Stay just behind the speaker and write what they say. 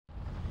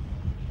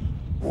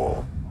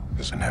War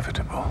is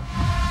inevitable.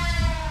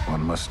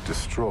 One must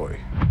destroy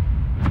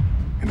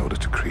in order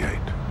to create.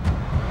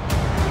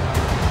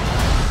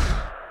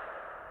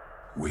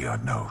 We are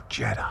no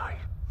Jedi.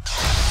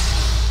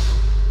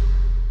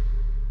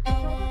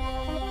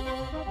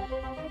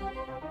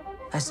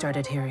 I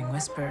started hearing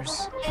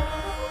whispers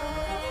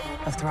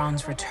of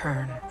Thrawn's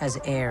return as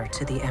heir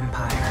to the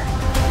Empire.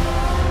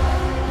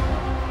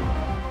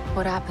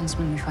 What happens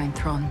when we find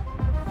Thrawn?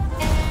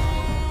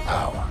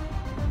 Power,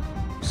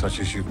 such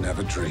as you've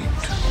never dreamed.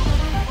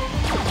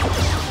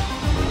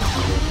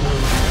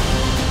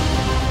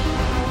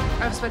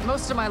 I've spent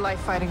most of my life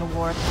fighting a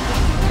war.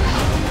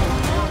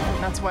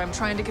 That's why I'm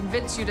trying to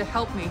convince you to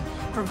help me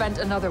prevent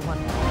another one.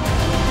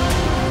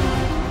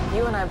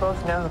 You and I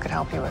both know who could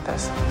help you with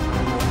this.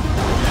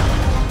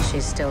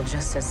 She's still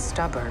just as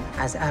stubborn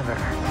as ever.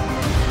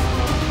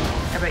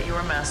 I bet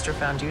your master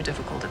found you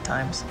difficult at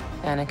times.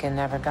 Anakin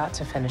never got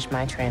to finish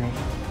my training.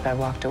 I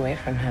walked away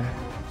from him,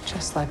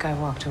 just like I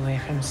walked away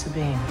from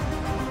Sabine.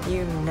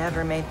 You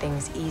never made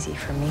things easy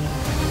for me,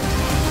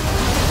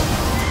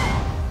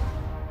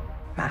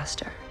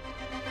 Master.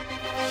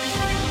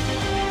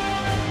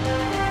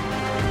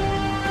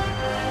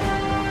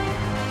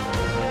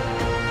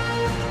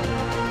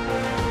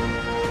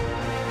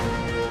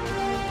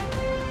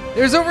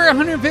 There's over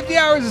 150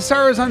 hours of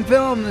Star Wars on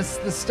film. This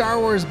the Star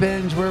Wars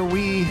binge where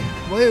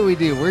what do we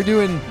do?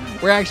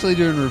 We're actually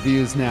doing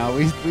reviews now.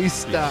 We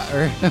stopped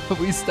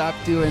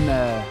doing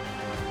the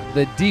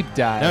deep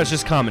dive. Now it's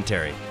just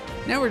commentary.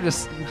 Now we're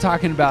just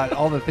talking about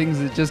all the things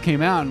that just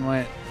came out and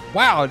went,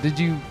 wow,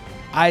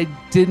 I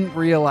didn't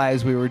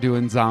realize we were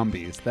doing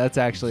zombies. That's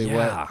actually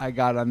what I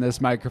got on this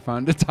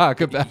microphone to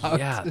talk about.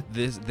 Yeah,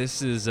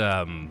 this is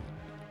the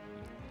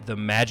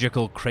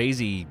magical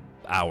crazy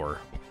hour.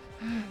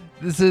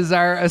 This is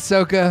our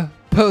Ahsoka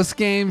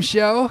post-game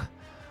show.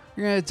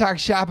 We're going to talk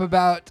shop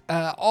about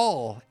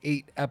all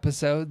 8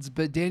 episodes,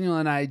 but Daniel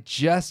and I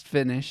just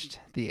finished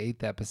the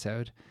 8th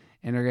episode,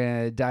 and we're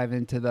going to dive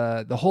into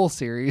the whole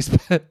series,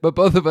 but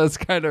both of us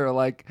kind of are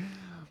like,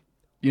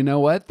 you know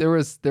what? There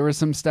was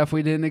some stuff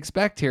we didn't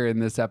expect here in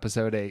this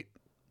episode 8.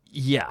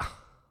 Yeah.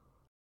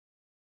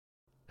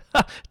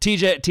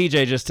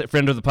 TJ, just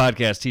friend of the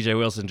podcast, TJ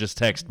Wilson, just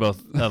texted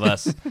both of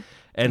us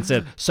and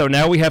said, so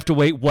now we have to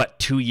wait,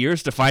 2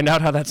 years to find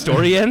out how that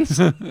story ends?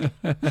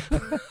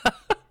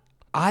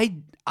 I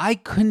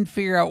couldn't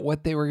figure out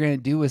what they were going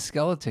to do with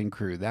Skeleton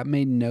Crew. That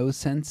made no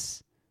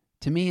sense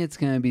to me. It's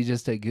going to be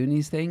just a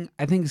Goonies thing.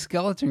 I think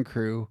Skeleton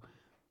Crew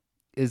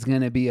is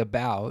going to be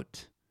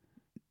about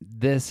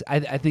this.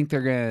 I think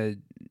they're going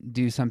to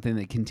do something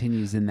that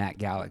continues in that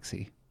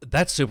galaxy.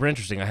 That's super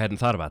interesting. I hadn't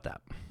thought about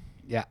that.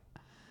 Yeah.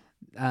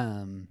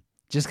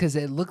 Just because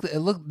they look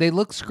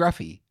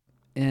scruffy.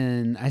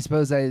 And I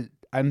suppose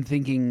I'm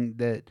thinking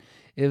that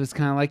it was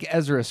kind of like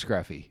Ezra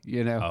scruffy,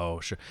 you know?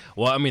 Oh, sure.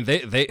 Well, I mean, they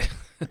if you're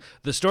talking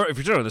about the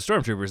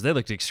stormtroopers, they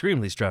looked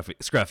extremely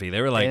scruffy.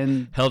 They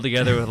were held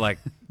together with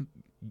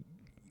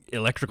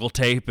electrical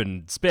tape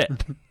and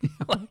spit.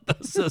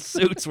 Those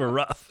suits were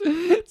rough.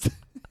 It's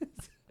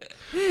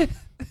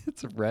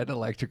red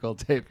electrical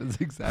tape is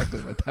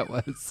exactly what that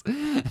was.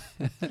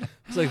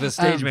 It's like the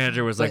stage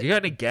manager was like, you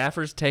got any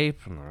gaffer's tape?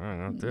 I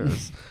don't know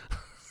this.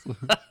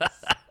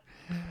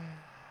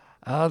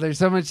 Oh, there's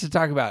so much to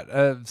talk about.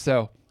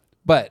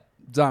 But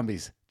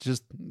zombies,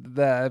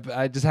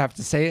 I just have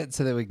to say it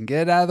so that we can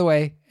get it out of the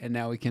way, and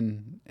then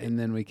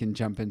we can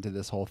jump into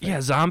this whole thing.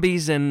 Yeah,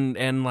 zombies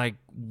and like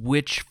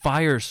witch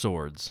fire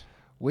swords.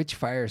 Witch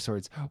fire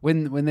swords.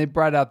 When they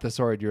brought out the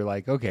sword, you're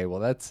like, okay,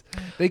 well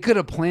they could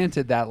have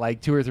planted that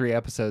like 2 or 3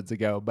 episodes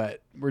ago,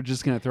 but we're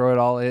just gonna throw it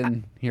all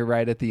in here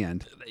right at the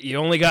end. You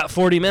only got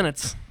 40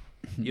 minutes.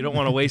 You don't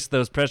want to waste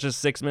those precious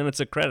 6 minutes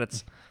of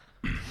credits.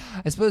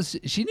 I suppose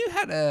she knew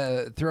how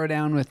to throw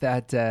down with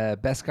that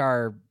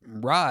Beskar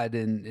rod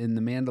in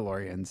The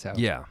Mandalorian. So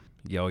yeah,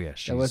 oh yeah,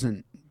 that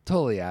wasn't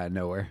totally out of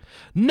nowhere.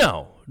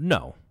 No.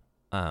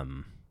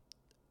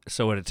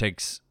 So it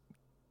takes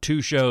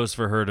 2 shows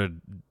for her to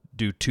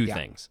do 2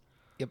 things.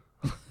 Yep.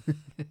 All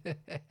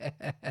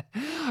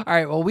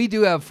right. Well, we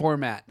do have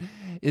format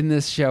in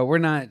this show. We're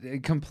not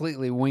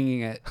completely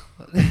winging it.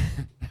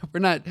 We're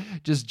not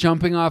just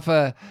jumping off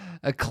a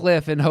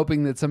cliff and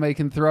hoping that somebody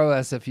can throw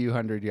us a few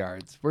hundred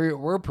yards.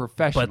 We're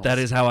professionals. But that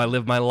is how I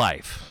live my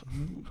life.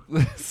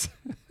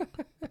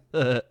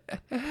 So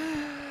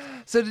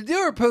to do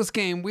our post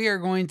game, we are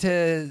going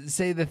to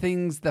say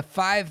the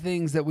 5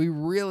 things that we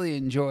really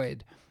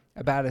enjoyed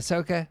about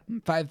Ahsoka,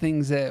 5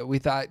 things that we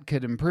thought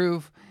could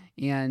improve,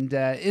 and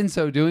in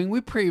so doing,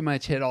 we pretty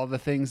much hit all the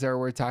things that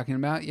we're talking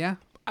about. Yeah,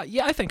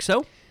 yeah, I think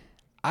so.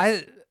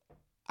 I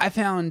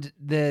found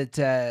that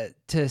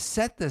to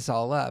set this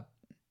all up,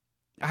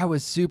 I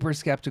was super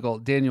skeptical.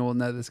 Daniel will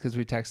know this because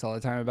we text all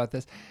the time about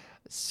this.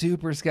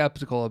 Super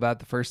skeptical about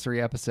the first 3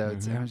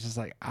 episodes. Mm-hmm. And I was just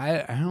like,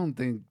 I don't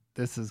think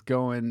this is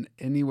going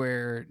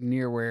anywhere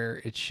near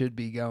where it should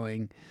be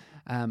going.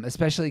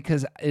 Especially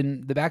because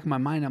in the back of my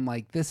mind, I'm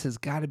like, this has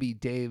got to be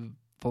Dave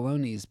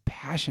Filoni's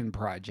passion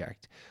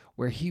project,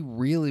 where he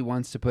really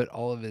wants to put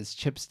all of his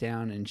chips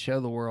down and show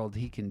the world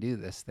he can do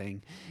this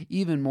thing,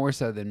 even more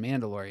so than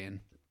Mandalorian.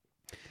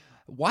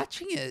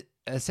 Watching it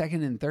a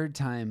second and third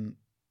time,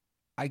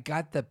 I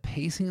got the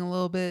pacing a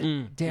little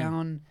bit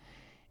down,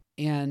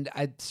 and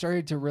I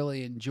started to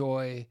really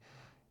enjoy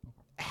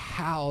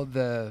how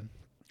the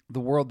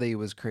world that he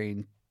was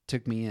creating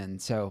took me in.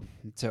 So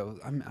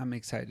I'm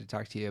excited to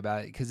talk to you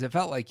about it because it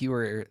felt like you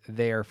were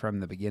there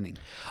from the beginning.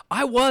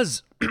 I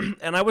was,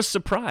 and I was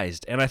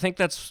surprised, and I think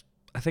that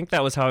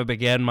was how I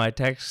began my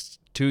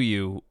text to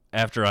you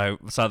after I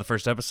saw the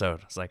first episode.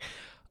 It's like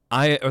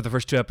the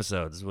first two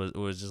episodes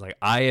was just like,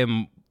 I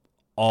am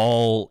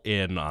all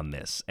in on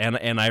this,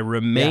 and I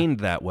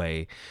remained that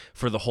way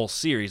for the whole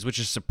series, which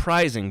is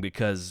surprising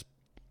because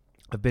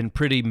I've been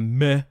pretty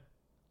meh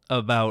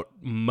about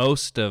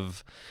most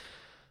of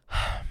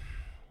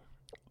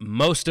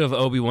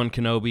Obi-Wan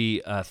Kenobi,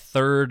 a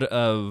third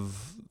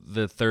of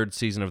the third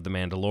season of The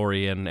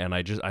Mandalorian, and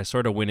I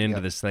sort of went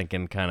into this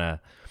thinking kind of,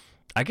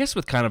 I guess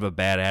with kind of a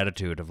bad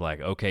attitude of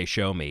like, okay,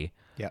 show me.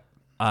 Yeah.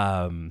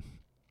 And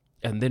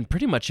then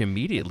pretty much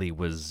immediately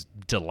was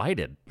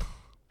delighted.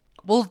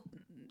 Well,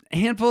 a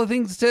handful of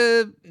things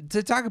to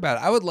talk about.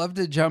 I would love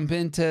to jump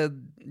into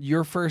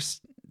your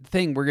first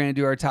thing. We're going to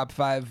do our top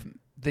 5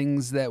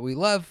 things that we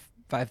love,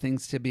 5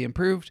 things to be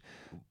improved.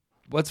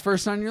 What's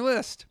first on your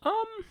list?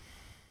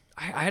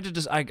 I had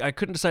to I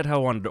couldn't decide how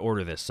I wanted to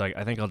order this, so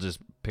I think I'll just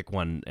pick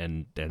one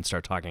and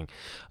start talking.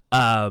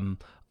 I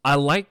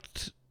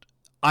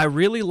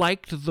really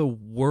liked the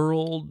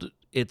world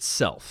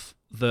itself.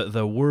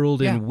 The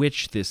world in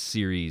which this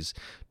series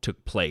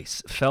took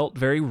place felt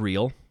very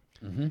real.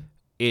 Mm-hmm.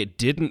 It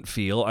didn't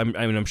feel.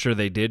 I'm sure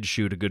they did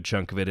shoot a good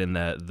chunk of it in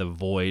the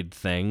void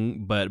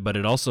thing, but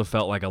it also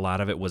felt like a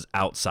lot of it was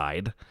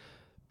outside,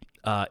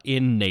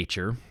 in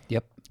nature.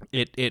 Yep.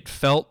 It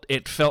felt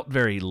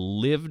very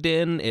lived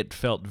in. It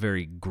felt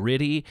very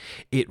gritty.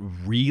 It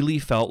really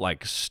felt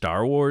like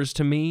Star Wars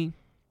to me,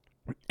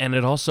 and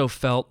it also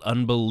felt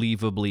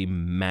unbelievably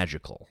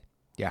magical.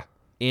 Yeah.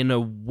 In a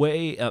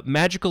way,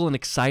 magical and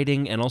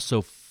exciting, and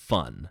also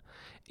fun,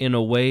 in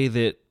a way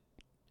that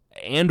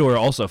Andor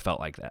also felt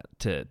like that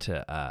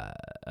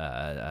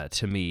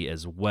to me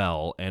as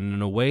well, and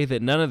in a way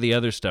that none of the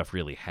other stuff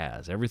really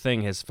has.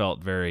 Everything has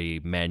felt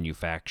very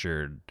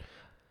manufactured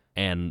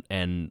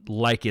and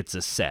like it's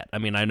a set. I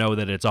mean, I know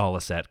that it's all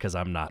a set because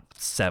I'm not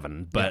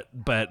 7, but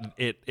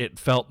it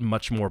felt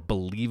much more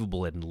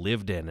believable and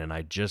lived in, and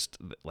I just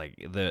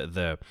like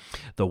the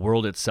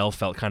world itself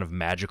felt kind of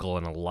magical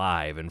and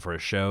alive. And for a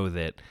show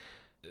that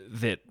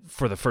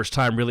for the first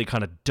time really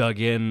kind of dug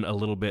in a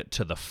little bit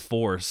to the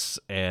Force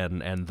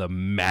and the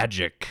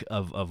magic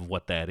of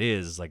what that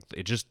is, like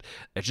it just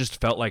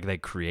felt like they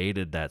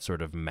created that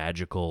sort of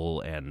magical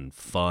and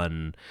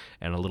fun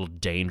and a little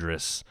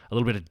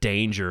bit of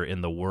danger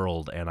in the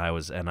world, and I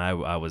was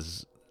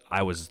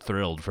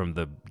thrilled from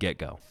the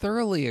get-go.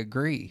 Thoroughly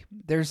agree.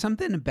 There's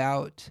something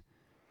about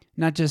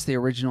not just the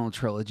original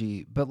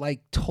trilogy, but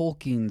like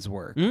Tolkien's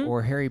work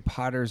or Harry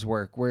Potter's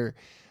work where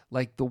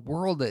like the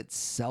world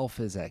itself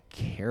is a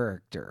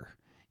character.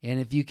 And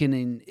if you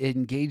can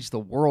engage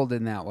the world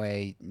in that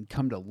way and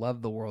come to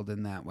love the world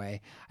in that way,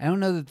 I don't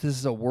know that this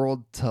is a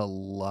world to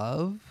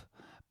love,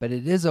 but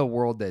it is a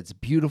world that's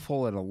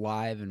beautiful and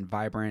alive and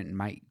vibrant and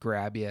might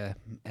grab you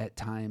at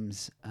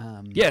times.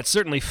 Yeah, it's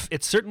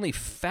certainly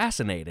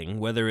fascinating,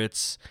 whether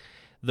it's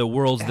the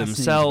worlds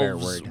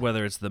themselves,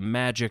 whether it's the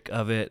magic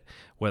of it,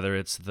 whether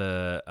it's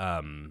the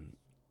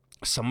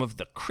some of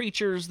the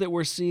creatures that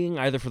we're seeing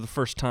either for the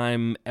first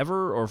time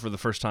ever or for the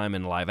first time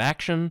in live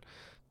action.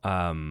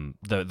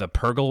 The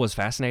Purgle was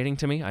fascinating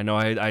to me. I know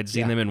I'd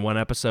seen them in one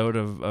episode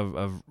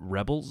of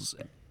Rebels.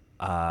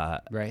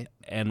 Right.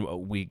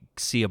 And we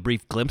see a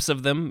brief glimpse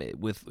of them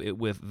with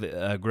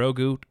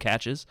Grogu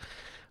catches.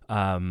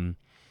 But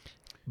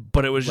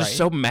it was just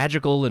so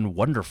magical and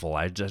wonderful.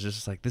 I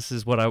just like, this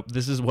is what I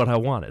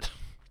wanted.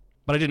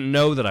 But I didn't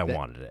know that I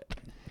wanted it.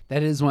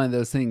 That is one of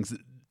those things.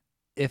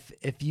 If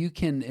you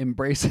can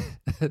embrace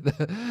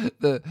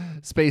the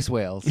space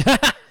whales,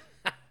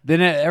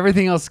 then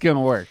everything else is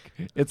gonna work.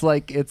 It's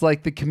like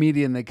the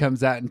comedian that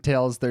comes out and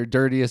tells their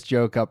dirtiest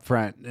joke up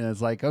front, and it's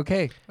like,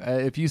 okay,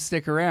 if you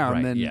stick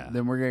around,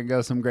 then we're gonna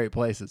go some great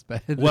places.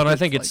 But well, I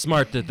think it's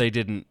smart that they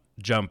didn't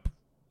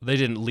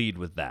lead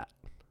with that.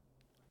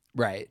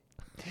 Right.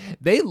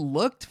 They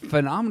looked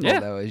phenomenal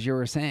though, as you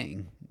were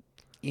saying,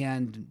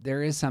 and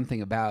there is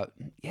something about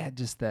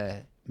just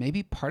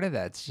maybe part of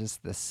that's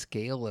just the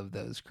scale of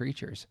those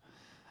creatures.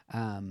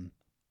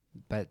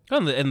 But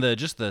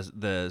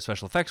the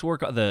special effects work,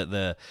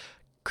 the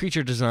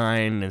creature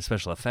design and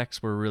special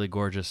effects were really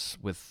gorgeous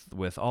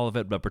with all of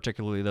it, but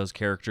particularly those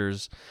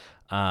characters.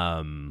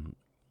 I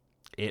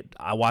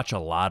watch a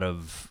lot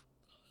of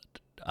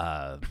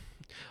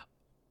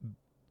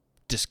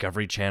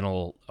Discovery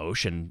Channel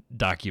ocean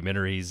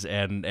documentaries,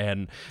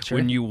 and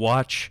when you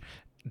watch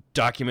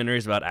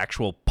documentaries about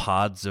actual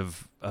pods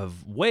of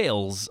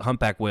whales,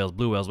 humpback whales,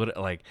 blue whales,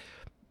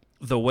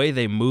 the way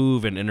they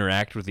move and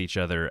interact with each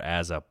other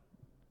as a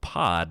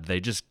pod. They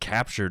just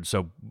captured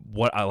it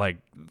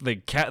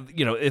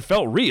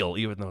felt real,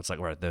 even though it's like,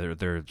 right,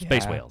 they're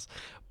space whales,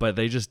 but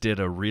they just did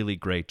a really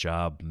great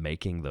job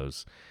making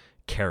those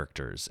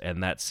characters.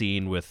 And that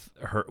scene with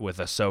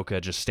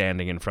Ahsoka just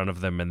standing in front of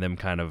them and them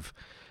kind of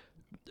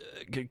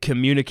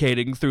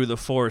communicating through the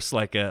Force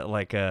like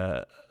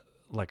a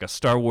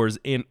Star Wars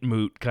int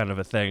moot kind of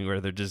a thing, where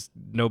they're just,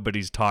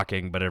 nobody's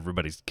talking but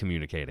everybody's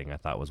communicating, I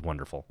thought was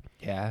wonderful.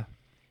 Yeah,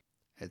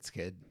 it's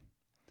good.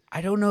 I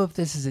don't know if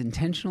this is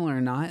intentional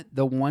or not.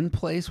 The one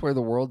place where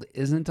the world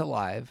isn't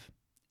alive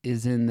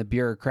is in the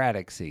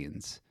bureaucratic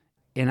scenes,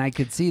 and I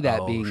could see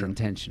that being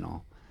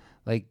intentional.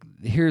 Like,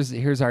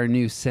 here's our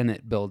new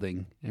Senate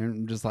building, and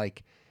I'm just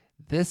like,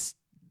 this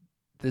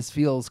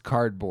feels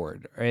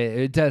cardboard.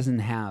 It doesn't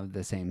have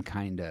the same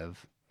kind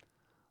of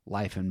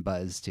life and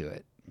buzz to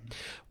it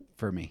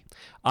for me.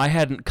 I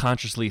hadn't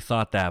consciously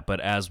thought that, but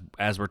as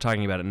we're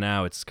talking about it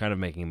now, it's kind of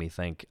making me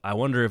think, I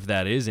wonder if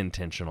that is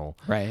intentional.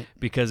 Right.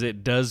 Because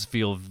it does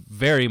feel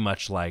very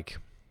much like,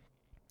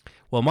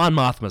 well, Mon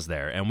Mothma's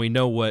there, and we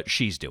know what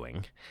she's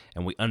doing,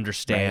 and we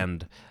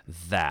understand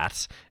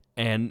that,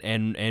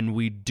 and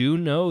we do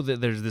know that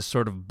there's this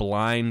sort of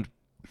blind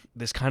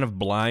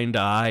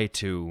eye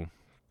to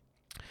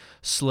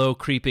slow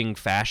creeping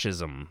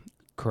fascism.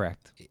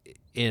 Correct.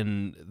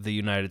 In the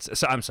in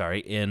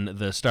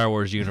the Star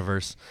Wars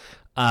universe.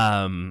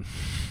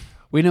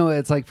 We know what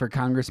it's like for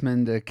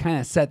congressmen to kind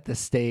of set the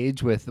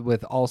stage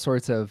with all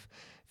sorts of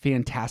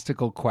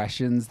fantastical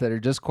questions that are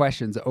just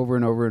questions over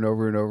and over and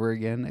over and over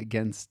again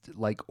against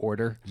like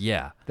order.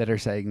 Yeah. That are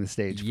setting the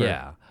stage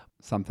for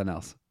something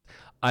else.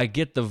 I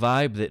get the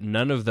vibe that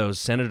none of those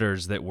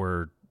senators that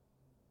were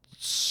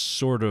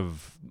sort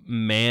of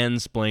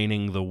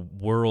mansplaining the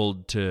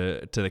world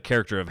to the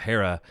character of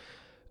Hera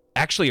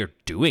actually are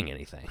doing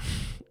anything,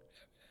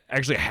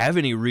 actually have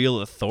any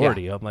real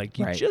authority. I'm like,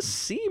 you just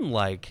seem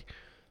like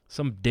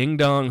some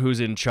ding-dong who's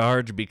in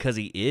charge because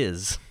he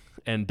is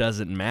and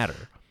doesn't matter.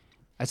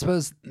 I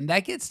suppose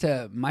that gets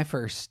to my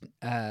first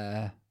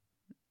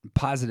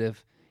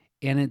positive,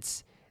 and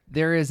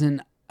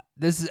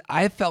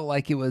I felt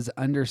like it was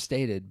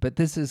understated, but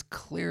this is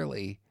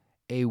clearly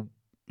a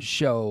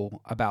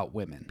show about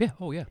women. Yeah.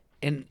 Oh yeah.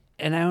 And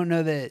I don't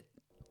know that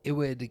it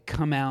would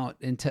come out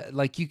into,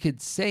 like, you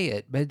could say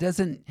it, but it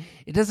doesn't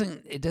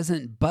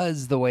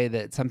buzz the way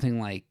that something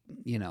like,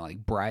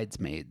 like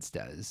Bridesmaids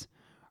does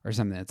or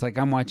something. It's like,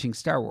 I'm watching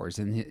Star Wars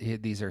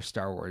and these are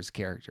Star Wars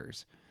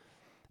characters.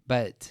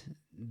 But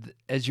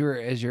as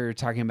you're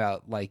talking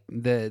about, like,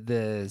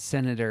 the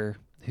senator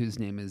whose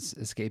name is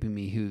escaping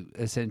me, who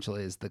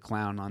essentially is the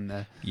clown on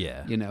the,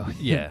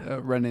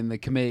 running the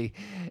committee,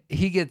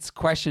 he gets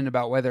questioned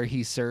about whether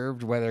he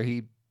served, whether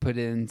he put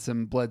in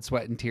some blood,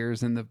 sweat, and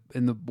tears in the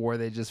war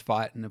they just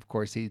fought, and of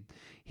course he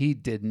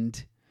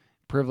didn't.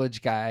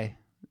 Privileged guy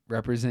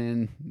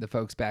representing the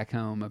folks back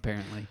home,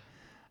 apparently.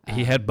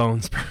 He had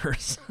bone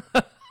spurs.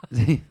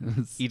 He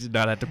did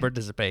not have to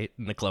participate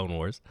in the Clone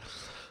Wars.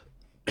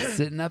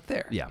 Sitting up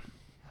there. Yeah.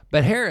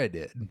 But Hera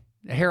did.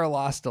 Hera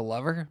lost a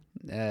lover.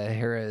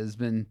 Hera has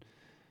been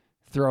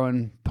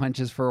throwing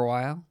punches for a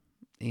while,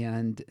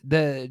 and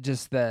there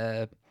is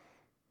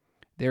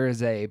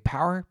a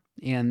power.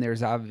 And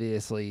there's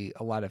obviously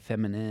a lot of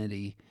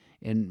femininity,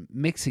 and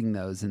mixing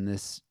those in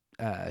this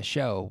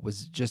show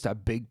was just a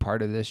big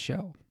part of this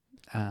show.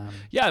 I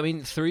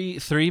mean,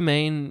 three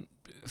main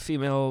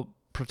female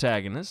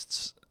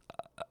protagonists,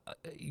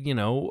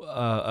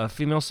 a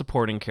female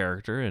supporting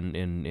character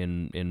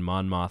in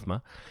Mon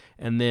Mothma,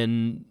 and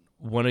then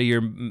one of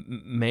your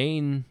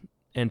main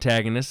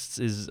antagonists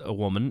is a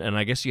woman, and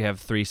I guess you have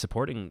 3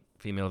 supporting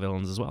female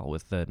villains as well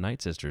with the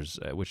Night Sisters,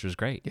 which was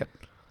great. Yep.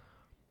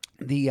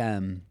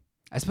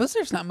 I suppose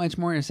there's not much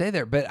more to say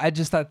there, but I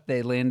just thought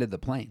they landed the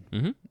plane.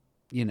 Mm-hmm.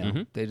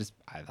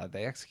 I thought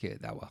they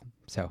executed that well.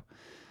 So,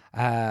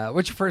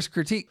 what's your first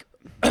critique?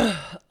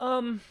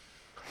 I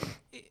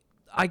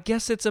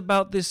guess it's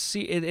about this.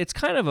 It's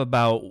kind of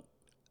about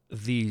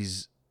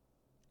these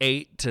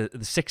 6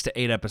 to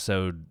 8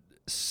 episode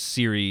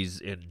series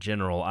in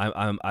general.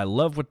 I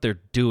love what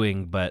they're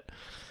doing, but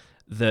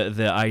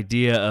the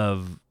idea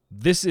of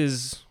this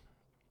is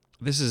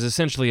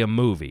essentially a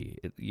movie.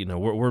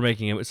 We're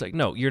making it. It's like,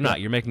 no, you're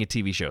not. You're making a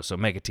TV show, so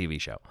make a TV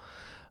show.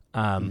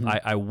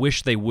 I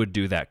wish they would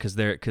do that,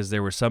 because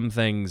there were some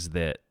things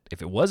that,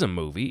 if it was a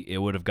movie, it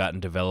would have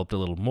gotten developed a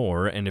little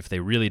more, and if they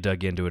really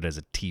dug into it as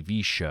a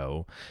TV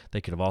show,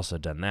 they could have also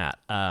done that.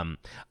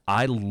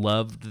 I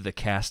loved the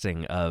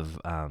casting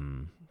of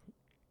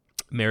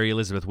Mary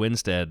Elizabeth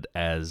Winstead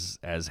as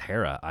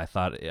Hera. I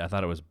thought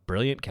it was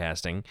brilliant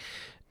casting.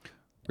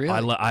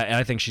 Really?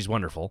 I think she's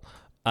wonderful.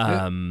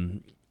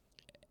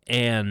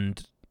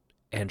 And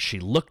she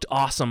looked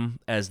awesome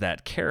as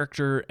that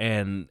character,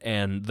 and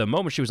the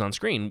moments she was on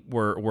screen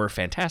were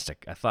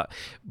fantastic. I thought,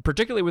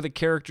 particularly with a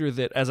character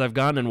that, as I've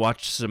gone and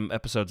watched some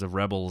episodes of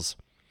Rebels,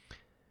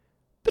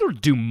 they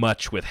don't do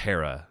much with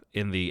Hera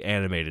in the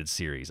animated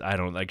series. I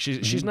don't like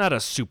she's not a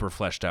super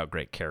fleshed out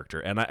great character,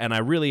 and I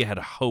really had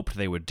hoped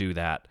they would do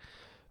that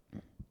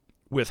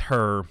with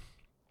her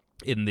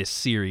in this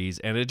series,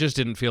 and it just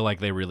didn't feel like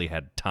they really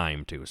had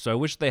time to. So I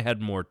wish they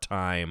had more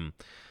time.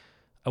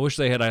 I wish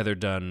they had either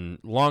done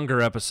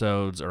longer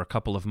episodes or a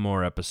couple of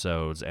more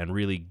episodes and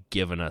really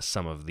given us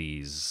some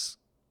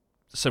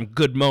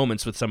good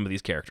moments with some of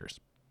these characters.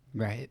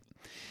 Right.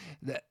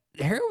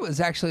 Hera was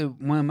actually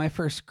one of my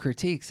first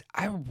critiques.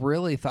 I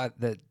really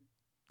thought that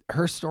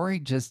her story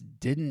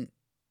just didn't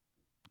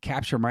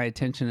capture my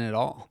attention at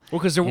all. Well,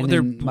 because there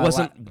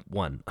wasn't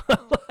one.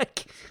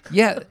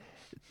 Yeah.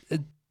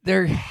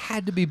 There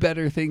had to be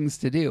better things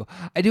to do.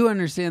 I do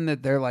understand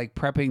that they're like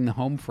prepping the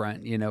home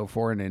front,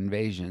 for an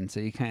invasion. So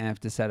you kind of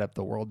have to set up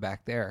the world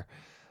back there.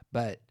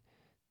 But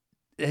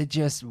it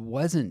just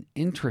wasn't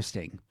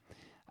interesting.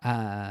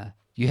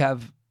 You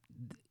have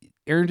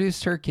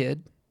introduced her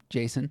kid,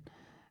 Jason.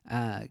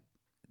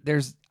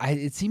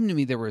 It seemed to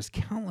me there was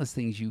countless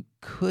things you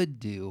could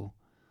do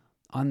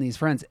on these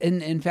fronts.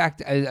 And in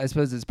fact, I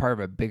suppose it's part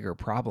of a bigger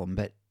problem,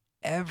 but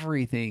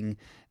everything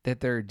that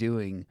they're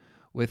doing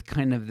with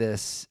kind of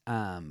this,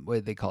 what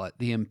do they call it?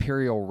 The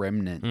Imperial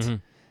Remnant. Mm-hmm.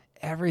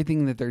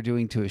 Everything that they're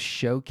doing to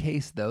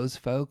showcase those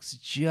folks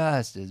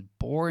just is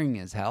boring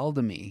as hell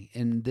to me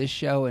in this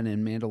show and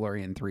in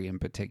Mandalorian 3 in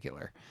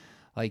particular.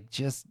 I'm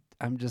just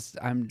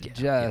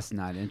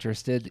not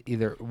interested.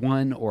 Either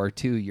one or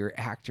two, your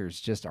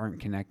actors just aren't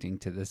connecting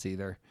to this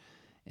either.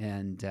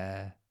 And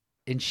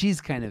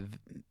she's kind of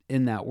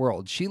in that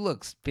world. She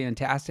looks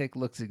fantastic,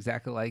 looks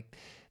exactly like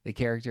the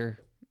character.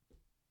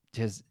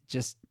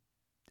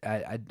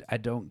 I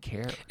don't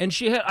care. And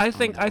she had, I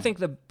think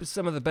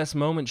some of the best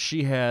moments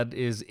she had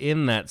is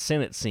in that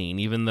Senate scene,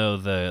 even though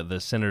the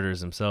senators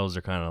themselves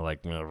are kind of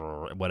like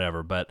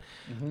whatever, but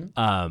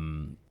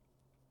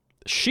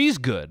she's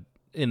good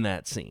in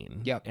that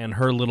scene. Yep. And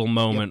her little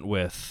moment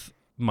with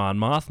Mon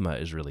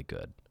Mothma is really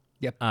good.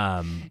 Yep.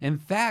 In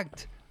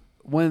fact,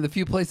 one of the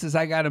few places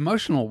I got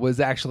emotional was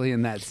actually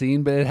in that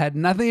scene, but it had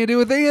nothing to do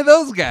with any of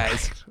those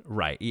guys.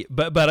 Right.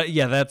 But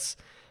that's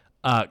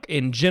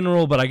in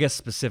general, but I guess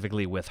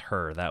specifically with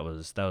her, that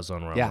was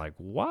one where I'm like,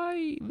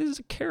 why? This is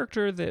a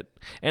character that,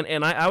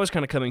 and I was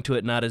kind of coming to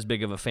it not as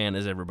big of a fan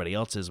as everybody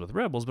else is with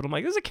Rebels, but I'm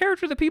like, this is a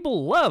character that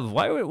people love.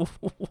 Why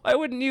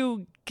wouldn't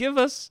you give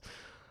us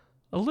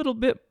a little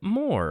bit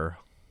more?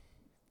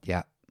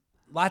 Yeah,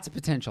 lots of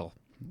potential.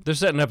 They're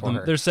setting up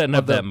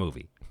that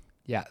movie.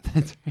 Yeah,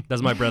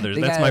 that's my brother's.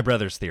 My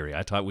brother's theory.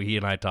 He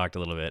and I talked a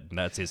little bit, and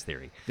that's his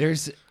theory.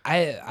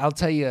 I'll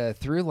tell you a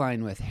through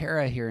line with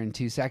Hera here in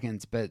 2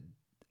 seconds, but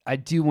I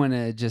do want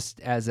to just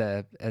as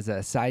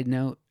a side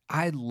note,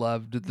 I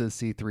loved the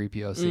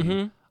C-3PO scene.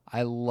 Mm-hmm.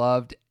 I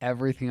loved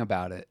everything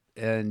about it,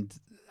 and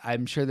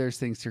I'm sure there's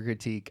things to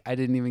critique. I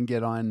didn't even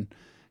get on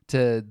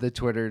to the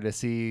Twitter to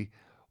see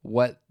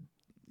what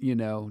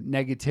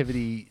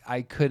negativity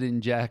I could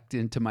inject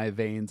into my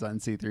veins on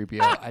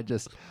C-3PO. I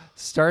just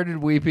started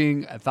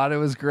weeping. I thought it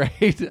was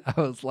great. I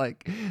was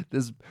like,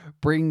 this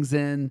brings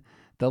in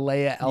the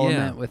Leia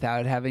element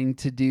without having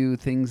to do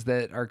things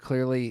that are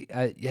clearly,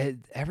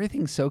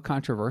 everything's so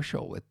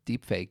controversial with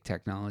deepfake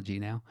technology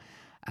now.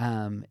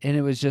 And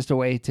it was just a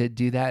way to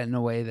do that in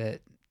a way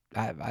that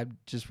I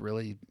just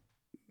really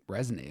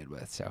resonated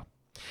with. So,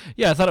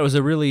 yeah, I thought it was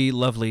a really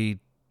lovely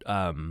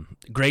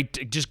great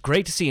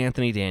to see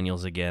Anthony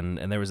Daniels again,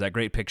 and there was that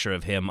great picture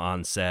of him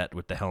on set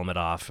with the helmet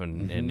off,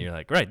 and you're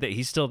like, right,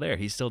 he's still there,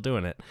 he's still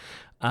doing it,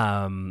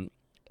 and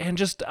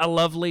just a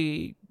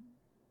lovely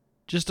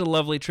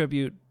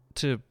tribute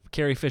to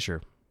Carrie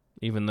Fisher,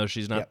 even though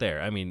she's not there.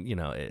 I mean,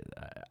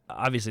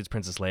 obviously it's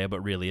Princess Leia,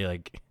 but really,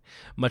 like,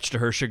 much to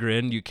her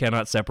chagrin, you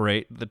cannot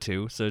separate the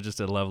two. So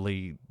just a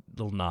lovely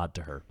little nod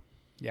to her.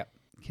 Yep,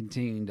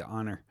 continuing to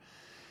honor.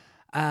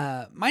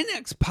 My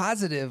next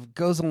positive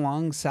goes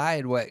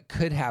alongside what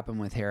could happen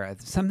with Hera.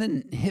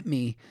 Something hit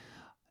me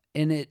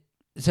in it.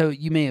 So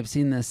you may have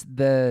seen this.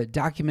 The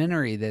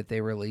documentary that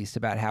they released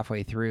about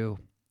halfway through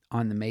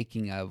on the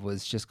making of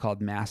was just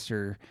called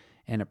Master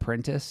and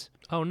Apprentice.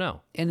 Oh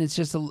no. And it's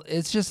just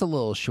a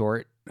little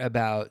short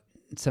about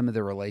some of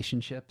the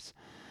relationships.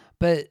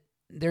 But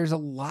there's a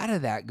lot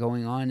of that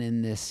going on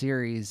in this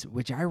series,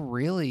 which I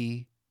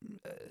really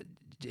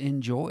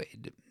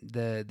enjoyed.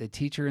 The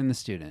teacher and the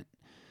student.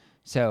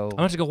 So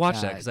I want to go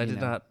watch that because I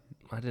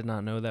did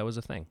not know that was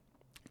a thing.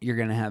 You're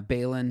gonna have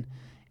Balin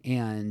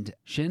and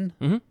Shin.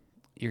 Mm-hmm.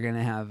 You're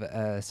gonna have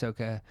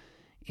Ahsoka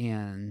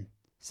and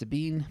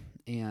Sabine,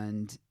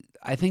 and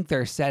I think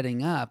they're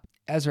setting up.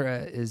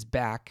 Ezra is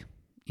back,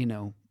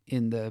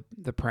 in the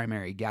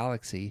primary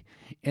galaxy,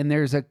 and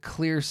there's a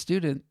clear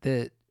student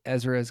that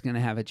Ezra is going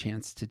to have a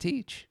chance to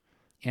teach,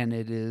 and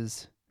it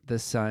is the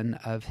son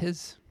of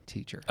his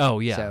teacher. Oh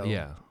yeah, so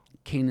yeah.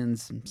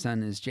 Kanan's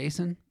son is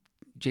Jason.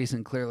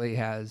 Jason clearly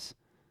has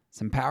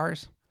some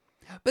powers,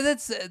 but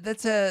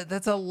that's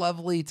a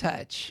lovely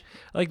touch.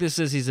 Like this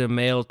says, he's a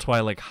male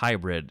Twi'lek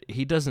hybrid.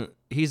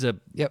 He's a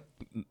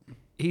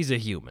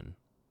human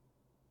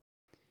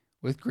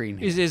with green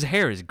hair. His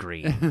hair is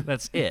green.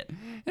 That's it.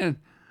 And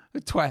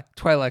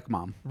Twi'lek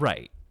mom.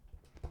 Right.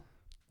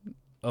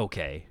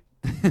 Okay.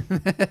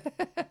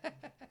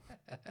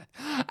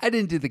 I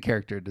didn't do the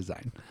character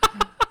design.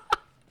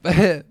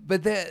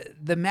 But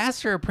the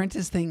master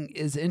apprentice thing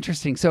is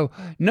interesting. So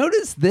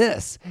notice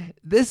this.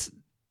 This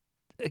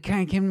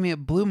kind of came to me.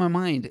 It blew my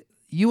mind.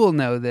 You will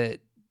know that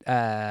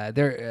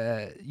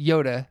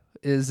Yoda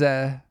is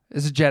a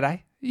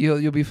Jedi.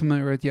 You'll be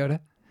familiar with Yoda.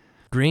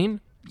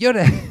 Green?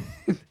 Yoda,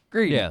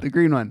 green. Yeah. The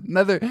green one.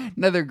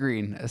 Another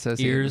green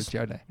associated Ears.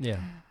 with Yoda. Yeah.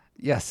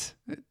 Yes.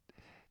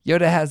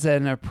 Yoda has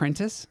an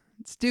apprentice.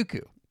 It's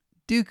Dooku.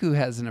 Dooku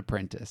has an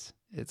apprentice.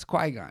 It's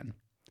Qui-Gon.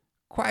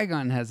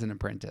 Qui-Gon has an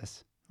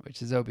apprentice,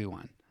 which is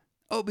Obi-Wan.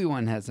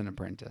 Obi-Wan has an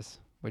apprentice,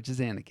 which is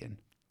Anakin.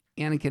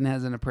 Anakin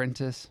has an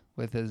apprentice,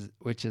 which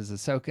is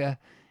Ahsoka.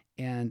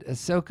 And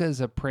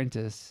Ahsoka's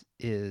apprentice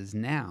is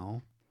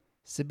now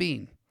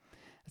Sabine.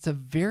 It's a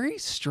very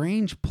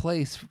strange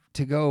place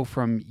to go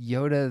from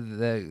Yoda,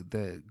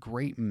 the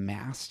great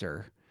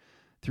master,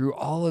 through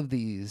all of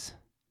these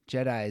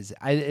Jedis.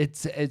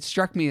 It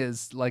struck me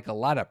as like a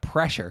lot of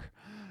pressure.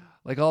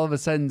 Like all of a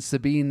sudden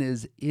Sabine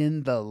is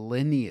in the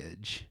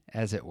lineage,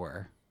 as it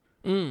were.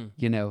 You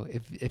know,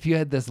 if you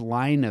had this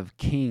line of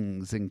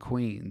kings and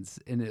queens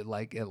and it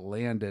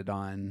landed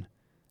on,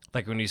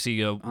 like when you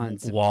see a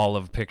wall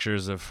of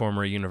pictures of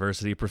former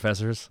university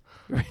professors.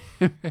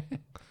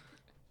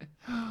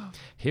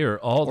 Here are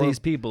all these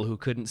people who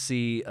couldn't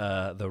see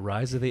the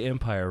rise of the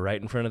empire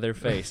right in front of their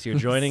face. You're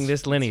joining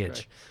this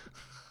lineage.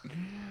 Right.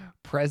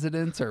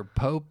 Presidents or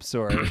popes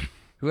or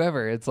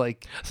whoever. It's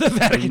like the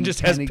Vatican just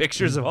has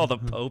pictures of all the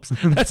popes.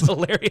 That's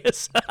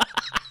hilarious.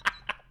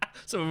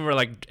 Some of them are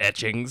like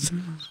etchings.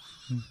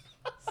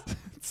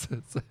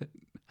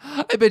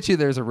 I bet you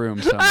there's a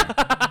room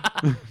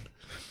somewhere.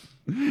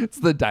 It's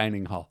the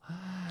dining hall.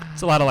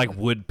 It's a lot of like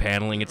wood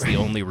paneling. It's the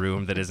only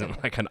room that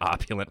isn't like an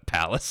opulent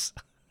palace.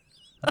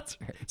 That's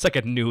right. It's like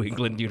a New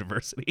England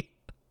university.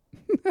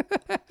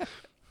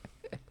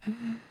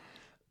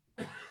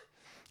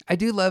 I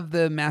do love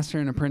the master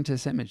and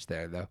apprentice image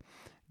there, though.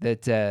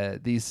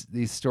 That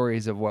these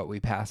stories of what we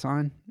pass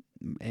on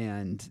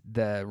and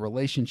the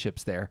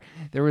relationships there.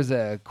 There was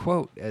a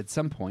quote at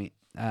some point.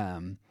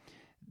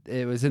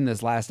 It was in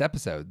this last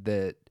episode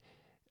that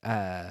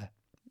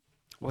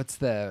what's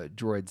the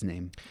droid's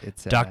name?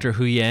 It's Dr.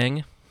 Hu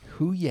Yang.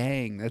 Hu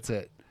Yang. That's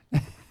it.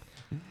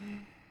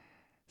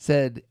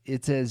 Said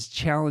it's as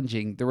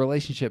challenging. The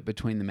relationship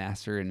between the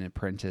master and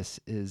apprentice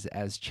is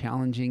as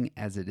challenging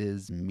as it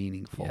is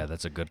meaningful. Yeah,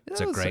 that's a great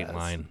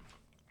line.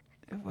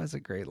 It was a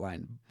great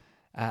line.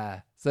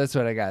 So that's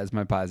what I got as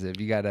my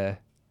positive. You got where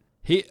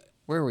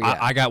were you?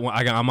 I got one.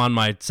 I'm on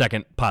my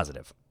second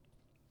positive.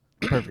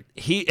 Perfect.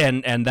 He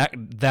and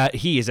that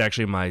he is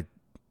actually my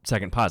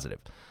second positive.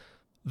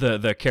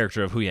 The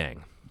character of Hu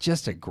Yang.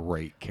 Just a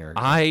great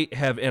character. I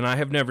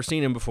have never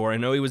seen him before. I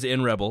know he was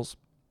in Rebels.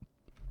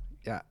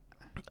 Yeah.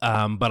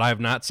 But I have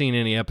not seen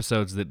any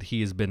episodes that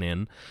he has been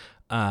in.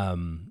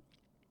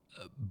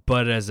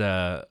 But as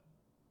a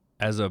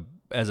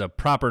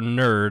proper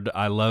nerd,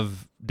 I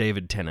love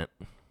David Tennant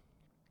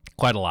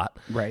quite a lot.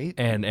 Right.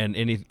 And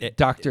any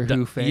Doctor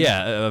Who fan.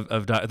 Yeah,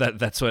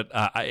 that's what.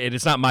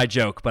 It's not my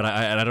joke, but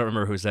I don't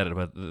remember who said it.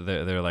 But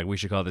they're like, we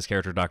should call this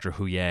character Doctor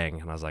Hu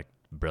Yang, and I was like,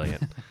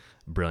 brilliant.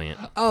 Brilliant.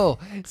 Oh,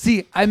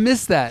 see, I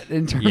missed that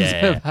in terms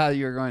of how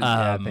you were going.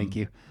 Yeah, thank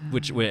you.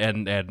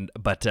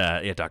 But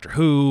Doctor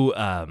Who,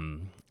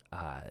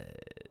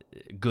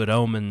 Good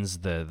Omens,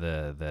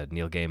 the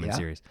Neil Gaiman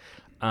series.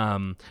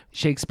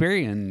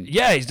 Shakespearean.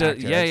 Yeah, he's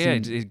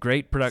a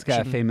great production. He's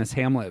got a famous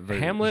Hamlet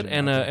version. Hamlet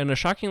and a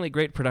shockingly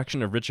great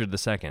production of Richard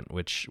II,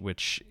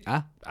 which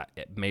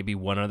maybe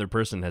one other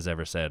person has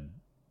ever said.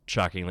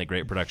 Shockingly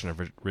great production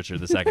of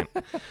Richard II.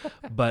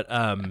 But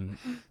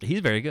he's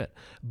very good.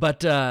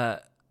 But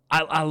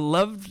I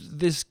loved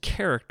this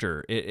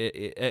character.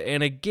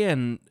 And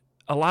again,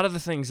 a lot of the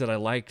things that I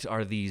liked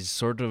are these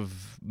sort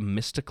of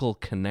mystical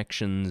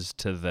connections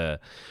to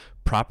the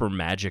proper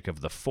magic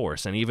of the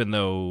Force. And even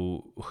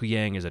though Hu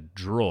Yang is a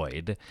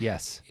droid,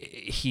 yes,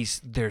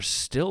 there's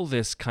still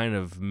this kind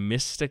of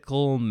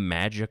mystical,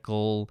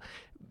 magical.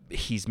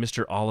 He's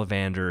Mr.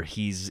 Ollivander.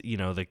 He's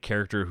the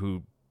character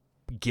who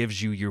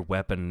gives you your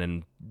weapon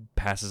and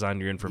passes on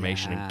your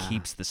information and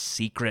keeps the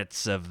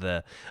secrets of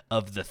the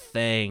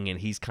thing, and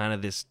he's kind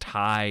of this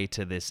tie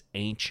to this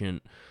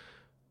ancient,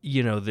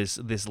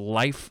 this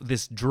life.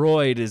 This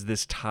droid is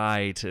this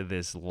tie to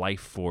this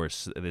life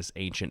force, this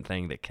ancient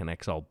thing that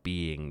connects all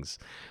beings.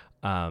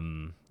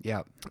 And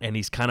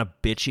he's kind of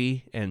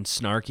bitchy and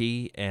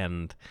snarky,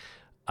 and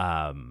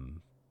I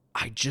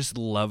just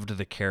loved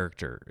the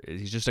character.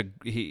 He's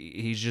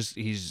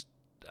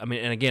I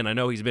mean, and again, I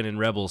know he's been in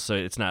Rebels, so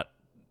it's not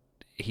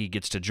he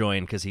gets to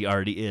join because he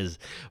already is.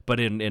 But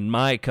in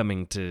my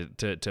coming to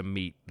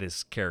meet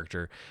this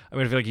character, I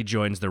mean, I feel like he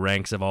joins the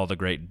ranks of all the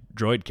great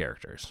droid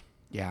characters.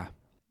 Yeah,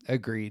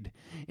 agreed.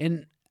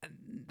 And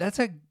that's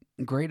a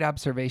great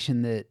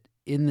observation that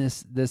in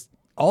this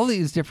all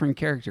these different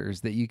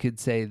characters that you could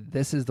say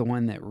this is the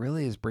one that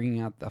really is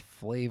bringing out the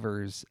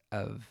flavors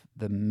of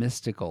the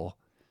mystical.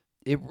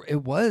 It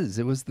was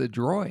the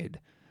droid,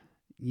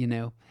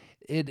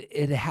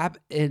 It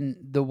happened, and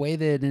the way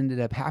that it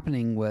ended up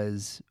happening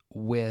was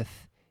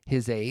with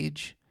his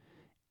age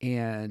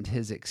and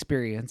his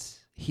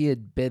experience. He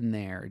had been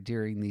there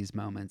during these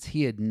moments.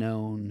 He had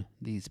known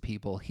these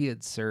people. He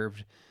had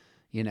served,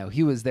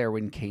 he was there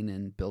when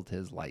Kanan built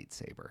his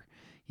lightsaber,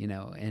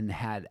 and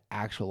had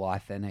actual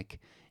authentic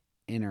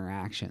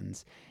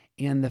interactions.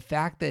 And the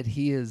fact that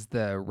he is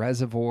the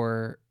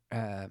reservoir,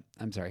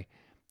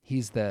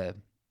 he's the,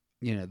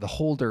 the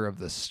holder of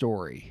the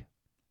story.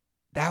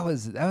 That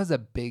was a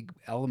big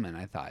element,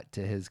 I thought,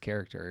 to his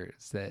character,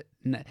 is that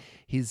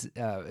he's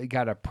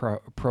got a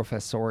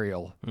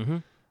professorial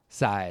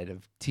side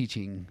of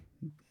teaching.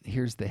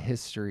 Here's the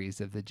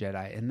histories of the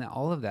Jedi and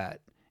all of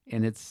that.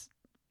 And it's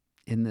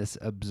in this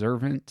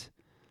observant,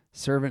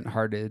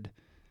 servant-hearted,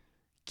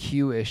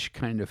 Q-ish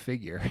kind of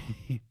figure.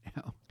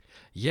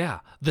 Yeah.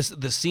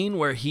 The scene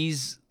where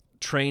he's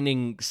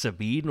training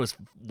Sabine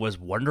was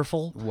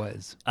wonderful.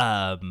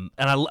 And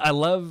I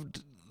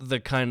loved the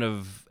kind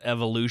of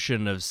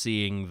evolution of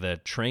seeing the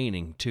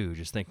training too.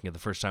 Just thinking of the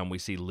first time we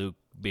see Luke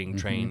being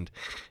trained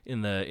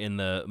in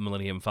the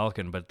Millennium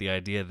Falcon, but the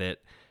idea that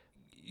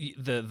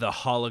the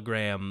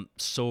hologram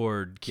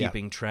sword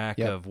keeping track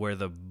of where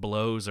the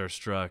blows are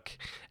struck,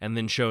 and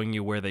then showing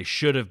you where they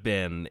should have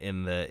been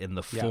in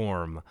the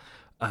form,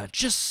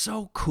 just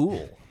so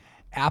cool.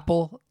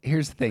 Apple,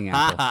 here's the thing,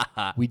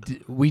 Apple.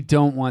 we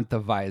don't want the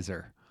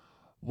visor.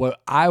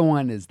 What I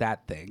want is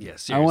that thing. Yeah,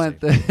 seriously. I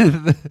want the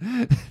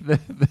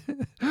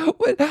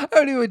what? I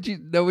don't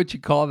even know what you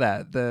call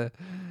that. The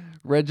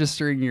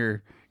registering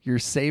your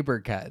saber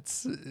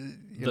cuts.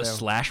 The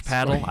slash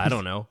paddle. I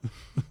don't know.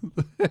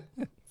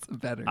 It's a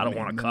better. I don't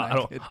want to. I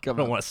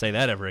don't want to say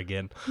that ever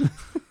again.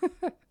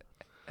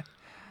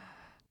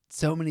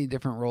 So many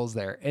different roles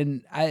there,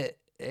 and I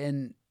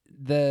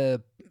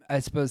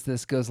suppose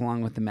this goes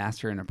along with the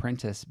master and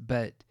apprentice,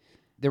 but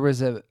there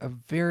was a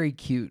very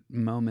cute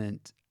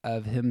moment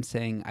of him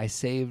saying, I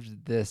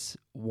saved this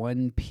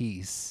one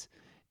piece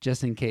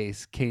just in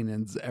case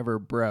Kanan's ever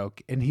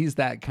broke. And he's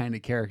that kind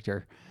of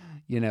character,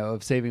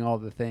 of saving all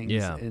the things.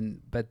 Yeah.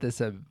 But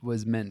this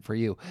was meant for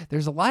you.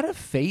 There's a lot of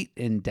fate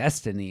and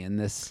destiny in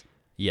this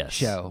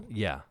show.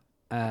 Yeah.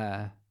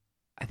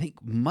 I think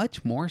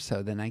much more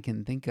so than I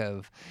can think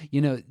of.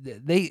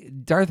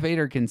 Darth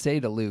Vader can say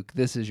to Luke,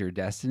 this is your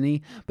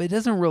destiny, but it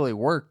doesn't really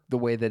work the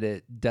way that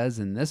it does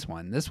in this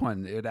one. This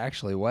one, it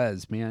actually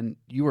was, man,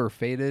 you were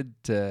fated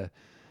to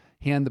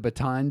hand the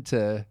baton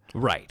to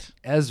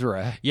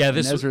Ezra. Yeah, and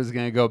Ezra's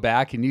going to go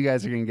back and you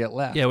guys are going to get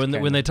left. Yeah,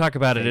 when they talk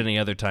about it any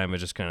other time, it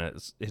just kind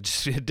of,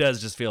 it does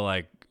just feel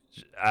like,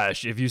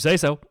 if you say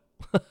so.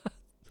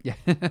 Yeah,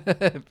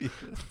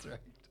 that's right.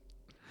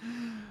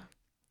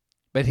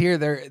 But here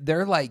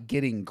they're like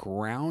getting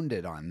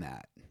grounded on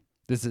that.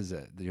 This is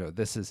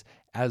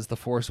as the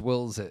Force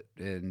wills it,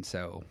 and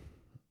so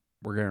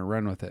we're gonna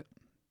run with it.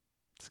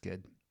 It's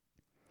good.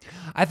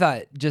 I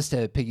thought, just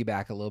to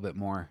piggyback a little bit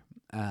more,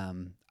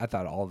 I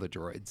thought all the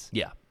droids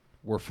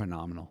were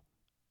phenomenal.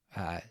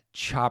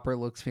 Chopper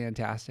looks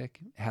fantastic.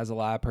 Has a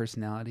lot of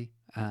personality.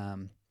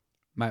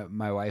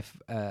 My wife,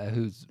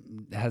 who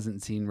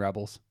hasn't seen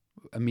Rebels,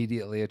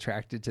 immediately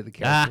attracted to the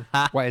character.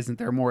 Why isn't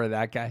there more of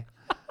that guy?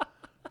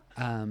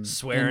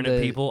 Swearing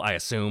at people, I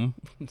assume.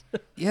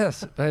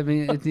 Yes, but I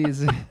mean,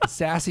 he's a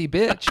sassy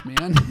bitch,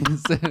 man.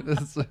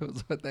 That's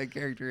what that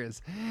character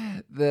is.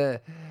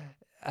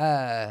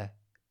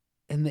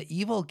 And the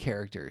evil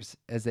characters,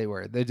 as they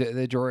were, the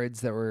droids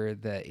that were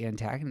the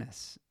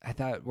antagonists, I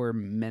thought were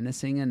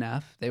menacing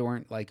enough. They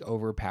weren't like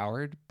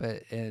overpowered,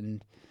 but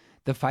in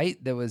the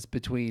fight that was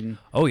between,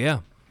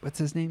 what's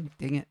his name?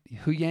 Dang it,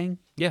 Hu Yang.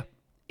 Yeah,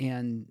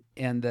 and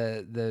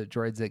the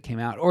droids that came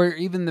out, or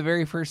even the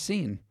very first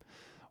scene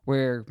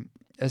where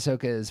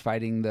Ahsoka is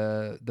fighting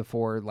the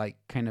four like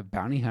kind of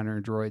bounty hunter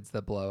droids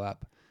that blow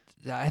up.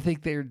 I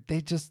think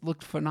they just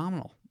looked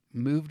phenomenal,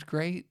 moved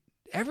great.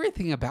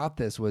 Everything about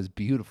this was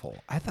beautiful.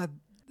 I thought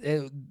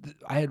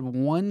I had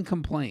one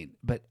complaint,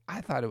 but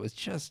I thought it was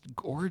just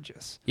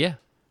gorgeous. Yeah,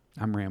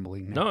 I'm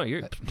rambling now.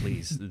 No,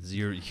 please.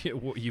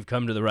 You've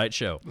come to the right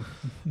show.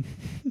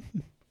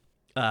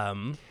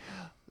 I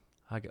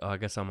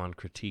guess I'm on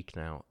critique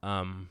now.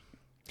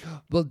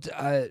 Well,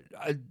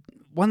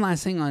 one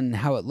last thing on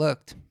how it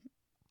looked.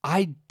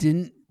 I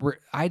didn't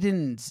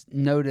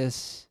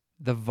notice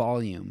the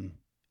volume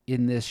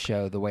in this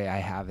show the way I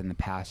have in the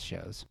past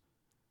shows.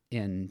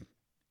 And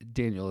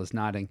Daniel is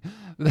nodding.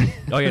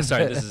 Oh yeah,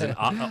 sorry. This is an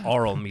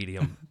oral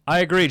medium. I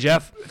agree,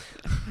 Jeff.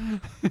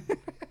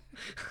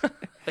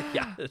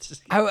 Yeah,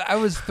 I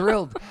was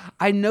thrilled.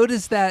 I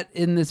noticed that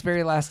in this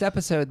very last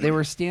episode, they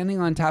were standing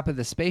on top of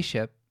the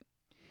spaceship,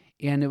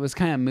 and it was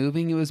kind of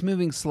moving. It was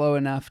moving slow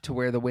enough to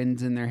where the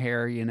wind's in their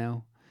hair,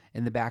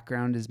 and the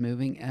background is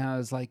moving. And I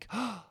was like,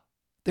 oh,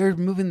 they're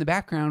moving the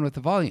background with the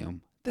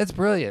volume. That's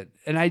brilliant.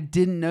 And I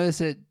didn't notice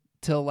it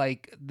till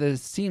like the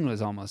scene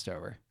was almost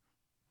over.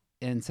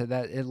 And so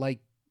that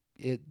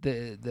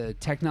the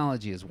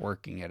technology is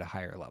working at a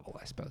higher level,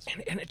 I suppose.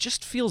 And it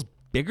just feels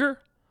bigger.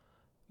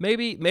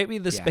 Maybe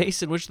the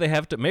space in which they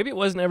have to, maybe it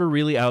wasn't ever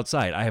really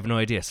outside. I have no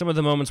idea. Some of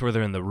the moments where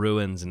they're in the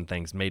ruins and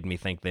things made me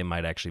think they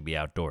might actually be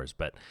outdoors,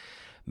 but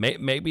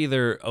maybe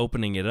they're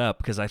opening it up,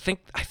 because I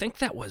think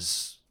that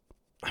was,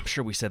 I'm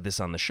sure we said this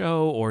on the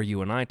show, or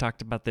you and I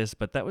talked about this,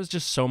 but that was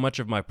just so much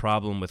of my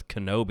problem with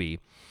Kenobi.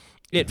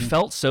 It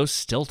felt so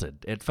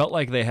stilted. It felt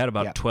like they had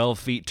about 12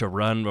 feet to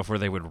run before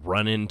they would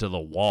run into the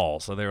wall.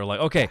 So they were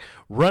like, okay,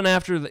 run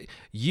after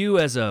you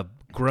as a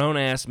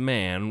grown-ass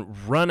man,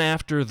 run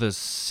after the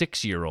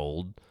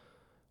 6-year-old,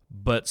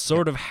 but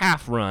sort of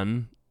half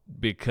run,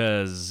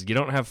 because you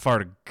don't have far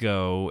to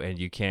go and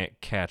you can't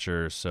catch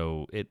her.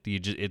 So it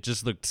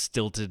just looked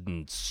stilted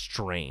and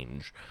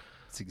strange.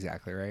 That's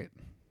exactly right.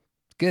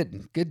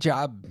 Good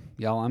job,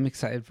 y'all. I'm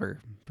excited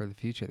for the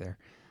future there.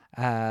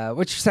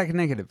 What's your second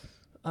negative?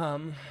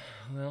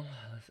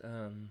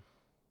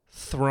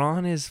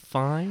 Thrawn is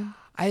fine.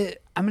 I'm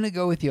gonna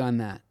go with you on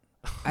that.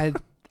 I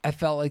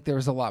felt like there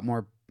was a lot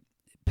more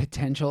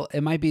potential.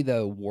 It might be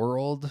the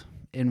world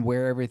and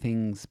where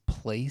everything's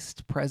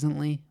placed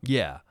presently.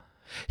 Yeah,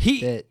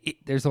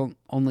 there's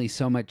only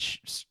so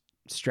much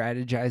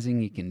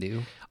strategizing you can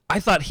do. I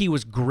thought he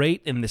was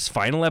great in this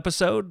final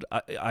episode.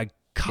 I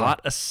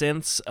caught a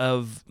sense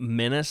of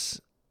menace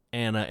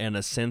and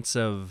a sense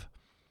of,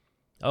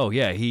 oh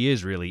yeah, he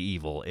is really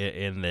evil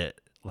in that,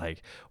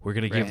 like, we're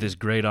gonna give this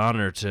great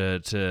honor to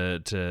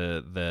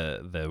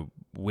the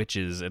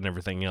witches and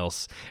everything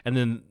else, and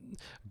then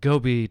go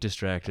be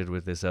distracted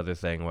with this other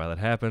thing while it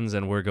happens,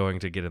 and we're going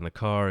to get in the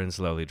car and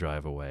slowly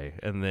drive away,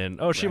 and then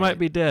she might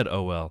be dead.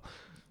 Oh well,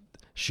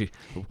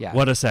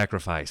 what a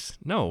sacrifice.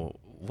 No,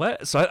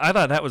 what? So I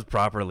thought that was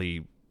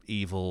properly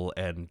evil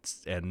and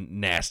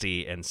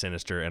nasty and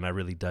sinister, and I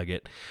really dug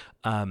it.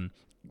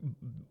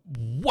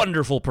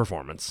 Wonderful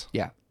performance.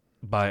 Yeah.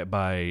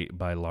 By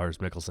Lars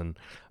Mikkelsen.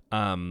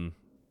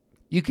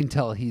 You can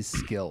tell he's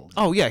skilled.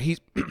 Oh yeah,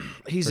 he's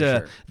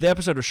sure. The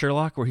episode of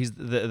Sherlock where he's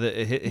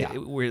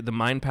where the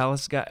Mind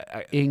Palace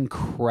guy.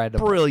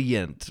 Incredible,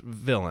 brilliant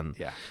villain.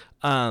 Yeah.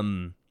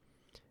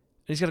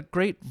 He's got a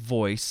great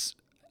voice.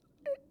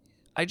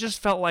 I just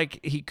felt like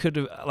he could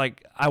have,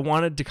 like, I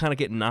wanted to kind of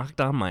get knocked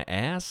on my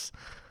ass.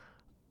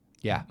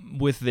 Yeah.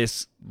 With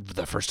this,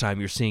 the first time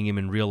you're seeing him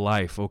in real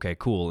life. Okay,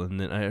 cool. And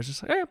then I was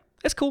just like, hey,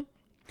 it's cool.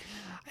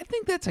 I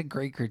think that's a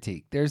great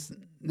critique.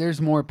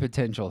 There's more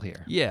potential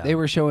here. Yeah. They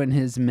were showing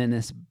his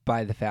menace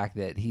by the fact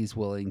that he's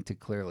willing to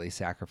clearly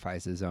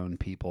sacrifice his own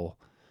people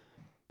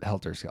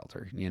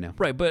helter-skelter, you know?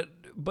 Right, but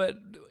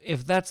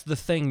if that's the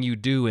thing you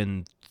do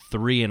in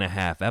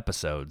 3.5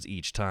 episodes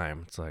each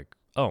time, it's like,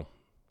 oh,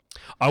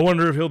 I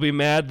wonder if he'll be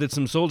mad that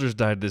some soldiers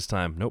died this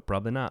time. Nope,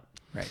 probably not.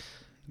 Right.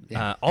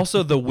 Yeah.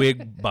 Also, the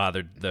wig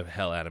bothered the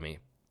hell out of me.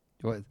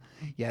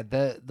 Yeah,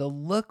 the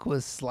look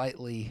was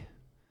slightly...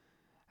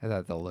 I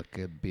thought the look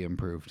could be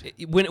improved.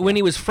 When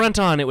he was front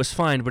on, it was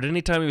fine, but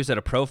anytime he was at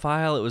a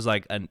profile, it was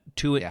like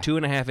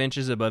 2.5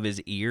 inches above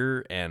his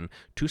ear and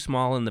too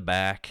small in the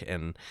back,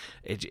 and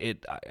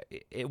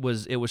it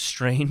was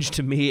strange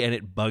to me, and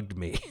it bugged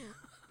me.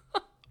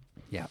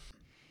 Yeah.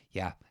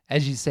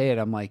 As you say it,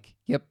 I'm like,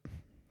 yep.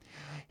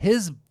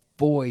 His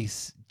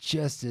voice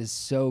just is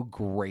so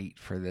great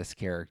for this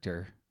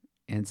character.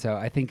 And so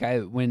I think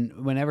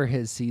whenever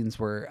his scenes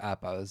were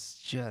up, I was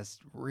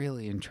just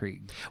really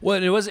intrigued.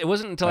 Well, it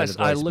wasn't until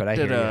I looked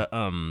at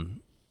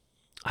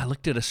I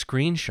looked at a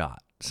screenshot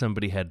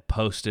somebody had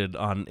posted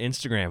on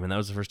Instagram, and that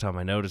was the first time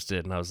I noticed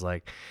it, and I was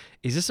like,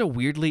 is this a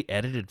weirdly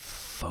edited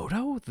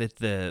photo that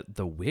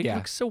the wig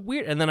looks so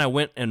weird? And then I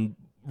went and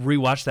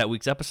rewatched that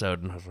week's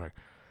episode, and I was like,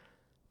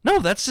 no,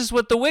 that's just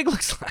what the wig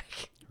looks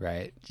like.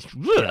 Right.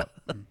 Yeah.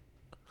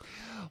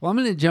 Well, I'm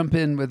going to jump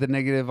in with a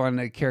negative on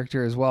a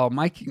character as well.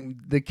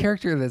 The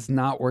character that's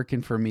not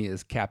working for me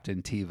is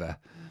Captain Teva,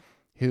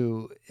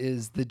 who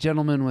is the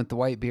gentleman with the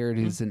white beard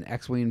who's an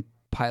X-Wing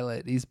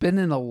pilot. He's been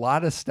in a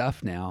lot of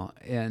stuff now,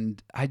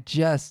 and I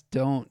just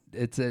don't.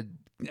 It's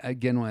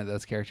again one of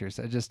those characters.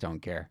 I just don't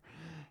care.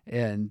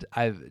 And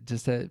I've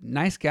just a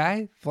nice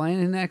guy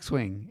flying an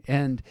X-Wing,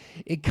 and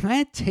it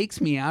kind of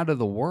takes me out of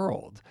the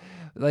world.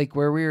 Like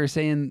where we were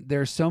saying,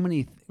 there's so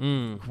many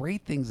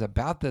great things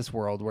about this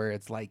world where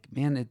it's like,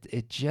 man,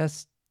 it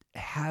just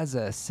has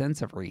a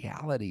sense of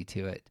reality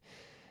to it.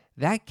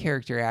 That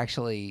character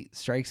actually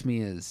strikes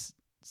me as,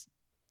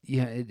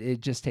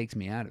 it just takes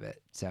me out of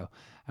it. So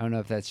I don't know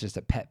if that's just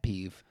a pet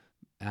peeve.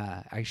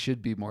 I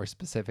should be more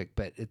specific,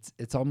 but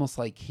it's almost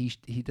like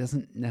he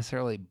doesn't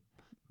necessarily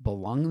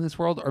belong in this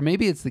world, or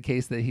maybe it's the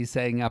case that he's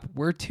saying up,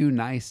 we're too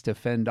nice to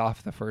fend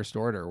off the First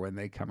Order when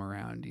they come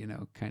around,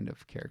 kind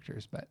of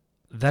characters. But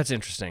that's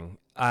interesting.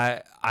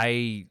 He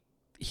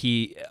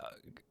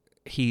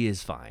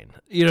is fine.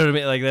 You know what I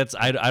mean? Like that's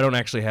I don't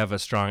actually have a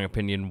strong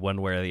opinion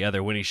one way or the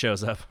other. When he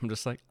shows up, I'm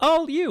just like,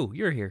 oh,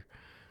 you're here.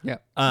 Yeah.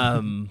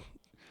 And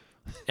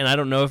I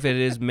don't know if it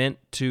is meant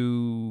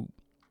to.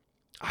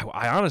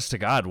 I honest to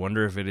God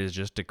wonder if it is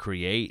just to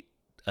create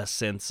a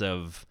sense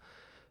of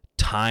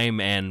time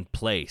and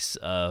place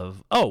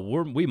of, oh,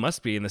 we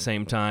must be in the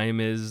same time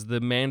as the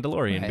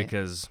Mandalorian,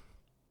 because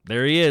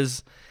there he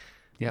is.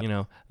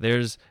 Yep.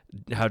 There's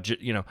how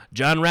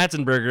John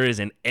Ratzenberger is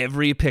in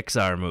every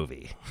Pixar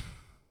movie.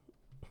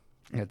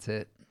 That's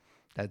it.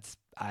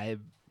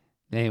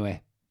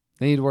 Anyway,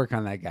 They need to work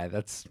on that guy.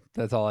 That's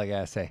all I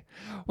gotta say.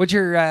 What's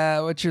your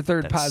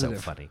third That's positive?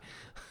 so funny.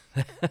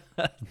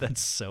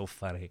 That's so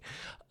funny.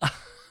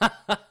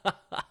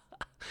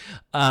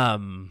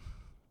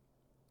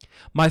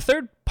 My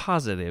third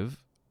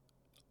positive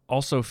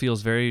also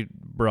feels very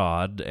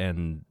broad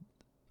and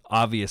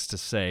obvious to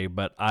say,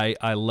 but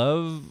I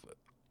love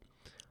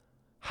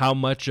how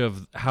much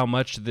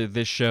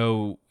this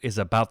show is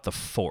about the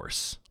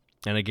Force.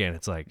 And again,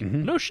 it's like,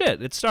 no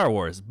shit, it's Star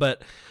Wars,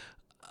 but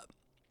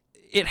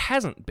it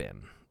hasn't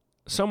been.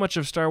 So much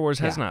of Star Wars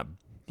has not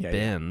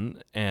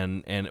been,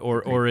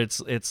 or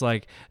it's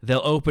like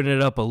they'll open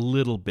it up a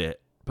little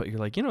bit, but you're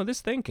like, this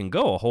thing can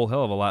go a whole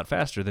hell of a lot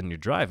faster than you're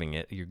driving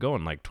it. You're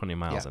going like 20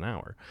 miles an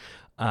hour.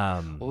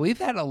 Well, we've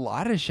had a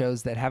lot of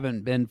shows that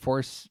haven't been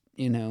Force,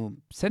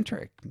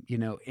 centric.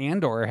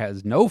 Andor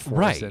has no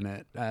Force in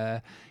it.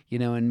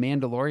 In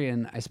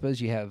Mandalorian, I suppose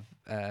you have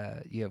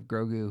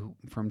Grogu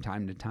from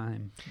time to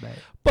time,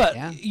 but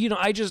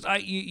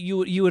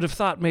you would have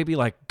thought maybe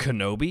like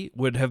Kenobi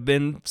would have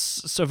been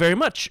so very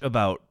much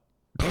about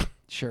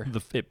sure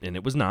and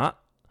it was not.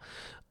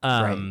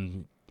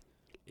 It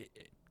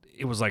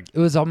was like it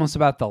was almost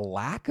about the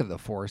lack of the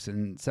Force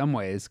in some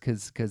ways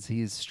because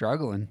he's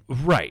struggling.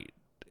 Right.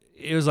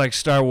 It was like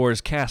Star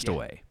Wars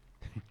Castaway.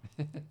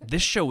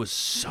 This show was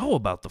so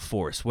about the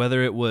Force,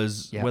 whether it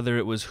was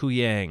Hu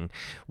Yang,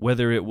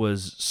 whether it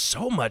was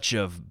so much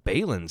of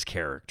Balin's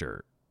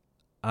character.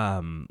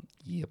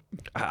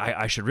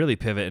 I should really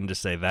pivot and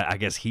just say that I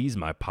guess he's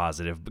my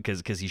positive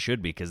because he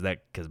should be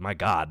because my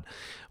God,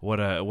 what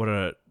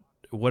an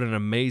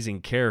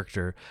amazing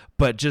character.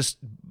 But just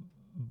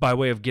by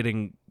way of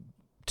getting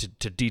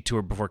to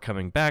detour before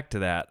coming back to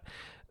that,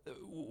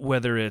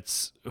 whether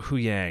it's Hu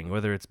Yang,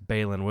 whether it's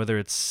Balin, whether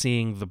it's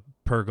seeing the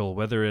Purgle,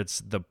 whether it's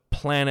the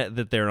planet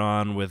that they're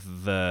on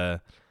with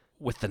the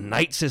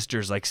Night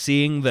Sisters, like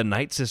seeing the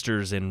Night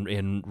Sisters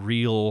in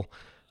real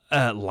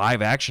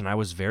live action, I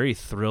was very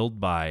thrilled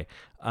by.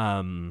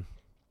 And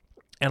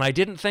I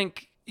didn't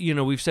think,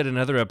 we've said in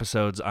other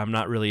episodes, I'm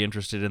not really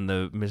interested in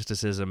the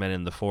mysticism and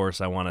in the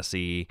Force. I want to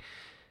see,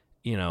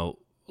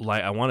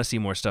 I want to see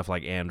more stuff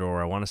like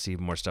Andor. I want to see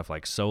more stuff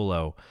like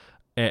Solo.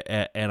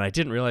 And I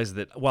didn't realize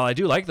that while I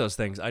do like those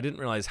things, I didn't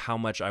realize how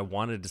much I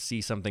wanted to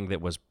see something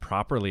that was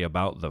properly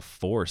about the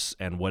Force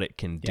and what it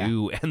can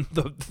do and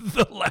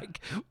the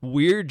like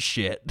weird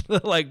shit, the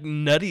like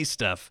nutty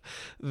stuff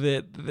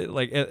that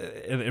like,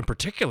 and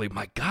particularly,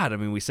 my God, I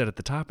mean, we said at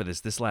the top of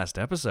this last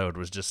episode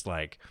was just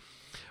like,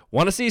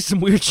 want to see some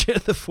weird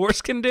shit the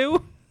Force can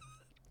do?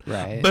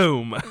 Right.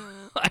 Boom.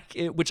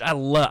 Which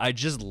I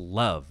just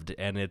loved,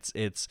 and it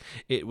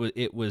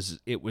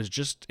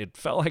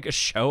felt like a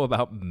show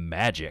about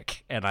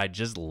magic, and I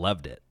just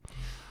loved it.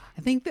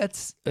 I think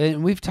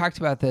and we've talked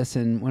about this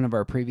in one of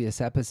our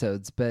previous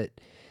episodes, but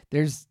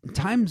there's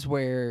times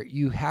where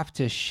you have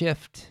to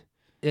shift,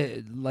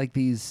 like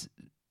these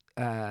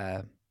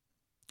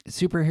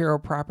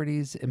superhero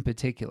properties in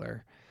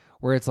particular,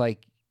 where it's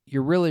like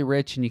you're really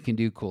rich and you can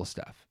do cool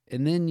stuff,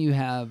 and then you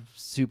have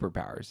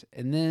superpowers,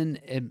 and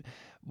then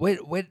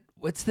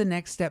what's the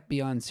next step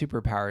beyond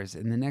superpowers?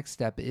 And the next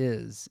step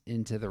is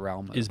into the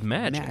realm of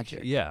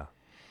magic. Yeah.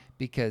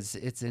 Because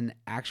it's an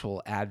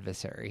actual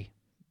adversary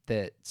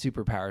that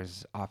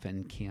superpowers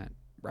often can't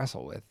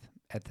wrestle with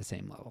at the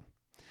same level.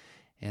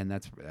 And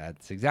that's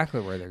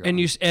exactly where they're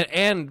going.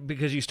 And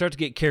because you start to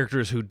get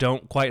characters who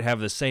don't quite have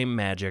the same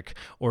magic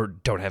or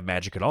don't have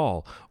magic at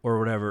all or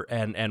whatever,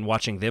 and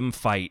watching them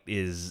fight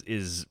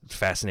is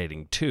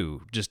fascinating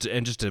too. Just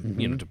to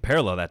to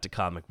parallel that to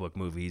comic book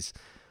movies.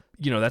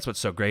 That's what's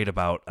so great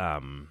about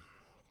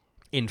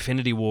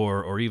Infinity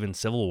War or even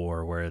Civil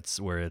War, where it's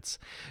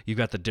you've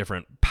got the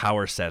different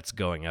power sets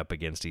going up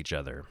against each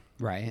other.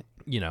 Right.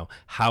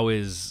 How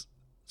is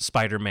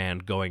Spider-Man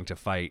going to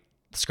fight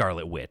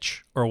Scarlet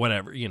Witch or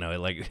whatever?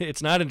 Like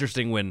it's not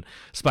interesting when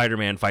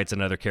Spider-Man fights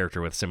another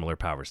character with similar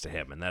powers to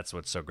him, and that's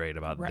what's so great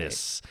about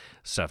this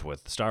stuff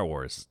with Star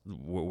Wars,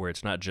 where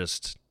it's not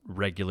just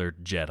regular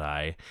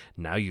Jedi.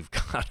 Now you've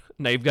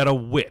got a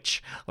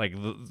witch, like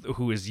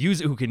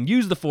who can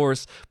use the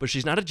Force, but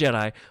she's not a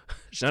Jedi,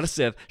 she's not a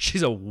Sith,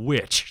 she's a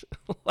witch.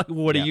 Like,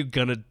 what are you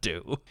gonna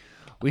do?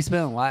 We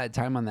spent a lot of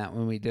time on that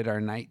when we did our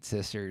Night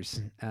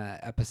Sisters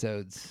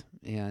episodes,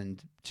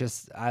 and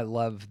I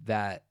love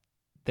that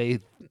they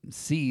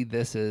see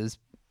this as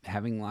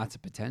having lots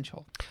of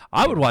potential.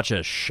 I would watch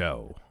a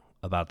show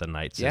about the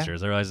Night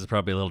Sisters. I realize it's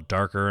probably a little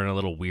darker and a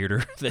little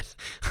weirder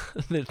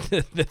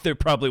that they're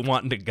probably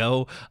wanting to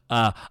go.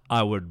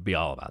 I would be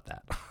all about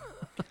that.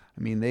 I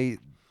mean, they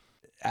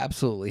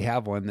absolutely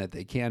have one that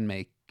they can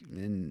make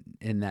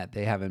in that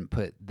they haven't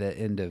put the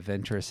end of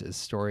Ventress's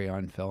story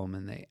on film,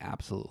 and they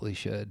absolutely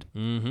should.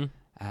 Mm-hmm.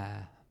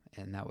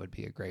 And that would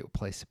be a great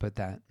place to put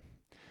that.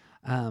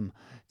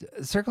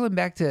 Circling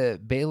back to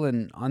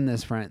Balin on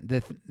this front,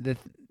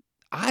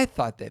 I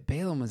thought that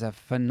Balin was a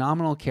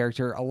phenomenal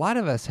character. A lot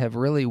of us have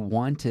really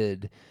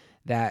wanted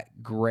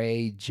that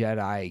gray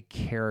Jedi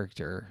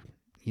character,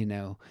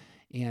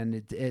 And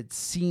it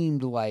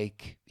seemed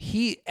like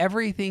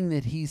everything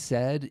that he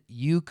said,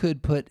 you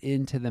could put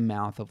into the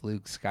mouth of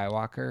Luke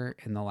Skywalker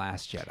in The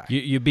Last Jedi.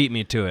 You beat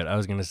me to it. I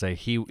was going to say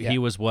he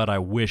was what I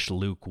wish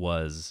Luke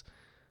was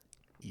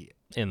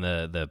in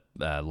the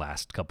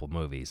last couple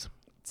movies.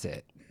 That's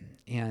it.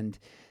 And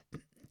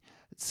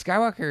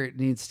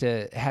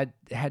Skywalker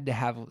had to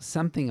have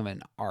something of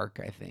an arc,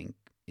 I think,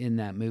 in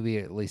that movie.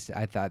 At least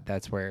I thought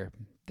that's where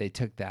they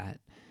took that.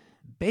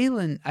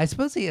 Balin, I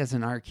suppose he has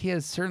an arc. He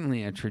has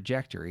certainly a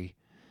trajectory,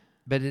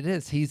 but it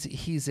is he's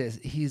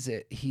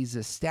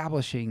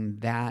establishing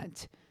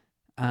that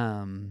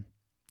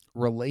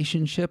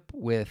relationship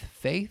with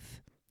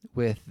faith,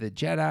 with the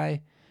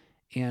Jedi,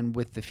 and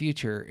with the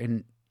future,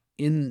 and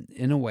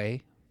in a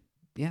way,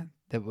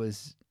 that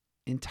was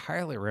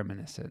entirely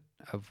reminiscent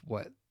of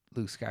what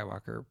Luke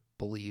Skywalker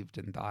believed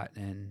and thought.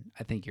 And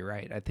I think you're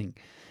right. I think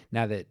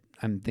now that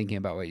I'm thinking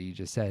about what you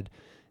just said,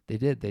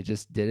 they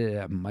just did it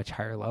at a much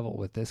higher level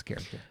with this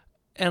character.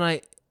 And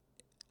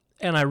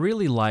I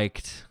really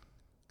liked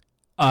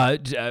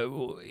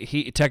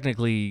he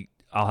technically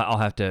I'll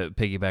have to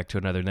piggyback to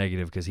another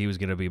negative because he was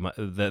going to be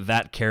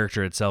that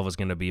character itself was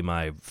going to be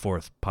my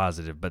fourth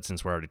positive, but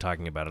since we're already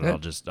talking about it, I'll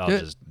just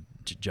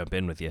jump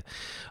in with you.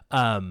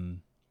 I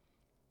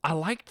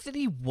liked that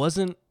he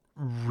wasn't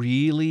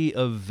really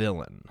a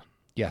villain.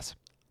 Yes.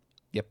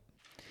 Yep.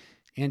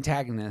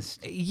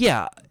 Antagonist.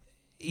 Yeah.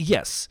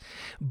 Yes,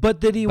 but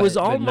that he was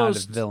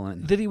almost not a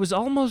villain. That he was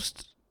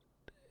almost.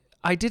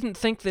 I didn't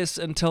think this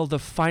until the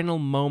final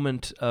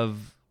moment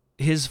of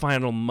his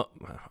final.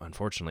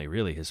 Unfortunately,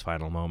 really his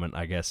final moment,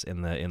 I guess,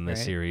 in the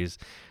series.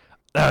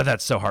 Oh,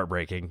 that's so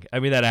heartbreaking. I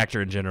mean, that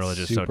actor in general is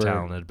just so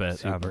talented, but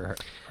super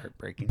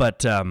heartbreaking.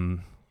 But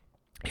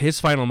his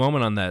final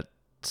moment on that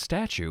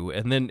statue,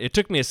 and then it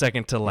took me a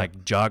second to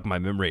jog my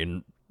memory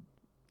and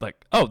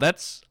oh,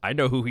 I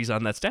know who he's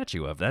on that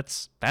statue of.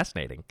 That's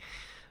fascinating.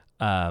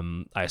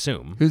 I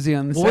assume. Who's he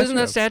on the statue Wasn't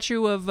that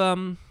statue of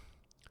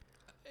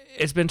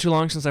it's been too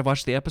long since I've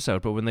watched the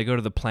episode, but when they go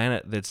to the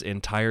planet that's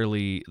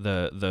entirely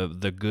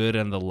the good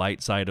and the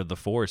light side of the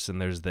Force, and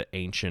there's the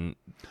ancient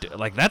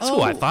that's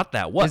who I thought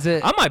that was.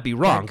 I might be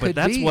wrong, but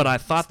that's what I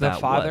thought that was.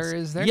 The father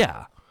is there?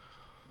 Yeah.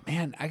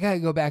 Man, I gotta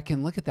go back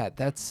and look at that.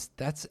 That's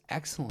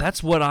excellent.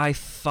 That's what I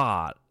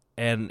thought.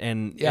 And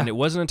it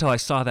wasn't until I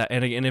saw that,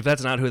 and if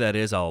that's not who that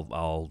is,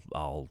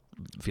 I'll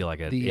feel like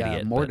an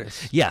idiot.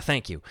 Mortis. Yeah,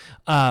 thank you.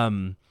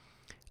 I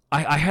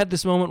had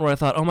this moment where I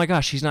thought, oh my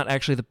gosh, he's not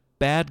actually the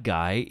bad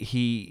guy.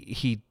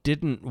 He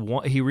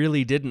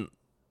really didn't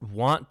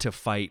want to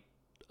fight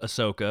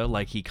Ahsoka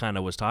like he kind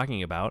of was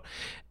talking about.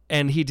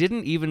 And he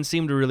didn't even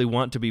seem to really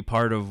want to be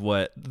part of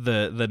what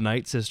the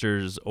Night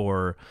Sisters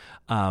or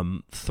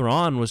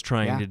Thrawn was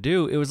trying to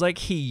do. It was like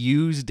he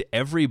used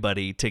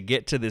everybody to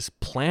get to this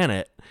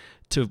planet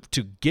to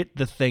get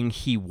the thing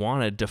he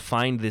wanted, to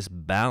find this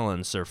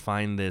balance or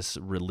find this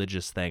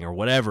religious thing or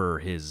whatever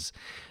his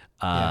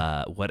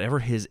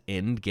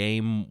end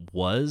game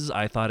was.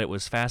 I thought it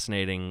was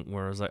fascinating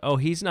where I was like, oh,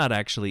 he's not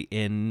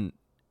in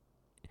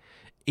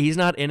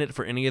it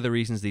for any of the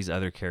reasons these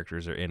other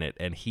characters are in it,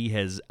 and he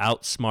has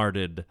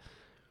outsmarted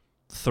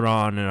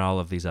Thrawn and all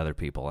of these other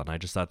people, and I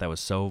just thought that was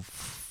so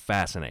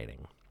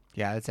fascinating.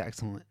 Yeah, that's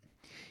excellent.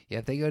 Yeah,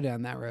 if they go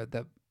down that road,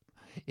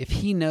 if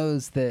he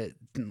knows that,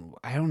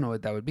 I don't know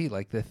what that would be,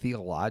 like the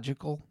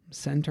theological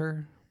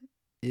center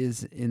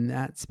is in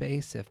that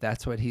space, if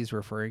that's what he's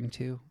referring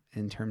to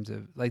in terms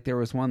of, there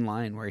was one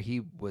line where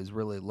he was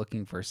really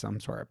looking for some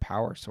sort of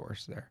power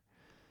source there.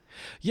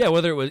 Yeah,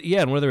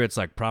 whether it's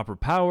like proper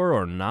power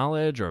or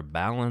knowledge or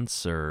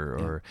balance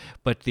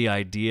but the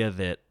idea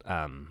that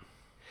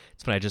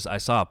it's funny, I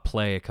saw a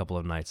play a couple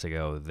of nights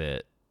ago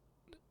that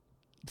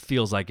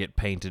feels like it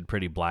painted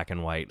pretty black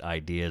and white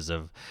ideas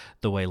of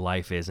the way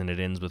life is, and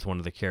it ends with one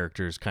of the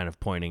characters kind of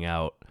pointing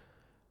out,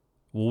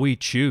 well, we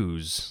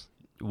choose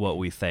what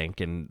we think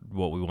and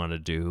what we want to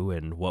do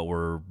and what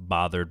we're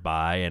bothered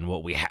by and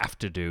what we have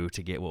to do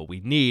to get what we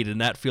need, and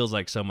that feels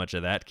like so much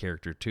of that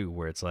character too,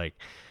 where it's like,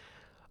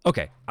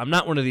 okay, I'm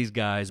not one of these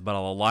guys, but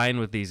I'll align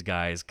with these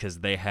guys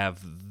because they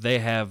have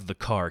the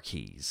car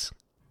keys.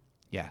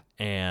 Yeah,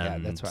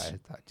 and that's what I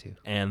thought too.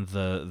 And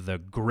the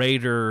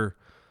greater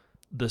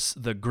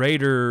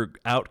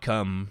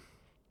outcome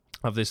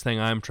of this thing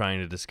I'm trying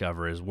to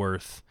discover is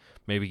worth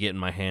maybe getting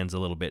my hands a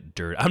little bit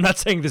dirty. I'm not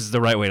saying this is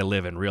the right way to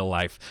live in real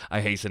life.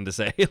 I hasten to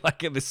say,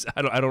 this,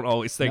 I don't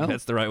always think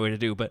that's the right way to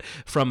do. But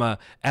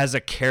as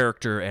a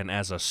character and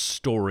as a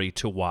story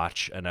to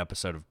watch an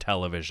episode of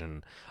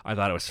television, I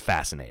thought it was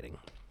fascinating.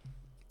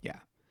 Yeah,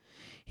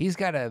 he's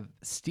got a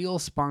steel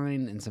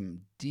spine and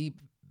some deep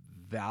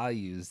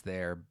values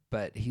there,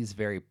 but he's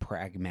very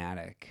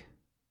pragmatic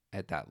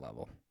at that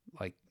level.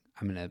 Like,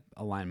 I'm gonna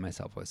align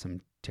myself with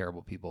some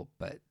terrible people,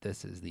 but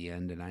this is the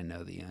end, and I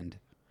know the end.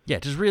 Yeah,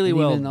 just really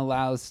well. Even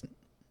allows.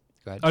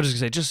 Go ahead. I was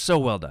just gonna say, just so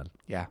well done.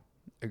 Yeah,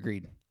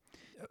 agreed.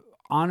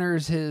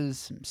 Honors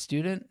his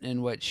student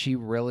and what she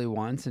really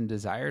wants and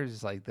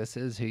desires. Like, this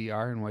is who you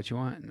are and what you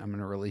want, and I'm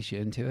gonna release you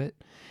into it.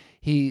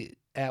 He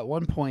at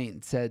one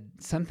point said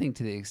something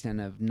to the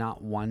extent of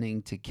not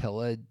wanting to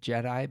kill a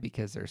Jedi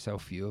because there's so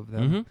few of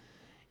them.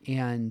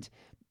 And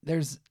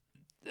there's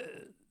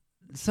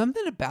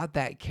something about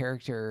that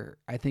character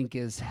I think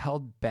is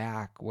held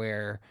back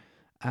where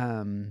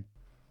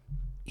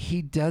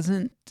he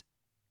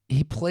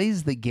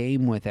plays the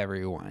game with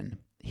everyone.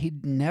 He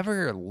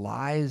never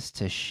lies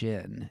to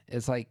Shin.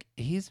 It's like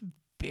he's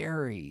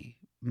very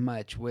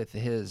much with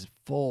his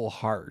full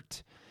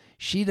heart.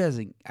 She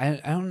doesn't. I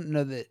don't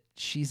know that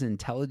she's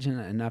intelligent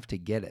enough to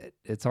get it.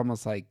 It's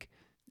almost like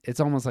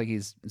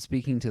he's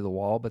speaking to the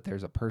wall, but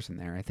there's a person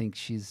there. I think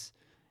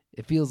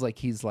it feels like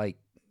he's like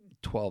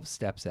 12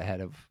 steps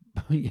ahead of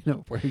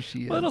where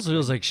she is. Well, it also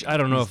feels like I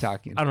don't know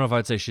if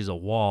I'd say she's a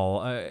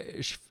wall.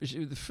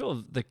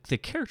 The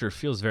character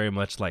feels very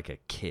much like a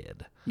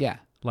kid. Yeah,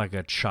 like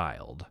a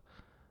child.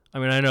 I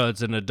mean, I know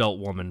it's an adult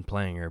woman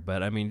playing her,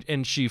 but I mean,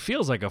 and she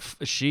feels like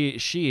she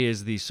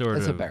is the sort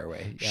That's of a better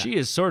way. Yeah. She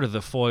is sort of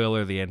the foil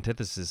or the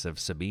antithesis of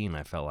Sabine.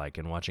 I felt like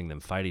in watching them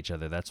fight each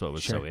other. That's what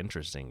was so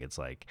interesting. It's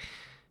like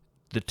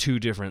the two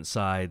different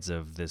sides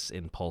of this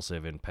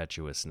impulsive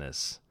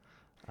impetuousness.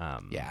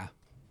 Yeah,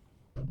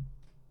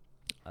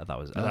 I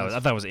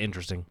thought was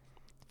interesting.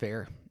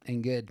 Fair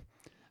and good.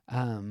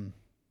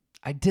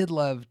 I did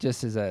love,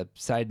 just as a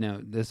side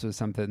note, this was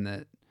something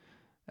that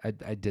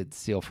I did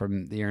steal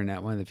from the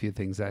internet, one of the few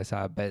things I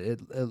saw, but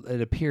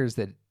it appears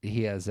that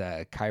he has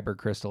a kyber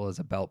crystal as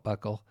a belt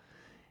buckle.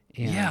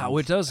 And yeah,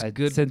 it does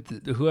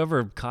good.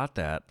 Whoever caught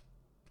that,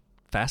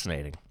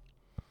 fascinating.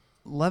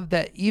 Love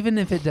that, even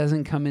if it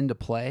doesn't come into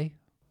play,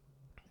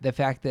 the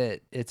fact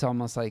that it's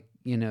almost like,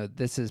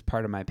 this is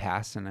part of my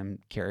past and I'm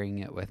carrying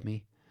it with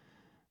me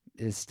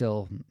is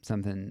still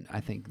something I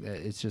think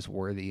that it's just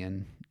worthy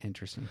and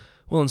interesting.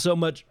 Well, and so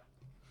much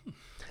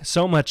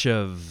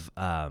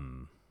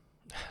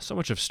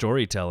of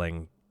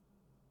storytelling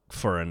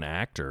for an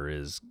actor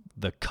is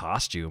the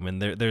costume,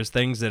 and there's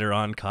things that are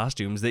on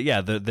costumes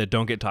that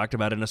don't get talked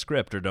about in a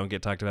script or don't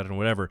get talked about in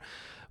whatever,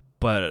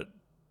 but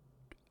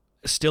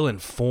still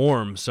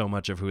inform so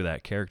much of who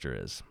that character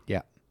is.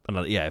 Yeah.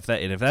 If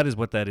that is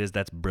what that is,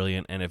 that's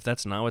brilliant, and if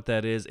that's not what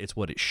that is, it's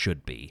what it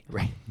should be.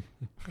 Right.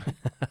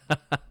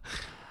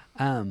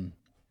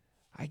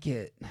 I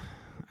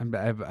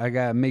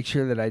gotta make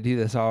sure that I do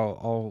this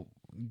all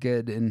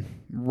good and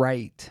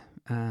right.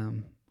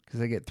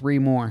 Because I get 3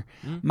 more.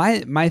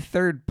 My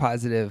third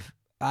positive,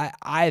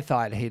 I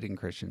thought Hayden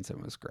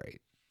Christensen was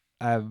great.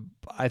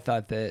 I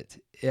thought that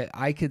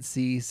I could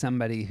see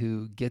somebody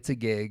who gets a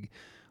gig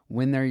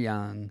when they're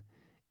young,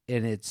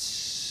 and it's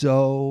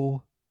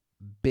so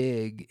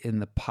big in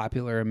the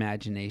popular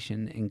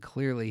imagination, and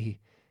clearly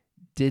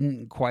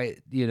didn't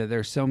quite.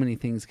 There's so many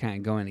things kind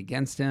of going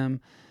against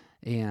him,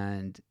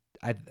 and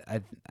I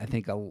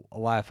think a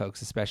lot of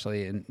folks,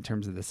 especially in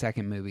terms of the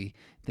second movie,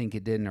 think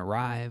it didn't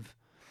arrive.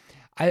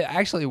 I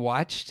actually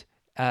watched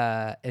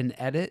an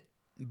edit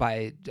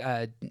by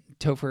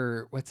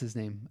Topher, what's his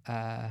name,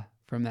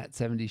 from that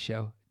 70s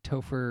show,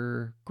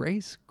 Topher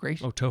Grace?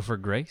 Oh, Topher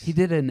Grace? He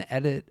did an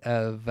edit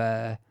of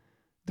the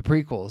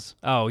prequels.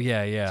 Oh,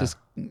 yeah.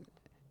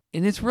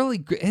 And it's really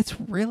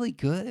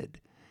good.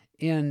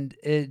 And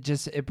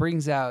it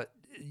brings out,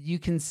 you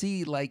can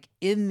see like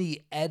in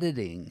the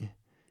editing,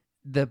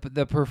 the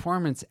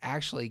performance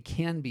actually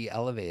can be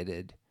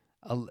elevated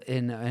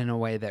in a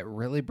way that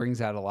really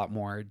brings out a lot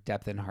more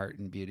depth and heart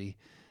and beauty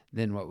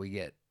than what we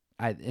get,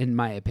 in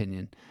my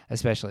opinion,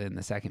 especially in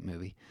the second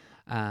movie.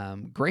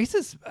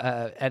 Grace's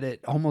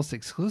edit almost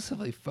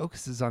exclusively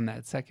focuses on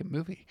that second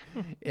movie,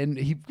 and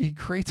he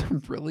creates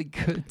a really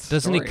good story.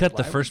 Doesn't he cut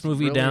the first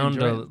movie down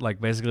to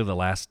like basically the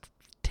last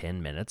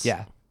 10 minutes?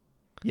 Yeah,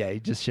 he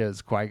just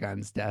shows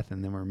Qui-Gon's death,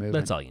 and then we're moving.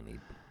 That's all you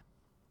need.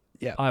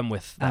 Yeah, I'm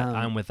with that.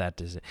 I'm with that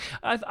decision.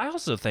 I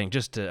also think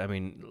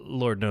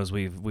Lord knows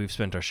we've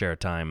spent our share of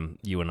time,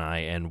 you and I,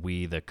 and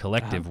we, the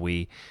collective,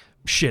 we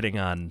shitting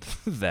on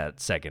that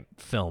second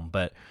film,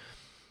 but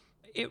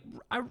it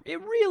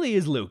really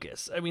is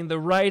Lucas. I mean, the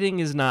writing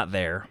is not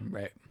there,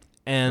 right,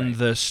 and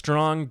the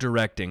strong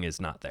directing is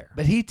not there.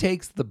 But he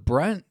takes the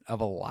brunt of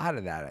a lot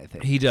of that, I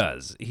think. He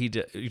does. You're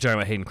talking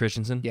about Hayden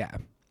Christensen?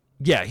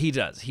 Yeah, he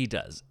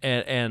does,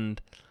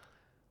 and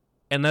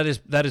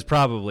that is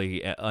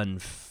probably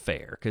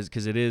unfair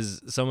because it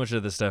is so much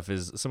of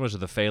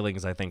the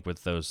failings I think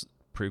with those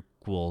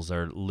prequels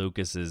are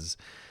Lucas's,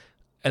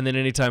 and then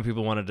anytime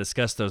people want to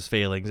discuss those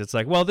failings, it's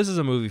like, well, this is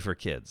a movie for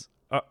kids.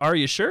 Are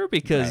you sure?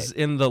 Because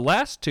in the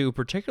last two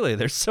particularly,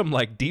 there's some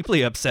like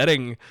deeply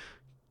upsetting,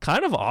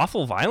 kind of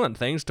awful, violent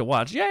things to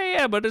watch.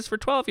 Yeah, but it's for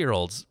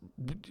 12-year-olds.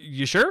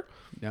 You sure?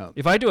 No.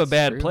 If I do a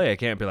bad play, I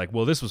can't be like,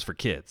 well, this was for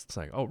kids. It's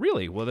like, oh,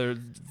 really? Well, there's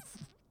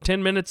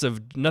 10 minutes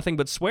of nothing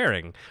but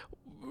swearing.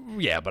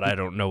 Yeah, but I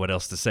don't know what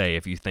else to say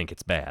if you think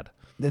it's bad.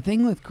 The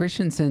thing with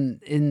Christensen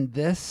in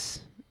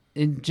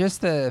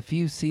just the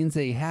few scenes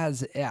that he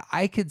has,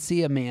 I could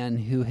see a man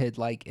who had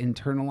like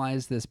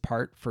internalized this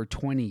part for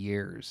 20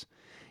 years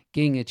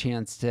getting a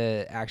chance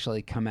to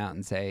actually come out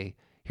and say,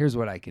 here's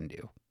what I can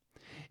do.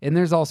 And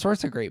there's all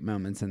sorts of great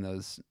moments in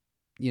those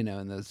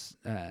in those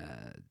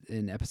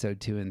in episode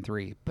 2 and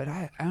 3. But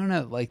I don't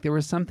know, like there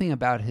was something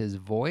about his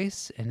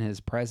voice and his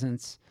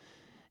presence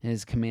and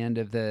his command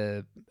of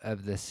the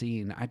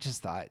scene. I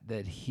just thought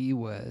that he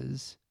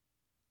was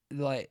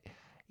like,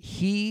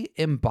 he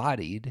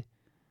embodied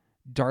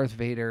Darth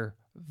Vader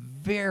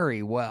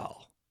very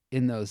well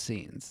in those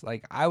scenes.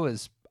 Like I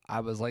was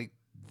like,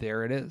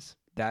 there it is.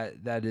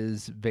 That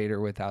is Vader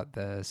without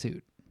the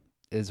suit,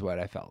 is what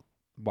I felt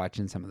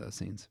watching some of those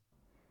scenes.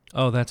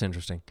 Oh, that's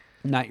interesting.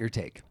 Not your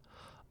take.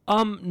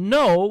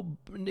 No,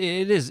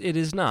 it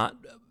is not.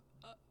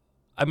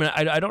 I mean,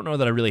 I don't know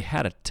that I really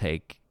had a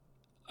take.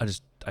 I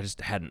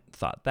just hadn't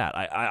thought that.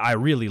 I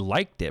really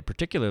liked it,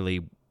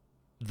 particularly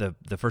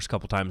the first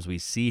couple times we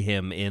see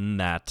him in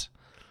that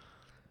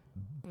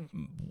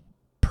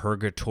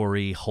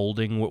purgatory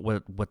holding.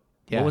 What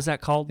was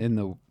that called?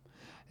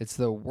 It's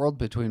the world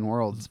between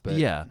worlds, but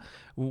yeah,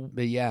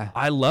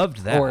 I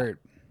loved that.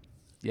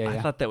 I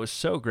thought that was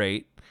so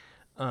great.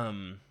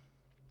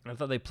 I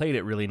thought they played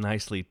it really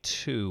nicely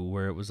too,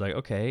 where it was like,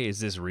 okay, is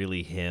this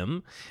really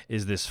him?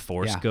 Is this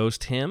Force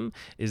Ghost him?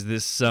 Is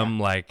this some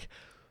like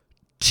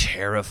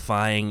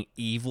terrifying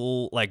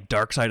evil, like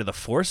dark side of the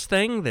Force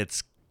thing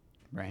that's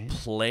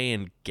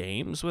playing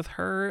games with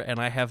her? And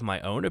I have my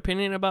own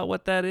opinion about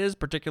what that is,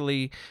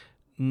 particularly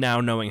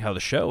now knowing how the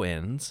show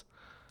ends.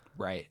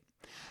 Right.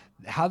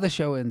 How the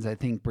show ends, I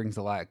think, brings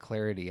a lot of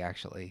clarity,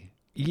 actually.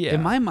 Yeah.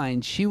 In my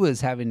mind, she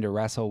was having to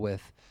wrestle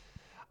with,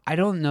 I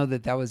don't know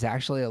that was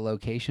actually a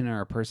location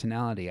or a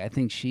personality. I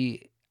think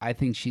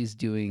she's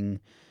doing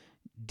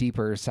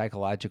deeper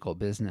psychological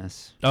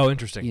business. Oh,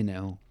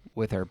 interesting.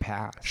 With her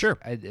past. Sure.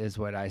 Is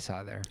what I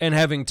saw there. And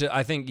having to,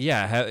 I think,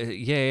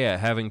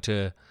 having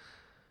to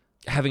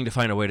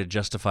find a way to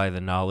justify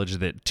the knowledge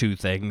that two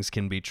things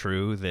can be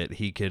true, that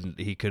he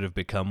could have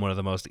become one of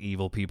the most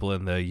evil people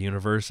in the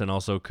universe and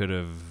also could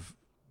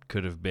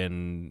have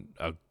been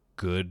a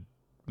good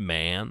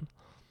man.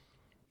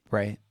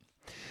 Right.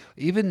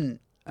 Even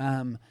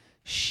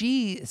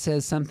she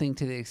says something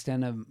to the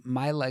extent of,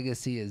 my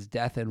legacy is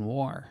death and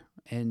war.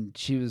 And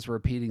she was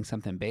repeating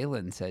something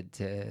Balin said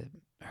to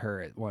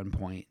her at one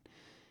point.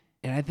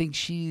 And I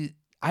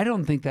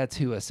don't think that's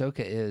who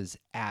Ahsoka is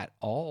at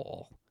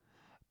all.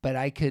 But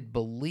I think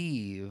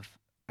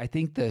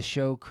the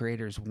show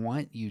creators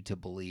want you to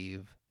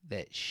believe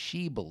that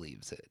she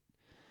believes it.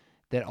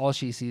 That all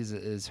she sees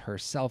is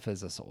herself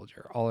as a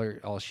soldier.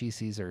 All she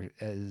sees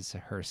as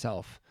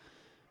herself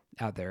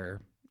out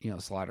there,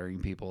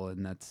 slaughtering people,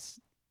 and that's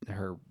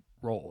her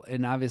role.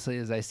 And obviously,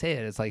 as I say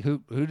it, it's like,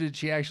 who did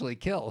she actually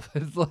kill?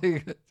 It's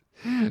like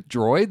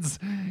droids,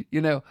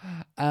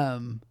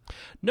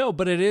 No,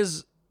 but it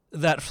is,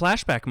 that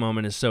flashback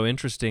moment is so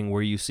interesting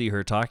where you see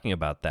her talking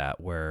about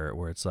that, where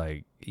it's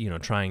like,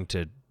 trying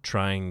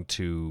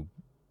to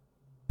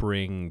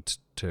bring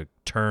to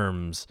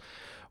terms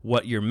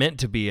what you're meant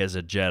to be as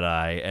a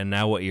Jedi and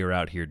now what you're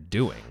out here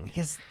doing.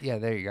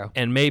 There you go.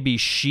 And maybe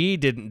she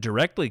didn't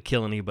directly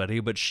kill anybody,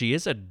 but she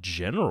is a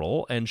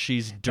general and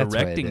she's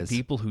directing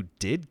people who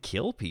did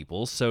kill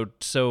people. So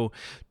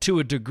to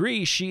a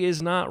degree, she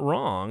is not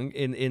wrong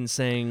in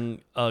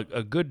saying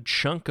a good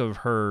chunk of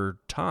her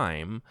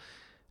time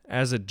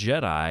as a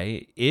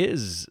Jedi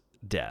is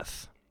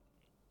death.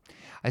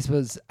 I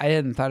suppose I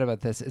hadn't thought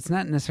about this. It's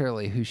not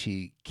necessarily who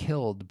she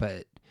killed,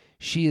 but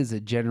she is a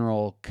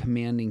general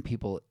commanding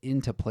people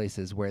into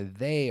places where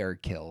they are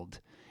killed.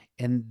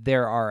 And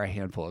there are a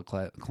handful of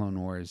Clone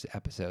Wars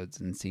episodes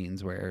and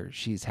scenes where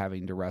she's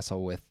having to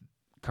wrestle with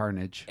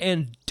carnage.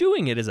 And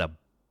doing it as a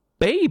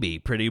baby,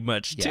 pretty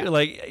much, too.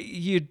 Like,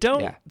 you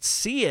don't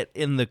see it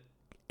in the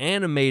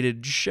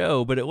animated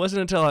show, but it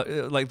wasn't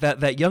until like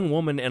that young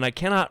woman, and I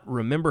cannot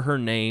remember her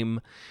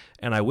name,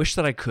 and I wish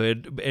that I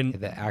could. And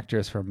the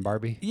actress from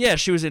Barbie. Yeah,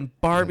 she was in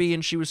Barbie,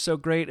 and she was so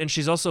great. And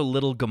she's also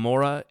Little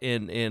Gamora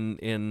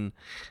in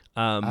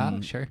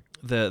sure,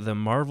 the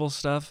Marvel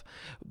stuff.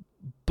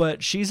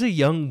 But she's a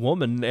young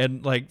woman,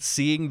 and like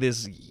seeing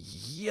this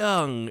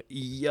young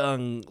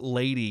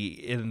lady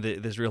in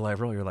this real life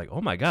role, you're like,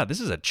 oh my God,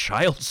 this is a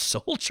child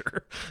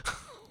soldier.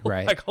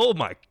 Right. Like, oh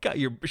my God,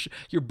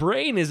 your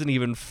brain isn't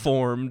even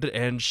formed,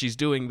 and she's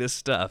doing this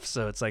stuff.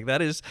 So it's like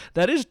that is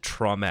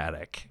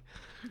traumatic.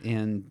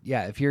 And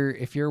yeah, if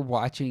you're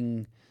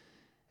watching,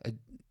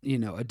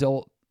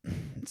 adult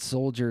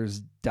soldiers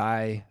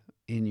die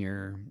in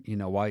your,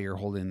 while you're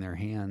holding their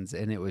hands,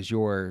 and it was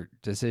your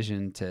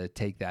decision to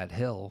take that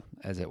hill,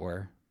 as it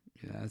were.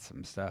 That's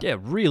some stuff. Yeah,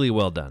 really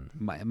well done.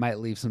 Might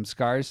leave some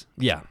scars.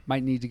 Yeah.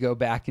 Might need to go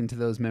back into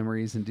those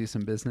memories and do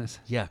some business.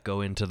 Yeah,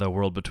 go into the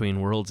world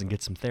between worlds and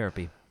get some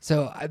therapy.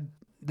 So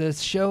the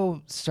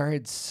show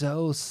started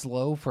so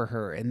slow for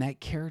her, and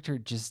that character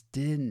just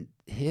didn't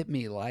hit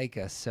me like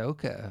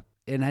Ahsoka.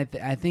 And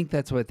I think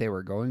that's what they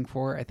were going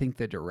for. I think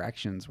the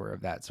directions were of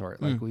that sort.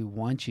 Like, we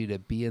want you to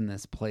be in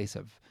this place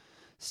of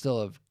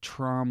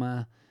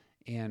trauma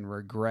and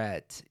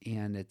regret,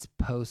 and it's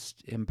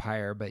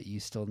post-Empire, but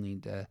you still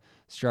need to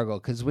struggle.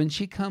 Because when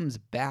she comes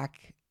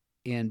back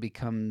and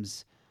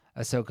becomes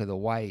Ahsoka the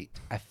White,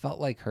 I felt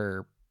like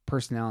her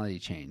personality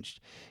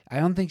changed. I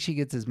don't think she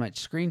gets as much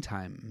screen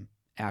time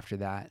after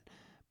that,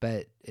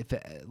 but if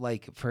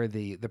like for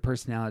the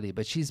personality,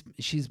 but she's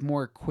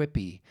more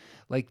quippy.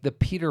 Like the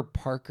Peter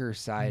Parker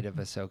side of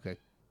Ahsoka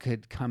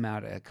could come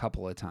out a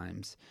couple of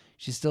times.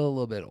 She's still a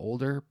little bit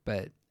older,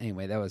 but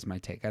anyway, that was my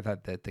take. I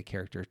thought that the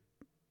character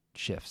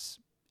shifts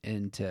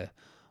into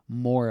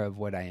more of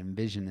what I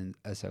envision in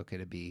Ahsoka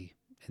to be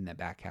in the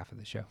back half of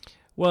the show.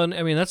 Well,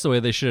 I mean, that's the way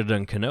they should have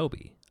done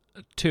Kenobi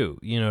too.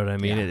 You know what I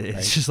mean? Yeah, It's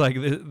right. just like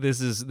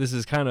this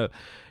is kind of,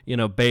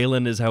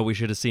 Balin is how we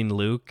should have seen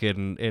Luke,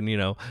 and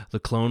the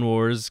Clone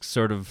Wars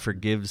sort of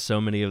forgives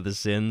so many of the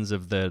sins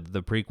of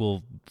the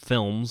prequel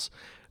films.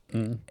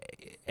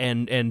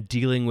 And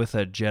dealing with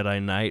a Jedi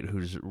Knight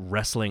who's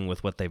wrestling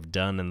with what they've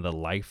done and the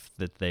life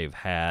that they've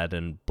had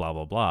and blah,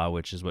 blah, blah,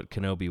 which is what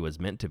Kenobi was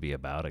meant to be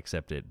about,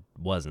 except it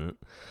wasn't.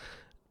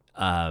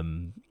 I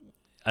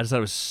just thought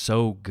it was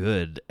so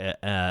good.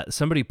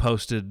 Somebody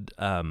posted,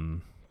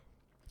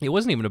 it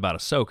wasn't even about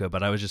Ahsoka,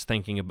 but I was just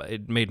thinking about,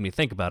 it made me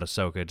think about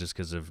Ahsoka just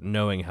because of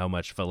knowing how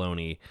much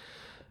Filoni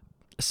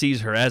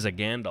sees her as a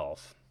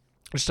Gandalf.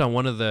 Just on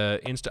one of the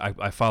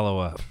I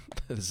follow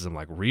this is some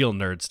like real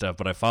nerd stuff,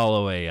 but I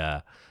follow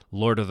a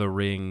Lord of the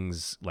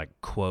Rings like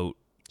quote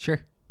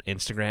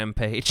Instagram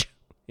page,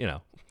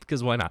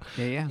 because why not?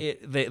 Yeah.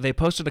 They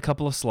posted a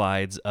couple of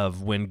slides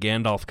of when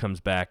Gandalf comes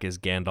back as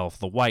Gandalf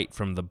the White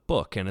from the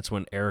book, and it's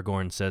when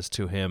Aragorn says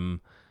to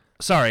him,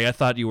 "Sorry, I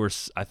thought you were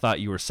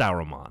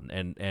Sauron,"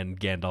 and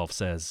Gandalf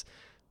says,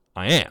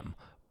 "I am."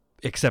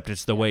 Except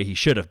it's the way he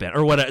should have been,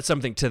 or what,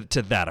 something to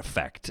that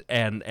effect.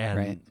 And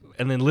Right.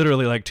 And then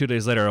literally like 2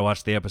 days later, I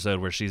watched the episode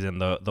where she's in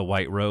the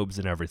white robes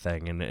and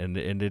everything, and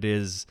it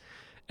is.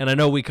 And I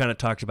know we kind of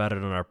talked about it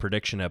on our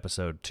prediction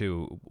episode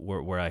too,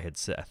 where I had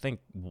said, I think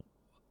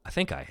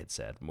I had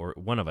said, or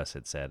one of us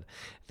had said,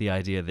 the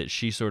idea that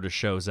she sort of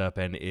shows up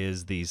and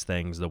is these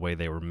things the way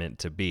they were meant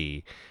to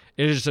be.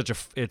 It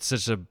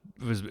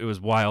was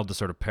wild to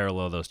sort of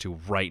parallel those two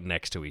right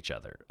next to each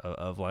other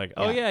of like,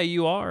 oh yeah,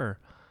 you are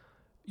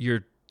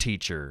your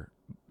teacher,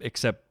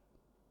 except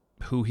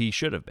who he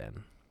should have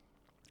been.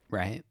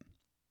 Right.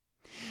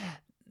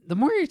 The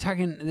more you're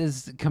talking,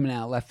 this is coming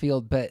out left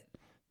field, but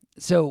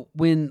so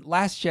when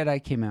Last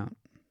Jedi came out,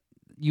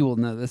 you will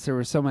know this, there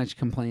was so much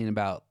complaining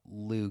about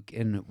Luke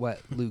and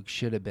what Luke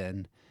should have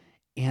been.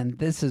 And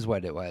this is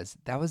what it was.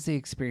 That was the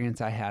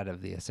experience I had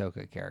of the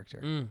Ahsoka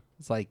character.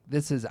 It's like,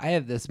 I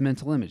have this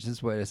mental image. This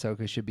is what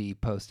Ahsoka should be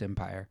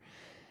post-Empire.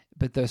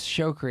 But those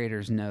show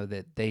creators know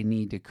that they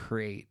need to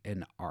create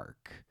an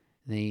arc.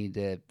 They need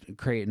to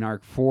create an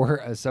arc for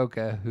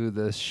Ahsoka, who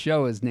the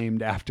show is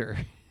named after.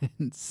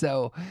 And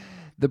so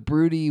the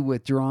broody,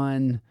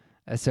 withdrawn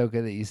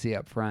Ahsoka that you see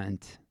up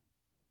front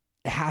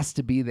has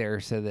to be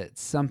there so that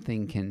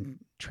something can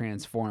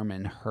transform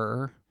in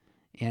her.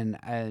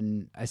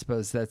 And I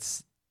suppose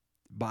this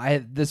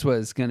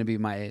was going to be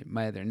my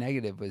other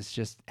negative, was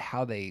just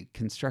how they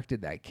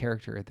constructed that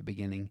character at the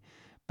beginning.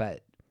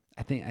 But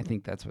I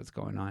think that's what's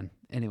going on.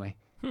 Anyway,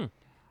 we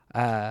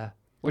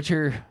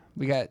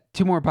got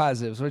two more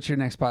positives. What's your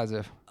next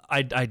positive?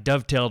 I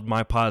dovetailed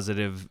my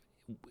positive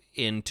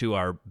into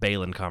our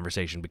Balin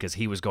conversation because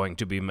he was going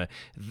to be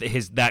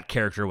that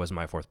character was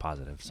my fourth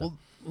positive. So. Well,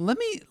 let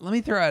me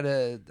throw out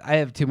I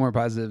have two more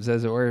positives,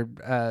 as it were,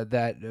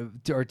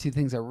 or two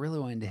things I really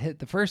wanted to hit.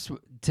 The first,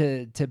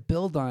 to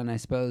build on, I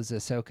suppose,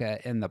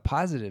 Ahsoka and the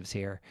positives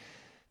here.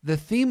 The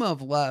theme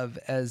of love,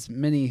 as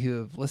many who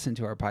have listened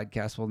to our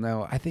podcast will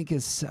know, I think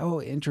is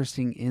so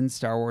interesting in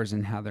Star Wars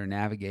and how they're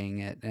navigating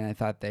it. And I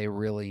thought they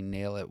really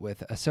nail it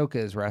with Ahsoka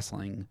is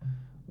wrestling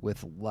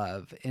with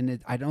love. And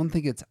I don't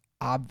think it's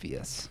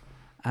obvious.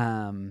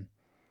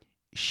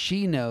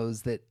 She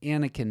knows that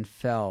Anakin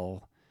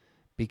fell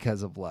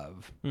because of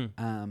love.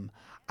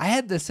 I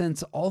had the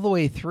sense all the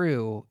way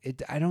through,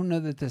 I don't know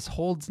that this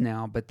holds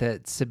now, but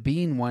that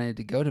Sabine wanted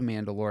to go to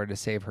Mandalore to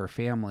save her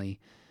family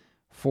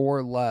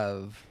for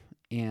love,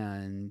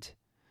 and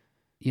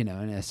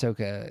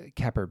Ahsoka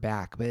kept her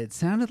back. But it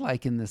sounded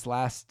like in this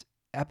last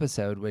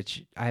episode,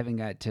 which I haven't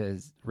got to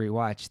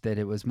rewatch, that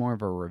it was more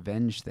of a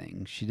revenge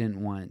thing. She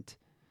didn't want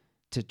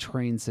to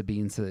train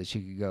Sabine so that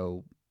she could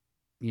go,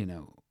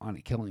 on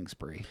a killing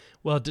spree.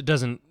 Well,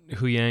 doesn't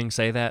Hu Yang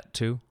say that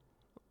too?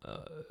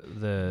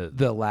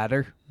 The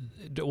latter.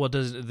 Well,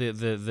 does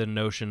the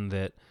notion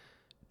that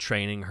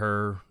training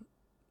her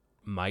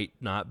might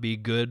not be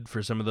good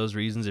for some of those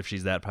reasons, if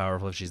she's that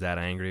powerful, if she's that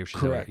angry, if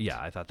she's correct.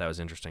 I thought that was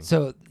interesting.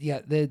 So yeah,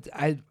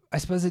 I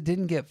suppose it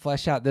didn't get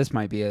fleshed out. This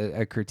might be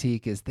a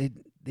critique, is they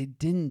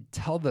didn't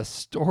tell the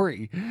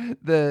story.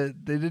 They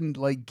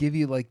didn't give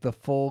you the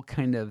full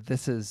kind of,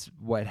 this is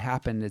what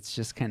happened. It's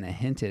just kind of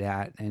hinted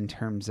at in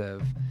terms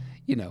of,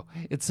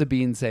 it's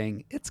Sabine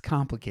saying it's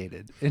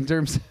complicated in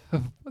terms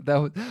of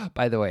that.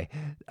 By the way,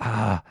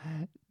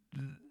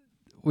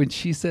 when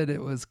she said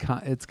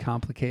it's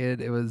complicated,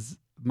 it was,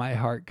 my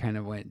heart kind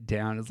of went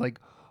down. It's like,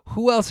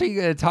 who else are you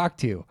gonna talk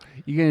to?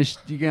 You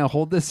gonna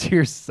hold this to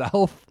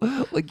yourself?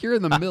 Like you're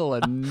in the middle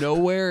of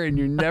nowhere and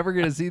you're never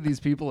gonna see these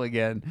people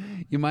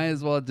again. You might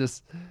as well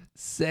just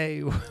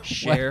say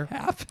Share. what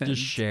happened.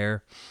 Just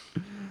share.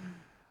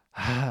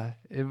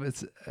 It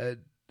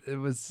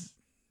was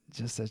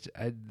just such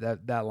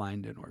that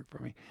line didn't work for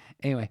me.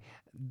 Anyway,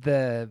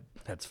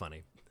 That's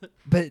funny.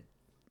 but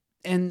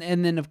and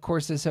then of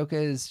course Ahsoka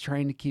is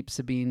trying to keep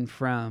Sabine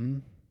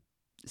from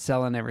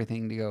selling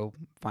everything to go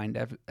find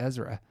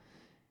Ezra.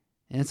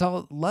 And it's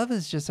all love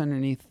is just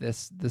underneath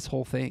this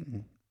whole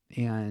thing.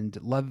 And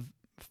love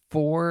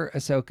for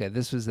Ahsoka,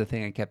 this was the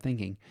thing I kept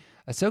thinking.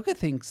 Ahsoka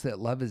thinks that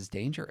love is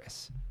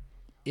dangerous.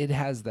 It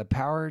has the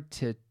power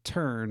to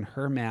turn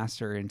her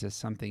master into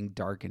something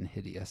dark and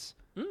hideous.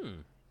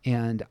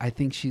 And I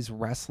think she's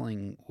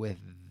wrestling with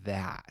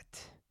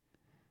that.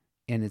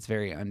 And it's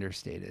very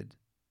understated.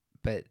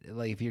 But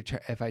like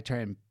if I try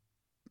and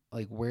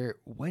like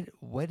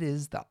what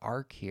is the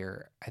arc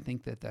here? I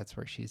think that's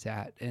where she's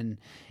at. And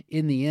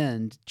in the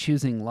end,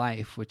 choosing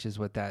life, which is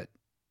what that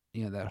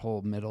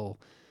whole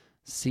middle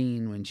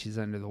scene when she's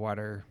under the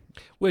water.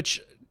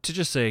 Which, to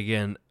just say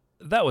again,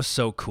 that was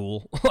so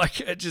cool.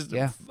 Like it just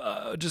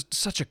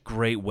such a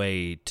great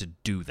way to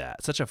do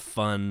that. Such a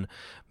fun,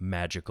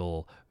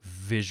 magical,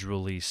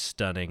 visually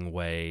stunning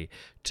way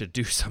to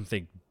do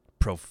something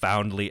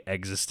profoundly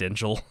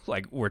existential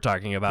like we're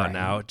talking about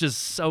now. Just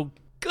so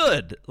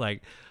good.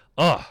 Like,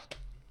 oh,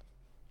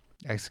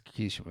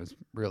 execution was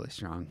really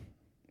strong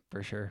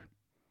for sure.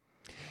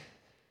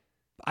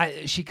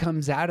 She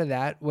comes out of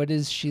that. What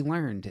has she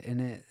learned?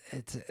 And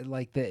it's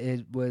like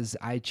it was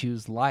I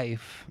choose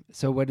life.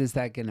 So what is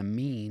that going to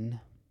mean?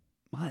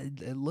 Well,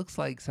 it looks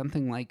like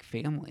something like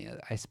family,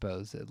 I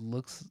suppose. It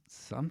looks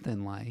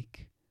something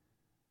like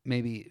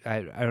maybe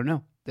I don't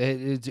know.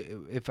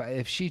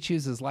 If she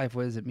chooses life,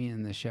 what does it mean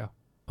in this show?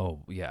 Oh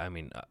yeah, I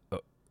mean,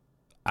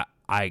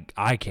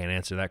 I can't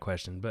answer that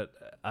question, but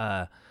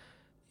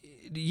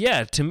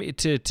yeah, to me,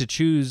 to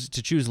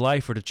choose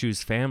life or to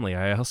choose family,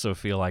 I also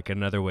feel like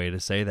another way to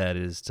say that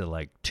is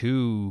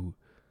to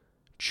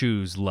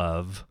choose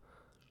love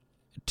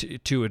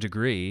to a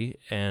degree,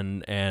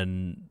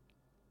 and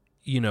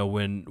you know,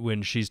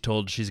 when she's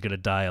told she's gonna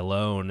die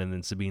alone, and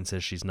then Sabine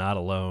says she's not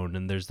alone,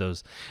 and there's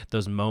those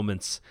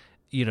moments,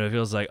 you know, it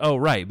feels like, oh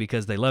right,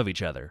 because they love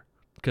each other,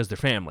 because they're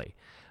family,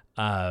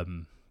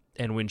 and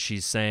when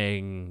she's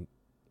saying.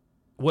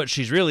 What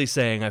she's really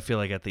saying, I feel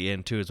like at the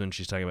end too, is when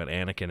she's talking about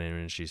Anakin and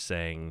when she's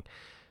saying,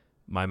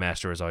 "My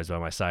master was always by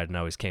my side and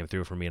always came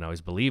through for me and always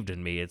believed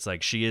in me." It's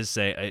like she's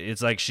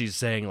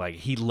saying like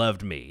he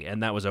loved me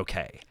and that was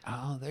okay.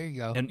 Oh, there you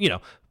go. And you know,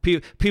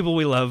 people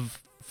we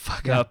love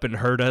fuck up and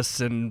hurt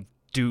us and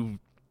do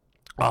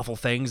awful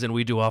things, and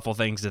we do awful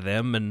things to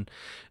them,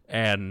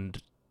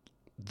 and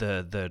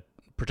the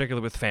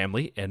particularly with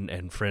family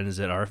and friends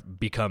that are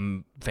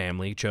become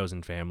family,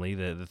 chosen family.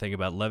 The thing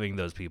about loving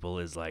those people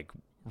is like.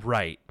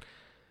 Right.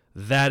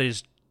 That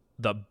is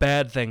the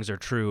bad things are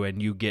true, and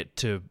you get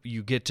to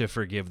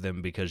forgive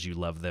them because you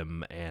love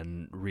them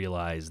and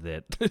realize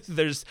that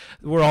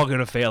we're all going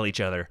to fail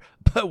each other,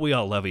 but we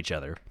all love each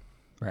other.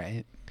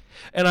 Right.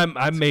 And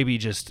I'm maybe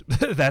just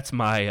that's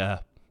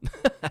my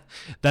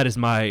that is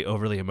my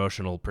overly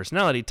emotional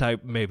personality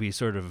type, maybe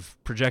sort of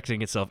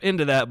projecting itself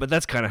into that, but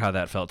that's kind of how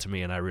that felt to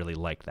me, and I really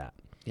like that.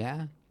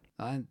 Yeah.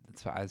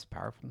 It's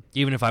powerful.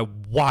 Even if I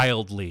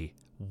wildly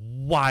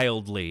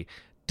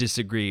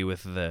disagree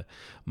with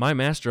my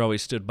master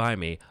always stood by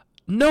me.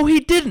 No, he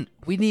didn't.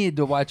 We needed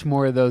to watch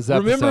more of those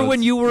episodes. Remember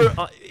when you were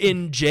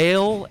in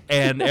jail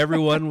and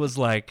everyone was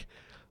like,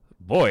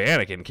 boy,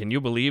 Anakin, can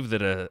you believe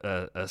that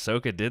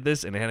Ahsoka did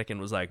this? And Anakin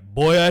was like,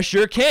 boy, I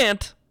sure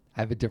can't.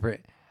 I have a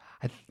different...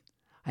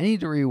 I need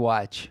to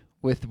rewatch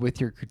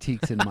with your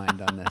critiques in mind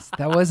on this.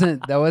 That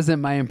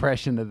wasn't my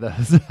impression of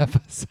those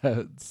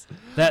episodes.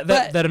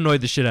 That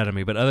annoyed the shit out of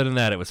me, but other than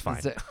that, it was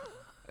fine.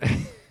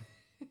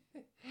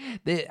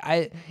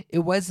 It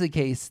was the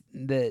case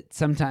that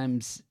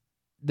sometimes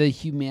the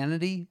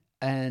humanity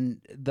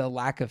and the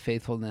lack of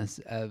faithfulness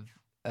of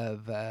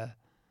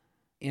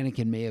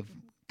Anakin may have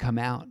come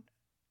out.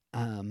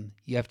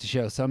 You have to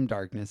show some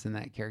darkness in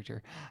that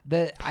character.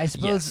 I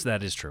suppose yes,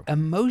 that is true.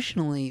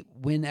 Emotionally,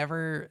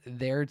 whenever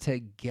they're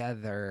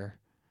together,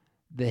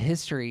 the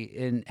history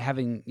in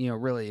having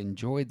really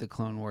enjoyed the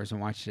Clone Wars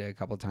and watched it a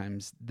couple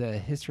times, the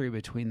history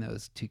between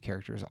those two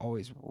characters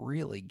always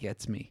really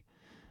gets me.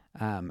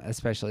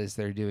 Especially as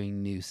they're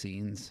doing new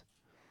scenes,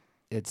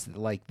 it's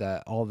like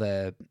all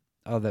the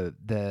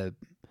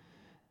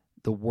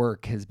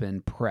work has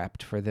been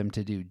prepped for them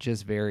to do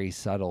just very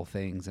subtle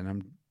things, and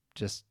I'm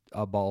just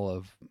a ball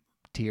of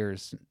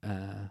tears,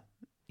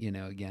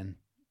 again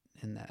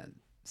in that.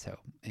 So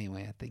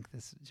anyway, I think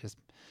this is just.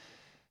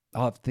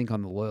 I'll have to think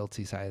on the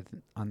loyalty side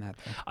on that.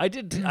 Though.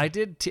 I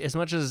did as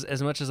much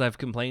as I've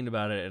complained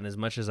about it, and as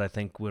much as I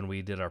think when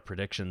we did our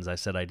predictions, I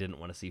said I didn't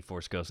want to see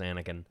Force Ghost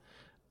Anakin.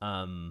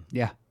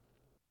 Yeah,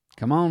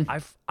 come on.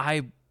 I've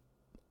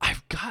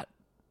got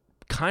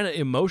kind of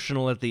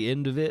emotional at the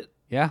end of it.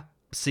 Yeah,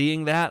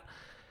 seeing that,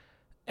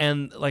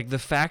 And like the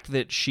fact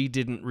that she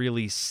didn't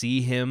really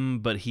see him,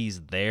 but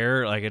he's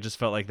there, like I just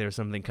felt like there was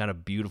something kind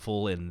of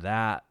beautiful in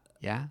that.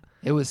 Yeah,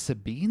 it was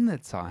Sabine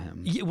that saw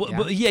him. Yeah,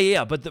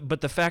 well,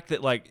 but the fact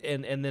that like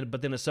then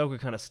Ahsoka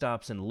kind of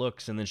stops and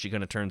looks, and then she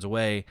kind of turns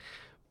away,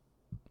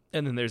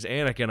 and then there's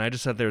Anakin. I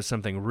just thought there was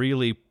something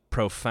really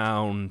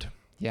profound.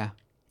 Yeah,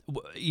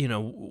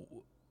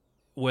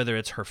 Whether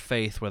it's her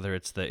faith, whether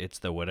it's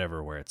the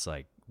whatever, where it's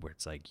like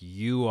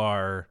you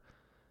are,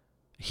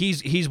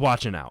 he's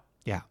watching out.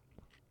 Yeah,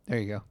 there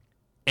you go.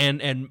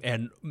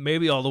 And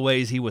maybe all the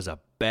ways he was a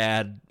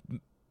bad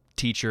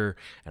teacher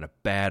and a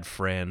bad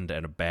friend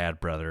and a bad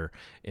brother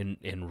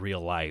in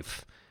real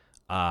life,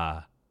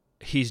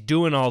 he's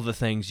doing all the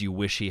things you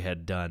wish he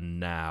had done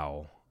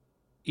now,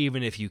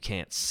 even if you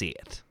can't see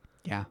it.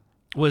 Yeah,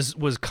 was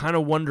kind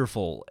of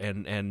wonderful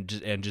and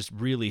just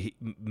really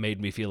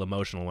made me feel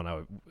emotional when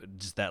I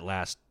just that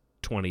last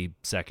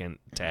 20-second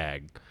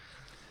tag.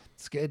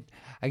 It's good.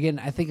 Again,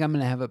 I think I'm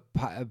going to have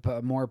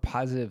a more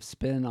positive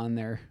spin on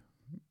their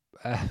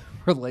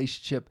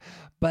relationship,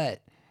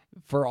 but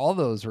for all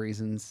those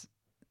reasons,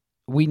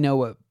 we know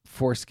what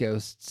Force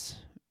ghosts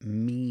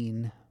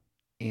mean,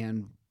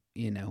 and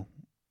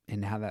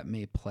and how that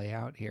may play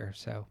out here.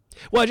 So,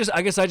 well,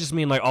 I guess I just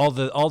mean like all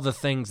the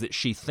things that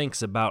she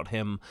thinks about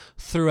him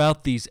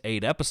throughout these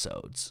 8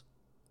 episodes,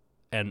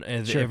 and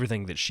Sure.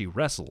 everything that she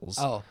wrestles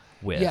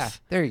with. Yeah,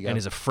 there you go. And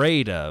is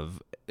afraid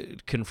of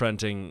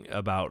confronting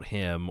about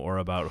him or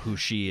about who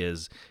she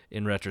is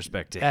in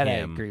retrospect to that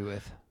him. I agree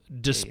with.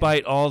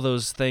 Despite all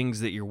those things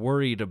that you're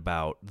worried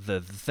about,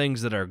 the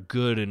things that are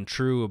good and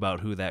true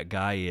about who that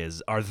guy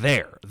is are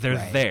there. They're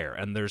Right. there.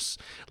 And there's,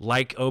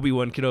 like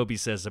Obi-Wan Kenobi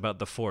says about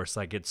the Force,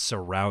 like it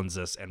surrounds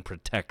us and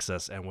protects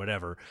us and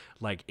whatever.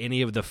 Like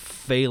any of the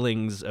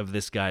failings of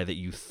this guy that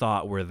you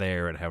thought were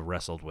there and have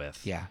wrestled with.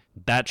 Yeah.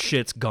 That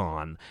shit's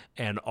gone.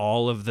 And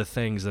all of the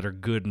things that are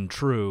good and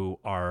true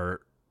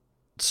are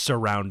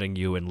surrounding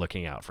you and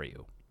looking out for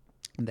you.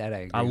 That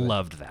I agree I with.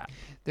 loved that.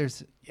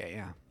 There's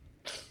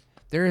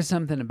There is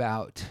something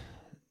about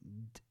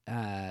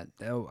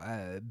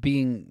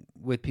being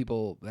with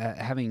people,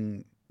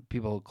 having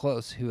people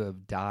close who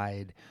have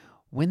died.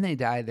 When they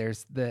die,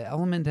 there's the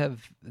element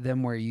of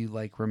them where you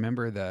like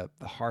remember the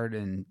hard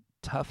and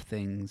tough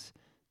things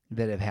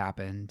that have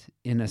happened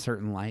in a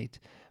certain light.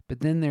 But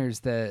then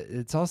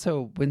it's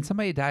also when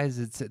somebody dies,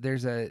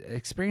 there's a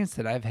experience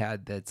that I've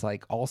had that's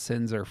like all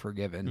sins are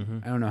forgiven. Mm-hmm.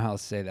 I don't know how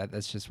else to say that.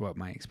 That's just what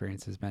my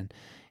experience has been.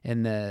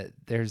 And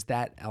there's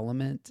that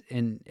element.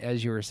 And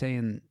as you were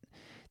saying,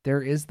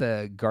 there is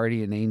the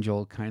guardian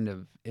angel kind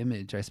of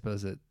image, I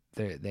suppose, that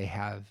they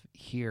have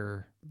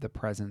here, the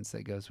presence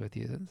that goes with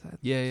you.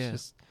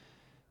 It's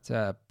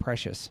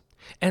precious.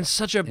 And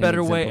such a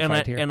better way.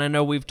 exemplified here. And I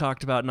know we've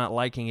talked about not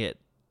liking it,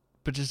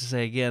 but just to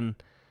say again,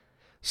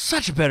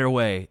 such a better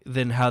way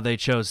than how they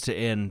chose to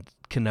end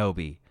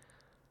Kenobi.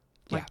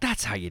 Like,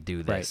 that's how you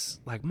do this.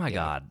 Right. Like, my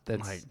God.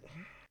 That's like,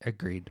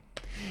 agreed.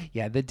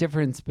 Yeah, the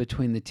difference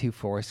between the two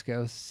Force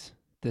ghosts,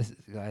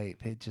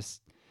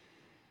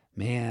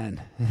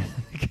 man,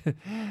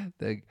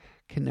 the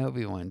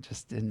Kenobi one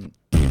just didn't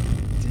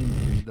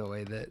end the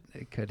way that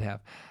it could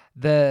have.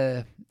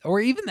 Or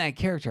even that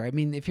character. I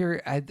mean,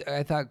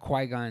 I thought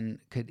Qui-Gon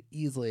could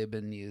easily have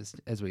been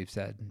used, as we've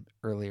said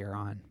earlier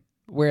on.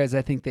 Whereas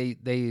I think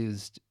they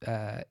used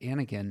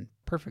Anakin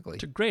perfectly.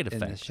 to great in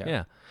effect. this show.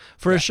 Yeah.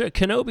 For a show,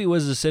 Kenobi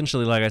was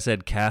essentially, like I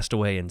said,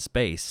 castaway in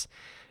space.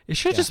 It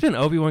should have just been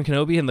Obi-Wan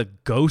Kenobi and the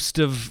ghost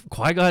of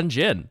Qui-Gon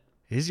Jinn.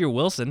 Here's your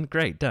Wilson.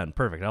 Great. Done.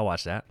 Perfect. I'll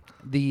watch that.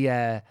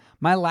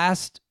 My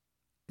last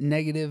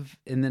negative,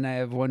 and then I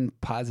have one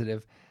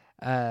positive.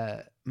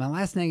 My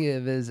last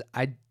negative is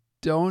I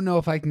don't know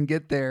if I can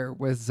get there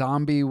with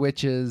zombie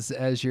witches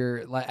as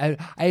your.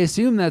 Like, I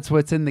assume that's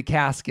what's in the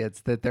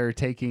caskets that they're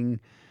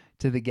taking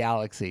to the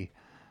galaxy.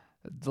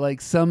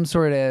 Like some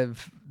sort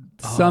of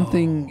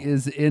something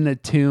is in a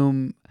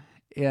tomb,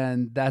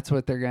 and that's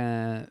what they're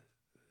gonna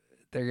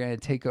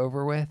take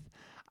over with.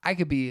 I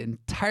could be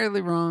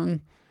entirely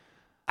wrong.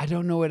 I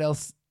don't know what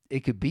else it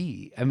could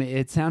be. I mean,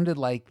 it sounded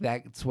like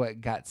that's what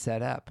got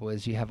set up,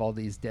 was you have all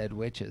these dead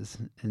witches,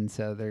 and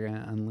so they're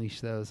gonna unleash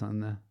those on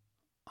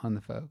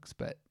the folks.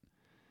 But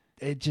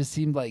it just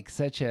seemed like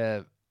such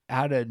a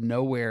out of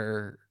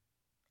nowhere.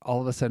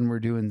 All of a sudden, we're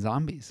doing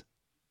zombies,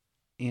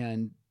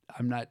 and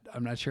I'm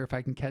not sure if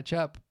I can catch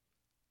up.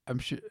 I'm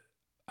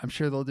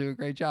sure they'll do a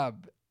great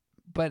job,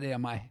 but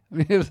am I?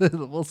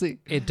 We'll see.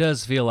 It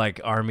does feel like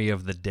Army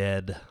of the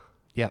Dead.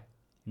 Yep.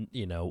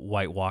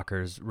 White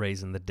Walkers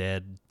raising the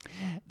dead.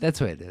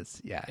 That's what it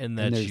is. Yeah, and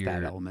there's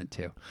that element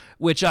too.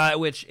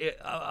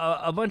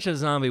 A bunch of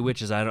zombie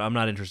witches. I'm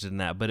not interested in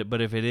that.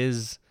 But if it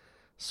is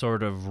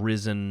sort of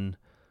risen,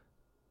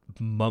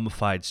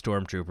 mummified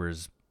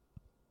stormtroopers,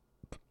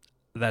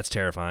 that's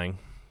terrifying.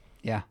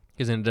 Yeah,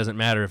 because then it doesn't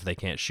matter if they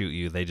can't shoot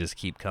you; they just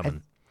keep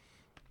coming.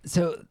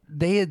 So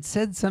they had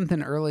said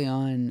something early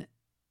on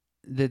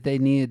that they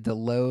needed to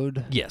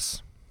load.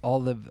 Yes. All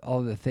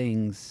the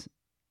things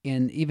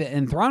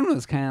And Thrawn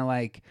was kind of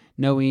like,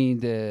 no, we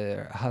need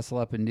to hustle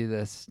up and do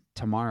this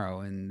tomorrow.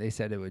 And they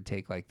said it would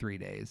take like 3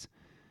 days.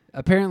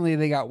 Apparently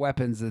they got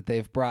weapons that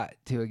they've brought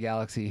to a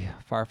galaxy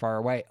far, far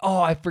away. Oh,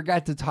 I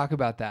forgot to talk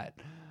about that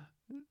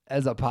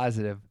as a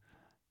positive.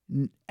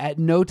 At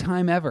no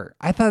time ever.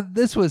 I thought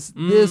this was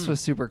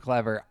super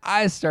clever.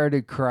 I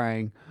started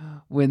crying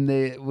when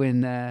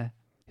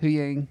Hu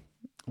Yang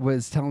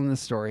was telling the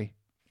story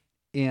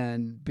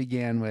and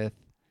began with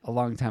a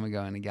long time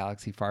ago in a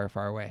galaxy far,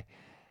 far away.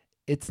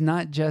 It's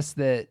not just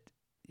that,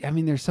 I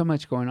mean, there's so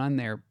much going on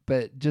there,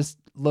 but just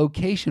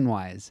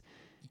location-wise,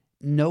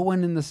 no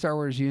one in the Star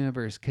Wars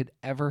universe could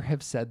ever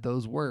have said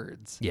those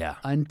words. Yeah.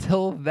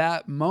 Until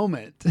that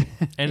moment.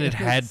 And it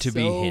had to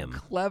be him.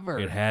 Clever.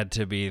 It had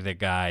to be the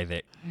guy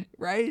that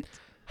right?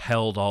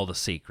 held all the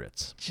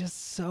secrets.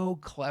 Just so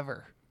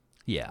clever.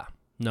 Yeah.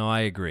 No,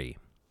 I agree.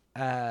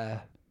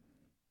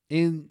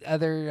 In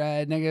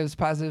other negatives,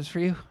 positives for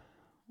you?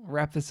 We'll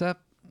wrap this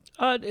up.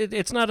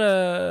 It's not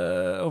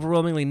a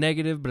overwhelmingly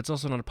negative, but it's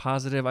also not a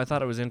positive. I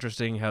thought it was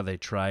interesting how they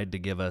tried to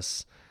give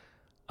us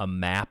a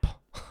map,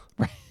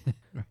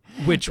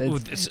 which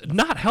is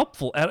not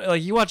helpful.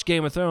 Like you watch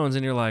Game of Thrones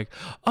and you're like,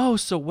 oh,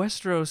 so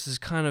Westeros is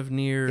kind of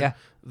near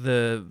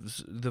the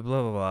blah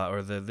blah blah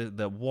or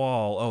the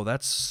wall. Oh,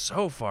 that's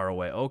so far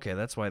away. Okay,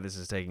 that's why this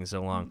is taking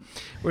so long.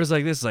 Whereas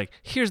like this is like,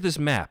 here's this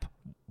map.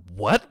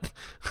 What?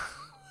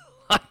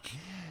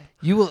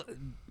 You will.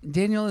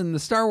 Daniel, in the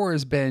Star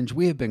Wars binge,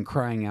 we have been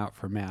crying out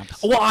for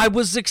maps. Well, I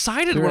was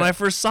excited when I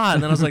first saw it,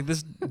 and then I was like,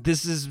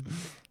 this is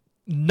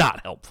not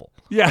helpful.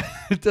 Yeah,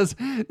 it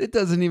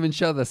doesn't even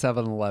show the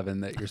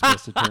 7-Eleven that you're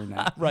supposed to turn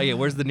at. Right, yeah,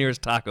 where's the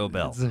nearest Taco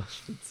Bell?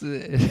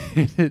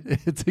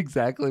 It's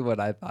exactly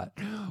what I thought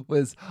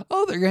was,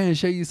 oh, they're going to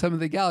show you some of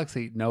the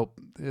galaxy. Nope,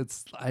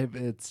 it's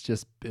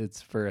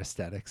for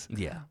aesthetics.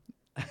 Yeah.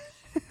 They're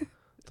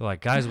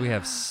like, guys, we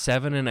have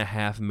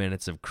 7.5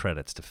 minutes of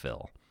credits to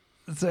fill.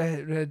 So,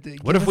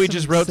 what if we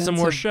just wrote some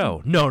more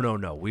show?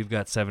 No. We've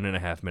got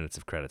 7.5 minutes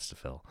of credits to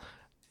fill.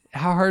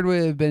 How hard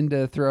would it have been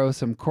to throw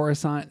some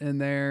Coruscant in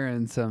there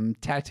and some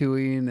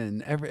Tatooine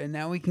and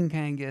now we can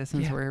kind of get a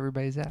sense where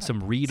everybody's at.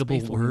 Some readable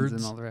Space words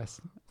and all the rest.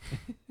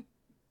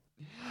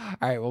 All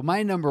right. Well,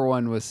 my number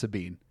one was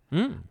Sabine.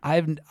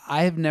 Sabine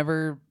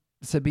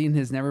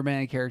has never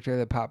been a character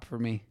that popped for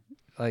me.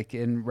 Like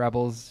in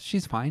Rebels,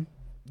 she's fine.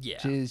 Yeah.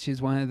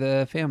 She's one of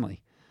the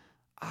family.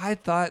 I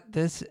thought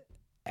this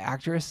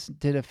actress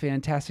did a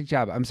fantastic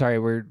job. I'm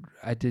sorry,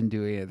 I didn't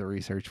do any of the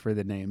research for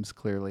the names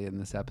clearly in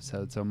this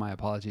episode, so my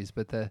apologies.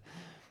 But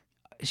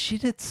she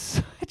did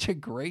such a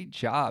great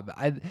job.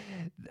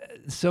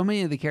 So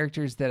many of the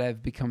characters that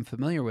I've become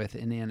familiar with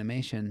in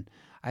animation,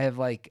 I have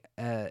like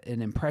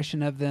an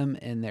impression of them,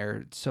 and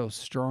they're so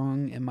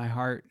strong in my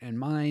heart and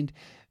mind.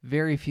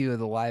 Very few of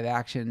the live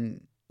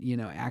action,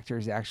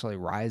 actors actually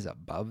rise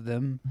above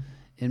them,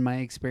 in my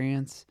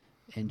experience,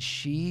 and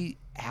she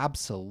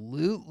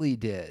absolutely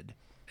did.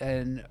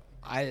 And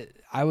I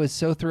was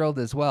so thrilled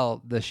as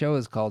well. The show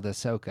is called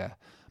Ahsoka,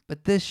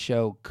 but this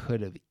show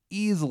could have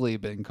easily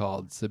been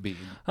called Sabine.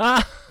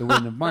 It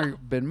wouldn't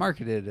have been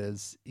marketed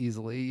as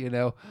easily,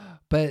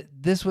 But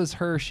this was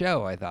her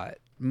show. I thought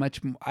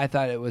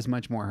it was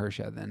much more her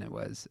show than it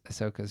was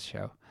Ahsoka's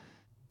show,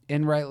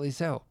 and rightly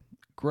so.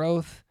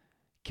 Growth,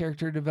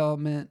 character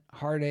development,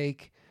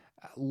 heartache.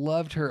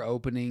 Loved her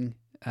opening.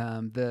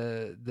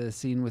 The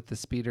scene with the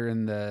speeder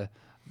and the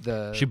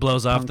she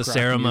blows off the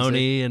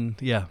ceremony music. And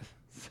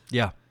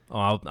yeah.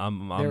 Oh,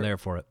 I'm there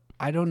for it.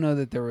 I don't know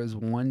that there was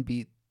one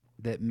beat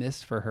that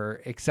missed for her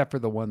except for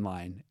the one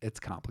line. It's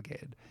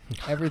complicated.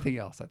 Everything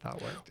else I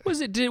thought worked. Was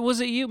it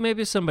you?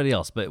 Maybe somebody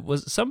else, but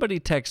was somebody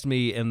text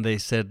me and they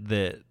said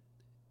that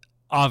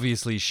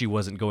obviously she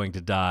wasn't going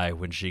to die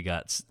when she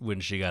got the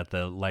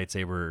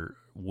lightsaber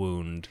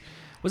wound.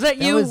 Was that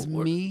you? That was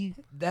me.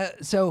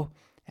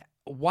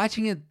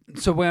 Watching it,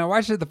 so when I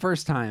watched it the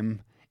first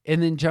time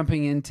and then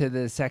jumping into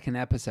the second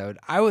episode,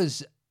 I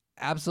was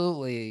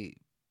absolutely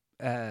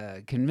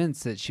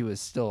convinced that she was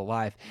still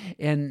alive.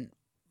 And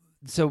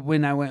so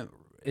when I went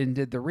and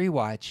did the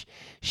rewatch,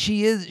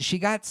 she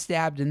got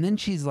stabbed and then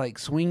she's like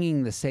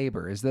swinging the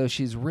saber as though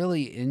she's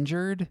really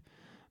injured,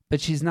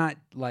 but she's not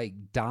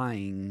like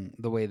dying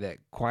the way that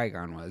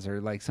Qui-Gon was, or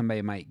like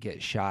somebody might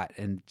get shot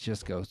and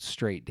just go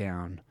straight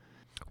down.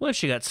 Well,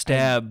 she got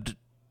stabbed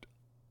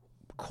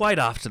quite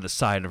off to the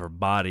side of her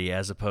body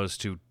as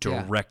opposed to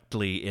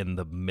directly in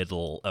the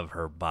middle of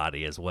her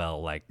body as well.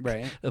 Like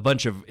a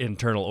bunch of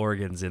internal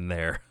organs in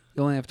there.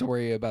 You only have to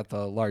worry about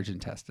the large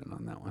intestine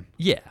on that one.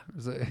 Yeah.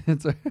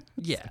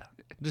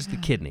 Just the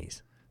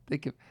kidneys. They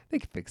could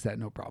fix that,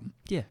 no problem.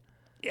 Yeah.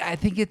 I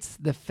think it's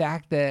the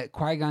fact that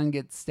Qui-Gon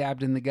gets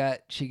stabbed in the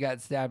gut. She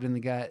got stabbed in the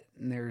gut,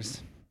 and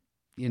there's,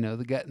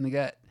 the gut in the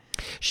gut.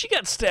 She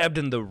got stabbed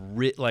in the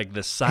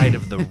the side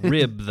of the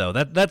rib, though.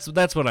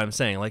 That's what I'm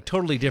saying. Like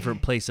totally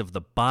different place of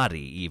the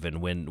body,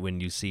 even when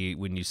you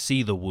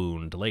see the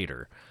wound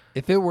later.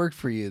 If it worked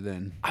for you,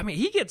 then I mean,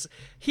 he gets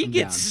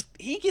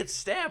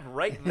stabbed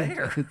right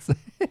there.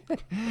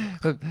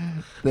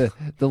 the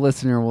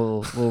listener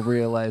will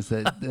realize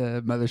that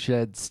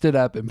Mothershed stood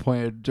up and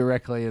pointed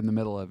directly in the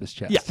middle of his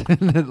chest.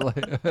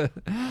 Yeah.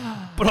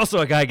 But also,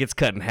 a guy gets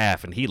cut in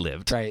half, and he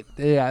lived. Right.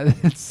 Yeah.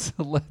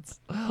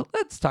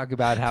 Let's talk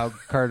about how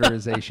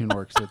carterization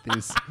works with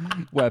these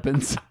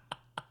weapons.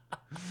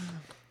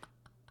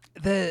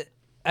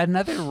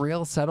 Another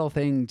real subtle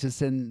thing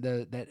just in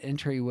that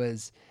entry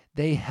was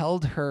they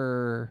held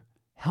her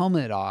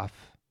helmet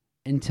off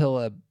until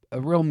a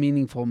real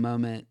meaningful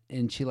moment,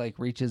 and she like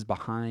reaches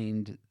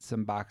behind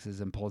some boxes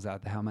and pulls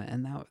out the helmet,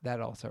 and that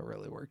also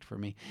really worked for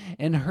me.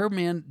 And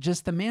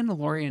just the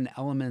Mandalorian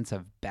elements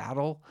of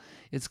battle,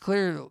 it's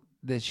clear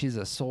that she's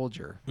a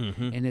soldier,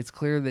 and it's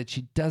clear that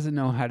she doesn't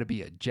know how to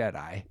be a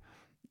Jedi.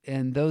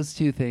 And those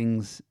two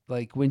things,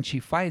 like when she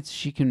fights,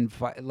 she can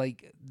fight.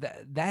 Like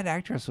that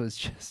actress was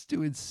just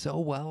doing so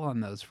well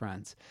on those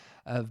fronts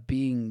of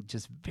being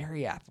just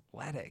very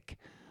athletic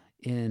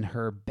in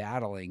her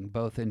battling,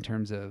 both in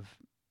terms of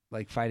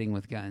like fighting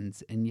with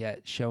guns and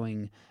yet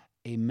showing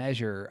a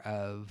measure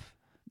of,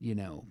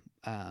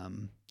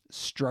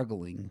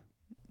 struggling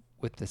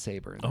with the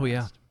saber. Oh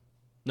yeah.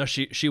 No,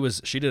 she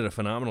did a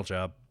phenomenal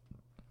job.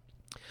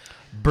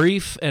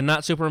 Brief and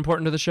not super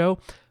important to the show.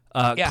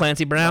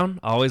 Clancy Brown,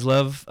 always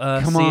love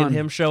seeing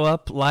him show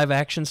up. Live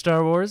action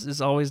Star Wars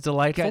is always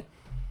delightful. Got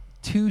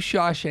 2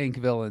 Shawshank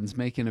villains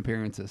making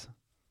appearances.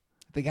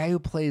 The guy who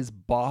plays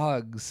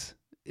Boggs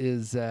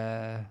is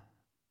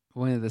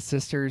one of the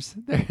sisters.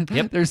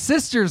 There's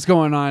sisters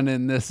going on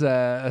in this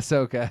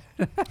Ahsoka.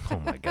 Oh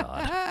my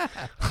God!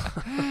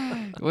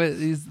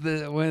 He's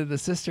one of the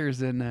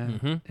sisters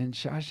in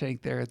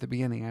Shawshank there at the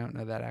beginning. I don't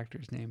know that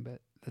actor's name,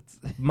 but that's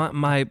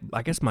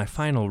I guess my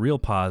final real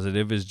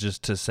positive is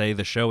just to say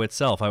the show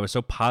itself. I was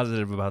so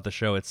positive about the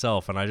show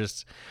itself, and I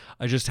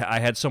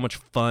had so much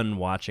fun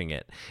watching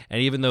it. And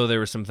even though there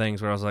were some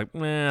things where I was like, I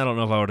don't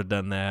know if I would have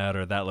done that,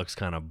 or that looks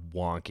kind of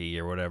wonky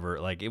or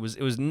whatever. Like it was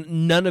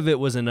none of it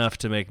was enough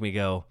to make me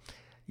go,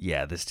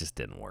 yeah, this just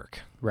didn't work.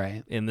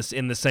 Right. In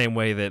the same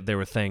way that there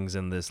were things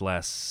in this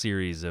last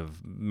series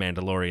of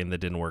Mandalorian that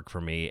didn't work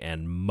for me,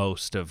 and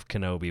most of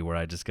Kenobi where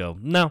I just go,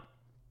 no.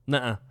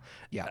 Nuh-uh.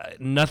 Yeah.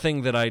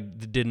 Nothing that I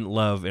didn't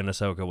love in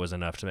Ahsoka was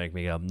enough to make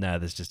me go, nah,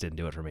 this just didn't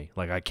do it for me.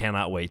 Like, I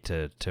cannot wait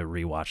to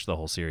rewatch the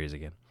whole series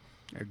again.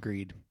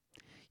 Agreed.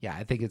 Yeah,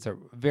 I think it's a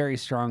very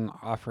strong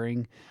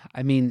offering.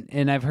 I mean,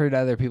 and I've heard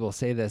other people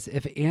say this,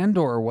 if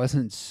Andor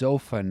wasn't so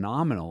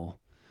phenomenal,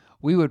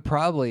 we would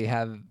probably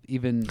have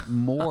even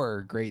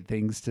more great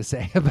things to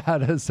say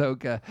about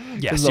Ahsoka.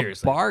 Yeah,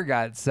 seriously. The bar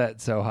got set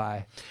so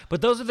high.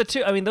 But those are the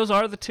two. I mean, those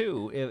are the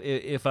two.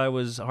 If I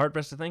was hard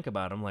pressed to think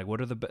about them, like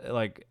what are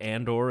like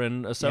Andor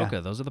and Ahsoka? Yeah.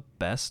 Those are the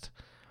best.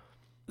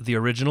 The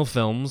original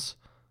films,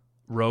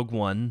 Rogue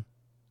One.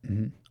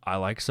 Mm-hmm. I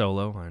like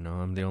Solo. I know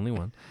I'm the only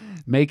one.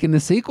 Making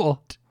the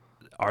sequel.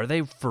 Are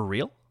they for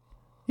real?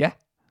 Yeah,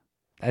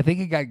 I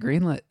think it got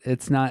greenlit.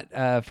 It's not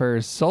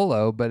for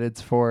Solo, but it's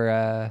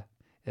for.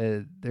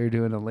 They're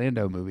doing a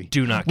Lando movie.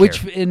 Do not care.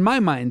 Which in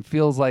my mind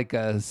feels like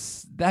a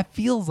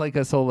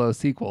Solo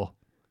sequel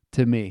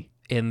to me.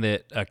 In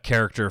that a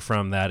character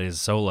from that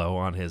is Solo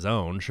on his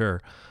own,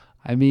 sure.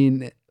 I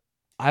mean,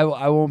 I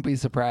won't be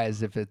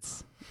surprised if it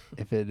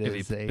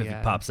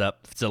pops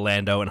up. If it's a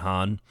Lando and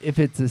Han. If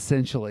it's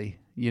essentially,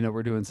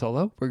 we're doing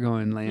Solo, we're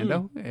going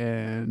Lando,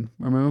 and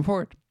we're moving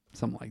forward.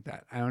 Something like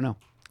that. I don't know.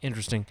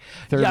 Interesting.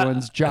 Third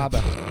one's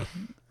Jabba.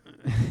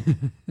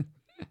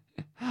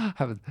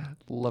 I would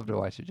love to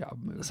watch a Jabba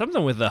movie.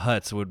 Something with the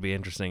Hutts would be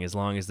interesting, as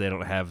long as they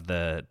don't have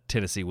the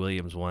Tennessee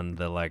Williams one,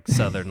 the like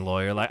Southern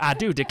lawyer, like I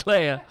do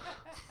declare.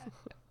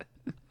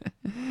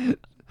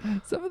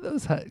 Some of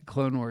those Hutt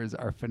Clone Wars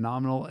are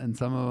phenomenal, and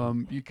some of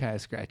them you kind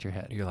of scratch your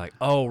head. You're like,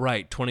 oh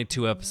right,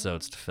 22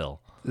 episodes to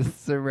fill.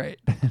 So right.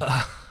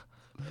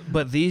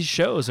 But these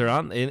shows are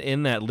on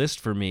in that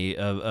list for me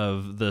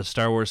of the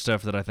Star Wars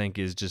stuff that I think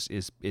is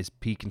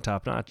peak and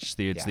top notch.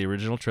 It's the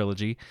original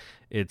trilogy,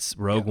 it's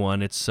Rogue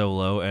One, it's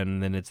Solo,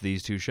 and then it's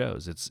these two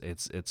shows. It's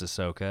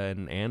Ahsoka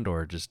and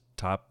Andor, just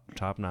top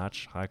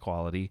notch, high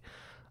quality,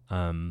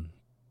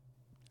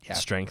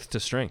 strength to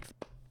strength.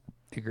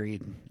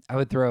 Agreed. I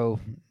would throw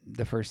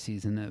the first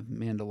season of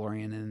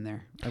Mandalorian in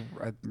there.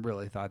 I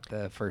really thought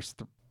the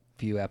first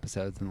few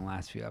episodes and the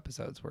last few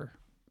episodes were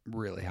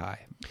really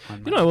high.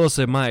 I will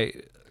say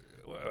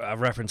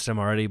I've referenced him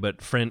already, but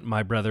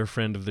my brother,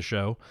 friend of the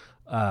show,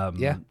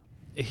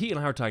 he and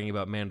I were talking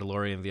about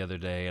Mandalorian the other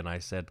day, and I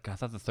said, I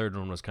thought the third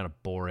one was kind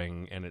of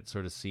boring, and it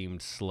sort of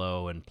seemed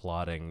slow and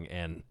plodding,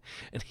 and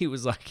he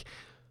was like,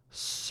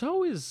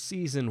 so is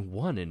season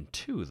 1 and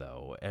 2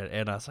 though,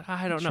 and I was like,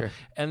 I don't know.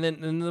 And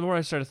then the more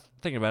I started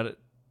thinking about it,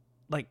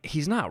 like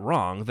he's not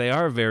wrong. They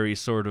are very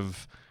sort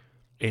of,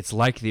 it's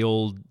like the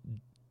old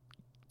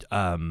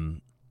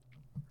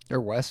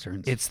They're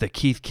Westerns. It's the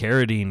Keith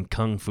Carradine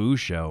Kung Fu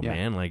show,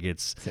 man. Like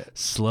it's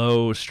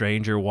slow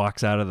stranger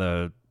walks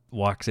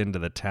into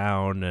the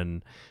town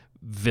and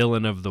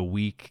villain of the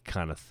week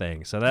kind of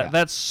thing. So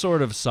that's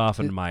sort of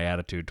softened my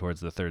attitude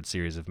towards the third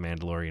series of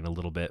Mandalorian a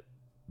little bit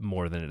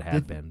more than it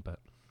had been. But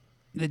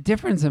the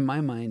difference in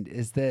my mind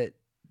is that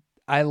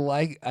I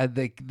like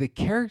the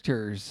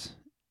characters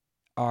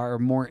are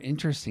more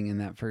interesting in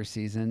that first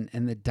season,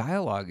 and the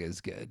dialogue is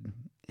good.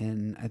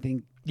 And I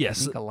think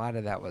a lot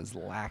of that was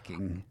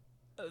lacking.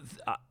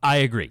 I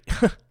agree.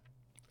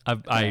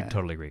 I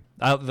totally agree.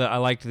 I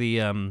liked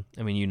the. I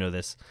mean, you know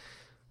this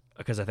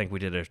because I think we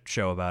did a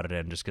show about it,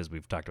 and just because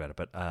we've talked about it.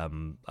 But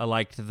I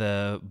liked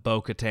the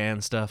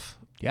Bo-Katan stuff.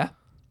 Yeah,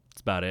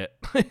 that's about it.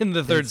 In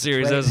the third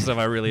series, that's stuff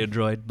I really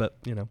enjoyed. But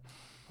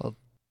well,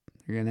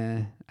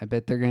 I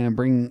bet they're gonna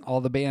bring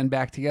all the band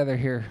back together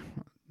here.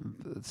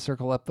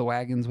 Circle up the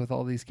wagons with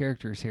all these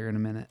characters here in a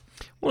minute.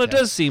 Well, it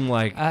does seem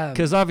like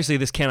because obviously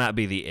this cannot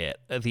be the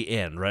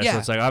end, right? Yeah. So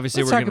it's like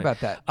obviously Let's talk about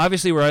that.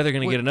 Obviously, we're either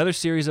going to get another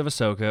series of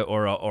Ahsoka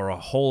or a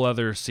whole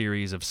other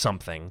series of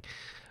something.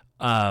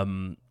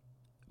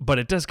 But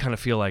it does kind of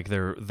feel like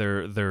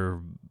they're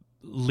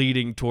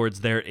leading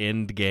towards their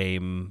end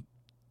game,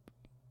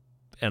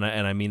 and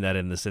I mean that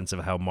in the sense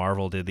of how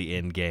Marvel did the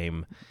end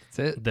game.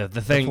 That's it.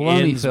 The thing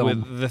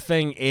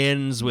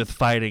ends with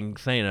fighting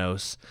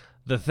Thanos.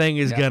 The thing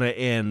is going to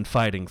end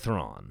fighting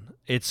Thrawn.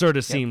 It sort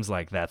of seems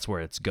like that's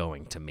where it's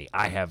going to me.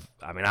 I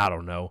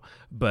don't know,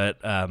 but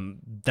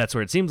that's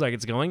where it seems like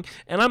it's going,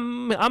 and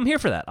I'm here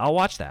for that. I'll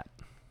watch that.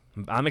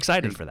 I'm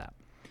excited for that.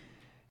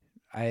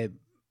 I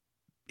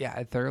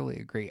thoroughly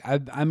agree.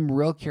 I'm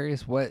real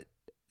curious what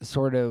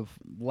sort of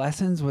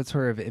lessons, what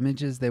sort of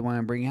images they want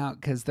to bring out,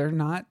 because they're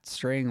not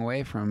straying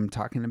away from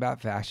talking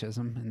about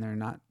fascism, and they're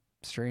not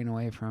straying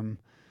away from,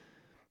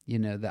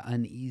 the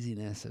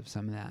uneasiness of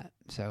some of that.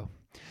 So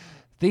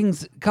a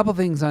couple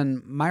things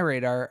on my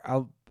radar.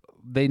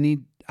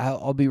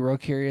 I'll be real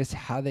curious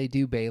how they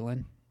do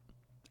Balin.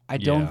 I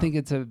don't think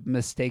it's a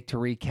mistake to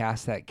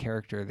recast that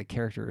character. The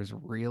character is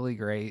really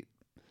great,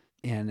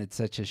 and it's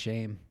such a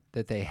shame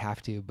that they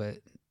have to, but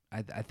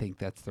I think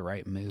that's the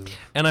right move.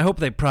 And I hope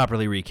they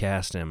properly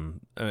recast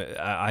him.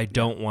 I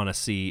don't want to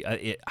see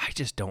I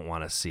just don't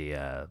want to see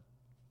a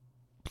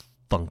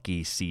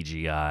funky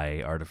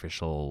CGI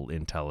artificial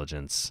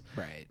intelligence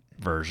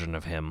version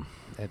of him.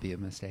 That'd be a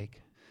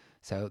mistake.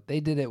 So they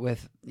did it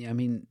with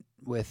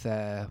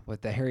the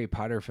Harry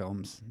Potter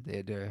films. They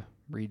had to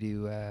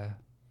redo.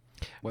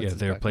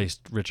 They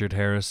replaced Richard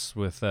Harris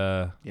with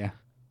the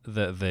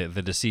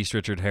deceased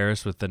Richard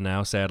Harris with the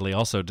now sadly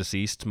also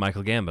deceased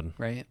Michael Gambon.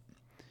 Right.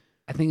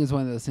 I think it's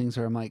one of those things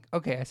where I'm like,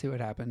 okay, I see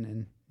what happened,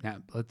 and now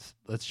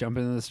let's jump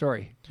into the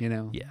story.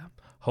 Yeah.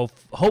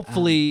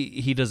 Hopefully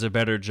he does a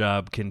better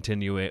job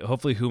continuing.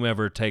 Hopefully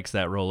whomever takes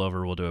that role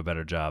over will do a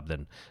better job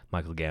than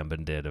Michael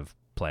Gambon did of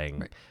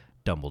playing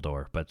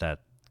Dumbledore. But that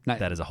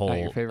is a whole. Not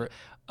your favorite?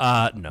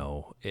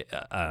 No.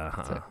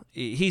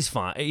 He's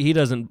fine. He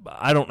doesn't.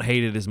 I don't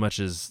hate it as much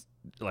as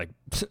like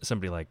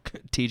somebody like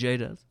TJ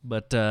does.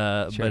 But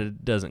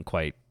it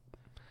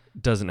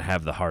doesn't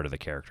have the heart of the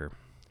character.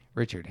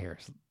 Richard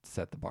Harris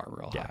set the bar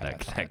real high.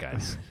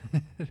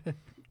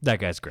 That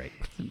guy's great.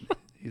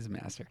 He's a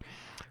master.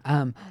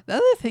 The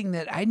other thing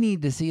that I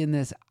need to see in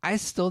this, I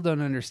still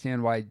don't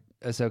understand why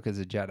Ahsoka's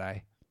a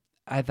Jedi.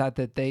 I thought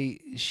that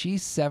she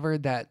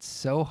severed that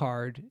so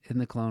hard in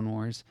the Clone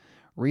Wars,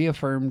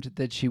 reaffirmed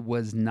that she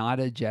was not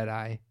a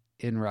Jedi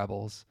in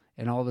Rebels,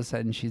 and all of a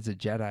sudden she's a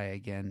Jedi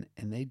again,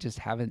 and they just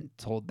haven't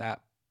told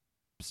that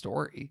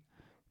story.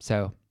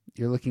 So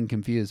you're looking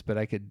confused, but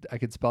I could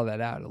spell that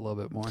out a little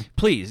bit more.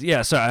 Please,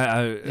 yeah. So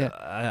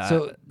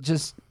so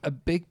just a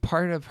big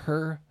part of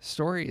her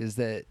story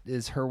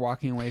is her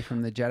walking away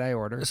from the Jedi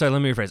Order. So let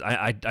me rephrase.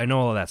 I know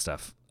all of that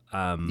stuff.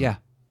 Yeah.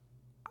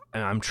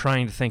 And I'm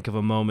trying to think of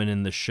a moment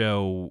in this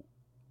show,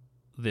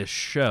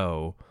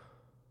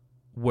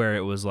 where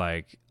it was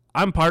like,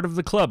 I'm part of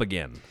the club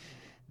again.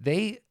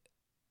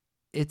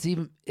 It's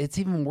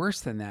even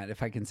worse than that,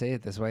 if I can say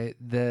it this way.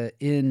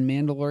 In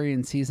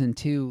Mandalorian season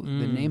 2,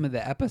 the name of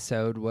the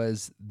episode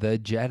was The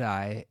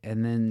Jedi,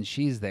 and then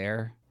she's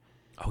there.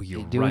 Oh,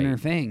 you're doing her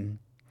thing.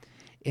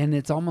 And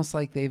it's almost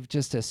like they've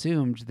just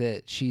assumed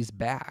that she's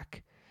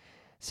back.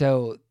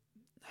 So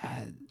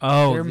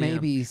there may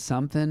be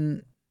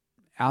something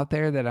out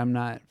there that I'm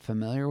not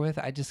familiar with.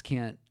 I just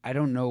can't. I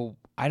don't know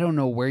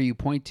where you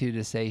point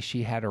to say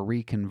she had a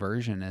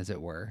reconversion, as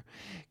it were,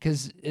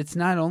 because it's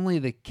not only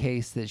the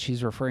case that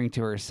she's referring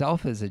to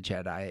herself as a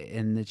Jedi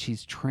and that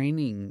she's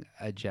training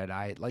a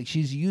Jedi, like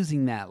she's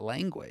using that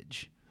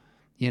language,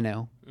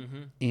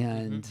 Mm-hmm.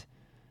 And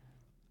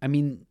I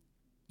mean,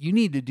 you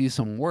need to do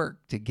some work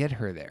to get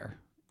her there,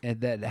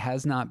 and that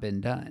has not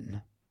been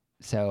done.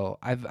 So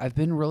I've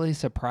been really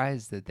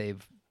surprised that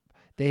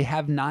they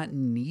have not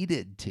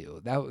needed to.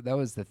 That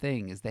was the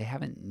thing, is they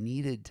haven't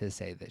needed to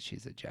say that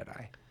she's a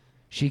Jedi.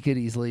 She could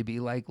easily be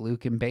like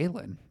Luke and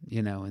Balin,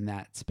 in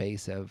that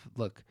space of,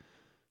 look,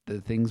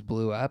 the things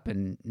blew up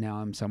and now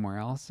I'm somewhere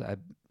else.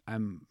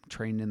 I'm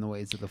trained in the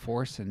ways of the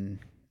Force and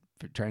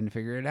trying to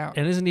figure it out.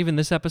 And isn't even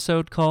this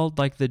episode called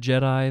like the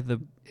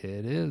Jedi?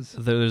 It is.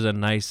 There's a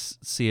nice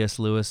C.S.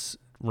 Lewis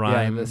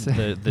rhyme. Yeah,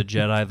 the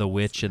Jedi, the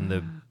witch, and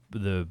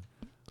the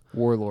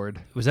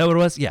warlord. Was that what it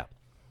was? Yeah.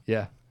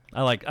 Yeah.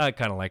 I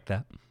kind of like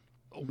that.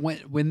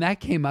 When that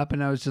came up,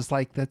 and I was just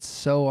like, that's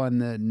so on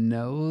the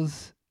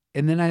nose.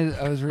 And then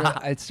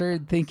I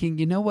started thinking,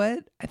 you know what?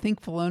 I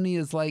think Filoni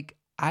is like,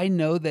 I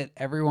know that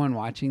everyone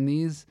watching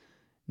these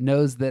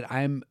knows that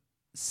I'm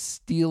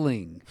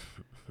stealing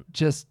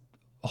just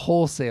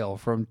wholesale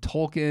from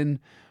Tolkien,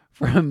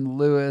 from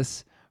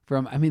Lewis,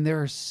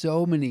 there are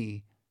so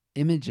many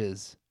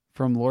images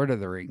from Lord of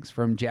the Rings,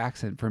 from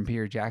Jackson, from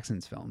Peter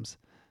Jackson's films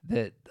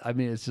that,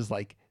 it's just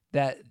like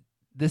that.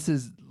 This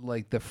is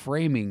like the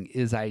framing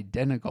is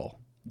identical.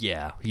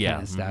 Yeah.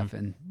 Kind of stuff.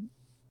 And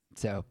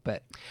so,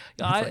 but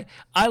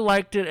I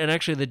liked it. And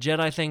actually the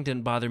Jedi thing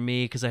didn't bother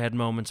me because I had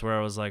moments where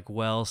I was like,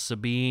 well,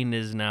 Sabine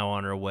is now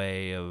on her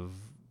way of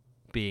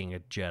being a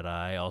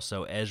Jedi.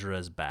 Also,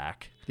 Ezra's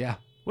back. Yeah.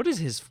 What is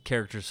his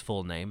character's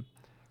full name?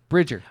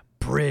 Bridger.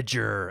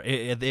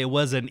 It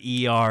was an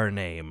ER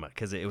name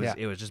because it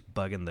was just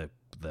bugging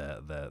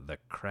the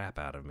crap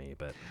out of me.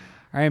 But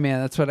all right,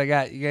 man, that's what I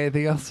got. You got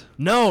anything else?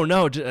 No.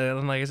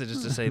 Like I said,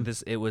 just to say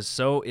this, it was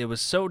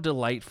so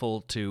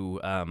delightful to.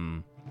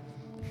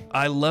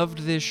 I loved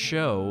this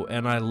show,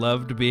 and I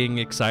loved being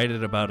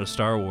excited about a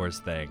Star Wars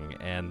thing,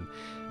 and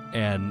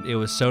it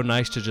was so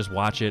nice to just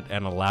watch it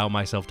and allow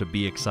myself to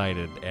be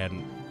excited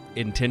and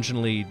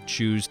intentionally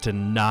choose to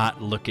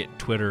not look at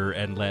Twitter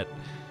and let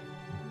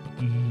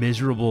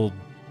miserable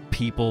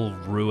people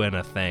ruin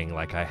a thing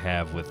like I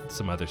have with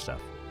some other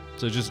stuff.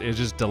 So it's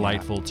just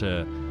delightful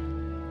to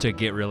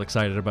get real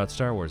excited about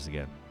Star Wars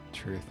again.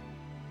 Truth.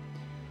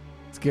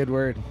 It's a good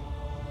word.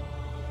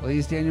 Well,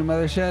 he's Daniel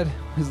Mothershed.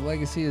 His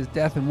legacy is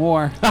death and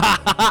war.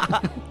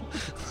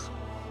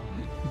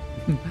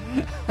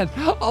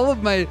 All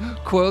of my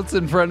quotes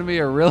in front of me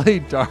are really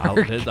dark.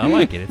 I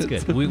like it. It's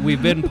good.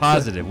 We've been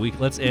positive.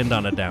 Let's end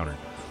on a downer.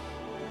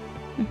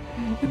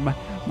 And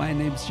my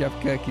name's Jeff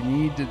Cook, and you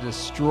need to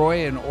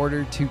destroy in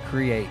order to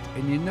create.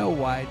 And you know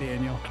why,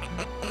 Daniel?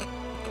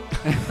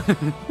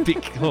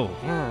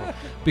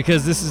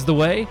 Because this is the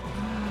way.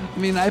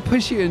 I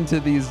push you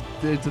into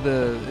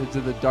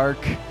the dark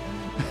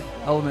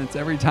elements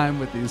every time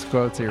with these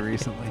quotes here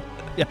recently.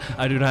 Yeah,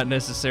 I do not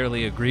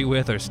necessarily agree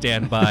with or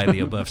stand by the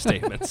above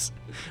statements,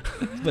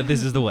 but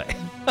this is the way.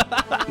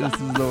 This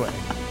is the way.